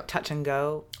more touch and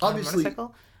go on a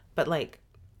motorcycle. But like,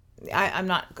 I'm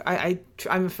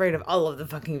afraid of all of the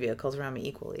fucking vehicles around me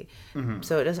equally.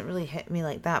 So it doesn't really hit me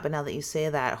like that. But now that you say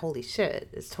that, holy shit,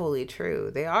 it's totally true.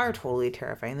 They are totally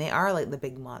terrifying. They are like the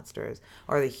big monsters,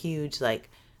 or the huge, like,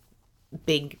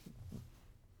 big,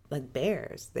 like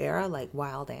bears. They are like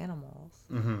wild animals.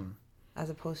 As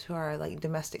opposed to our like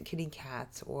domestic kitty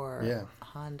cats or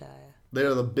Honda. They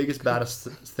are the biggest, baddest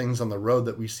things on the road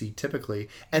that we see typically.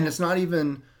 And it's not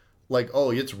even... like,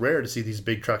 oh, it's rare to see these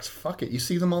big trucks. Fuck it. You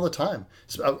see them all the time.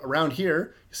 So around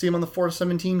here, you see them on the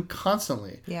 417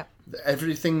 constantly. Yeah.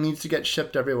 Everything needs to get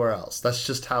shipped everywhere else. That's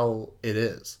just how it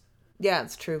is. Yeah,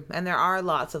 it's true. And there are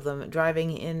lots of them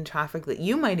driving in traffic that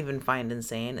you might even find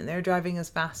insane, and they're driving as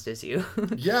fast as you.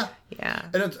 Yeah. Yeah.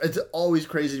 And it's always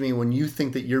crazy to me when you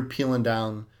think that you're peeling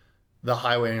down the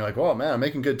highway and you're like, oh, man, I'm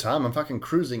making good time. I'm fucking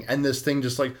cruising. And this thing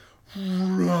just like...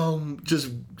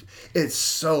 it's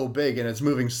so big and it's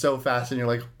moving so fast, and you're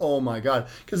like, oh my god,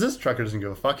 because this trucker doesn't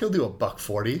give a fuck. He'll do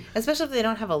 $140, especially if they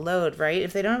don't have a load, right?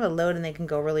 If they don't have a load and they can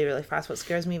go really, really fast, what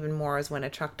scares me even more is when a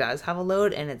truck does have a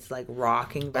load and it's like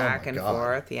rocking back and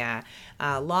forth.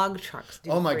 Log trucks do.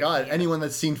 Oh my god, anyone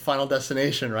that's seen Final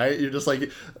Destination, right? You're just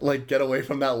like get away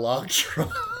from that log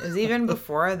truck. It was even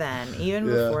before then.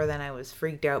 Before then I was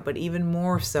freaked out, but even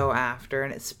more so after,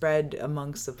 and it spread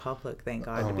amongst the public, thank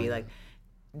god, to be like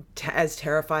as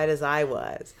terrified as I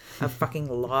was of fucking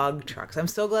log trucks. I'm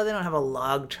so glad they don't have a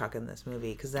log truck in this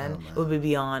movie, because then it would be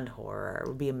beyond horror. It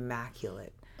would be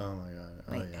immaculate. Oh my god.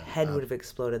 My head would have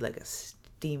exploded like a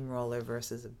steamroller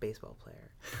versus a baseball player.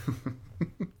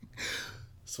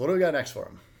 So what do we got next for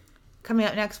him? Coming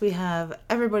up next, we have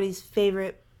everybody's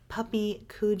favorite puppy,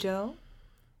 Cujo.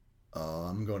 Oh,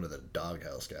 I'm going to the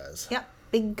doghouse, guys. Yep.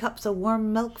 Big cups of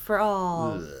warm milk for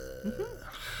all.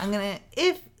 I'm gonna,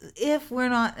 if we're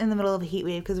not in the middle of a heat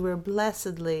wave, because we're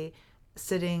blessedly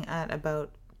sitting at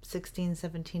about 16,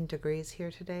 17 degrees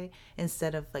here today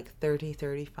instead of like 30,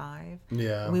 35.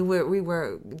 Yeah. We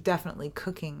were definitely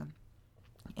cooking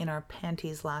in our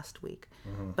panties last week.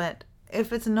 But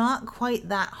if it's not quite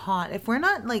that hot, if we're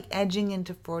not like edging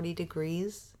into 40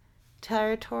 degrees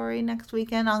territory next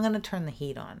weekend, I'm going to turn the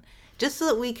heat on just so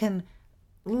that we can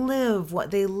live what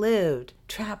they lived,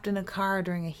 trapped in a car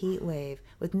during a heat wave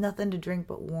with nothing to drink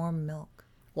but warm milk.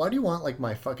 Why do you want like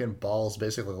my fucking balls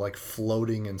basically like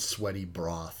floating in sweaty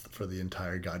broth for the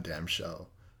entire goddamn show?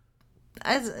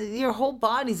 As your whole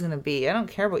body's going to be, I don't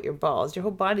care about your balls, your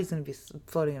whole body's going to be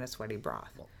floating in a sweaty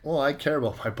broth. Well, I care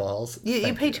about my balls.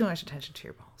 You pay too much attention to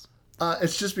your balls.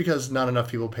 It's just because not enough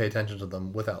people pay attention to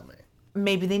them without me.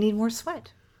 Maybe they need more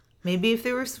sweat. Maybe if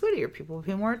they were sweatier, people would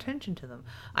pay more attention to them.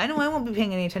 I know I won't be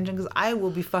paying any attention because I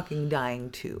will be fucking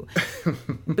dying too.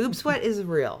 Boob sweat is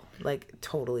real. Like,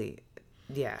 totally.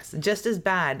 Yes. Just as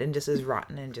bad and just as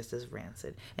rotten and just as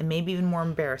rancid. And maybe even more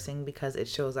embarrassing because it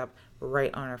shows up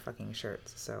right on our fucking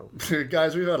shirts. So,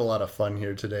 guys, we've had a lot of fun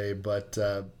here today, but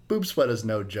boob sweat is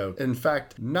no joke. In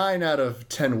fact, 9 out of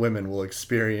 10 women will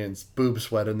experience boob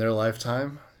sweat in their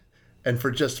lifetime. And for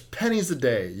just pennies a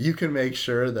day, you can make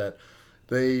sure that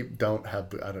they don't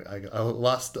have... I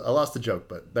lost the joke,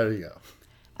 but there you go.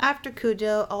 After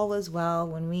Cujo, all is well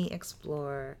when we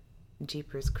explore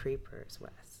Jeepers Creepers,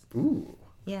 Wes. Ooh.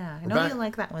 Yeah, I know you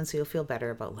like that one, so you'll feel better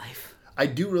about life. I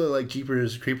do really like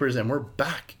Jeepers Creepers, and we're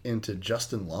back into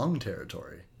Justin Long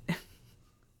territory.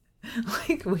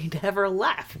 Like we never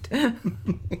left.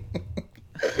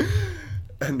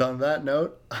 And on that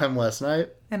note, I'm Wes Knight.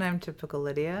 And I'm Typical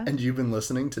Lydia. And you've been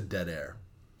listening to Dead Air.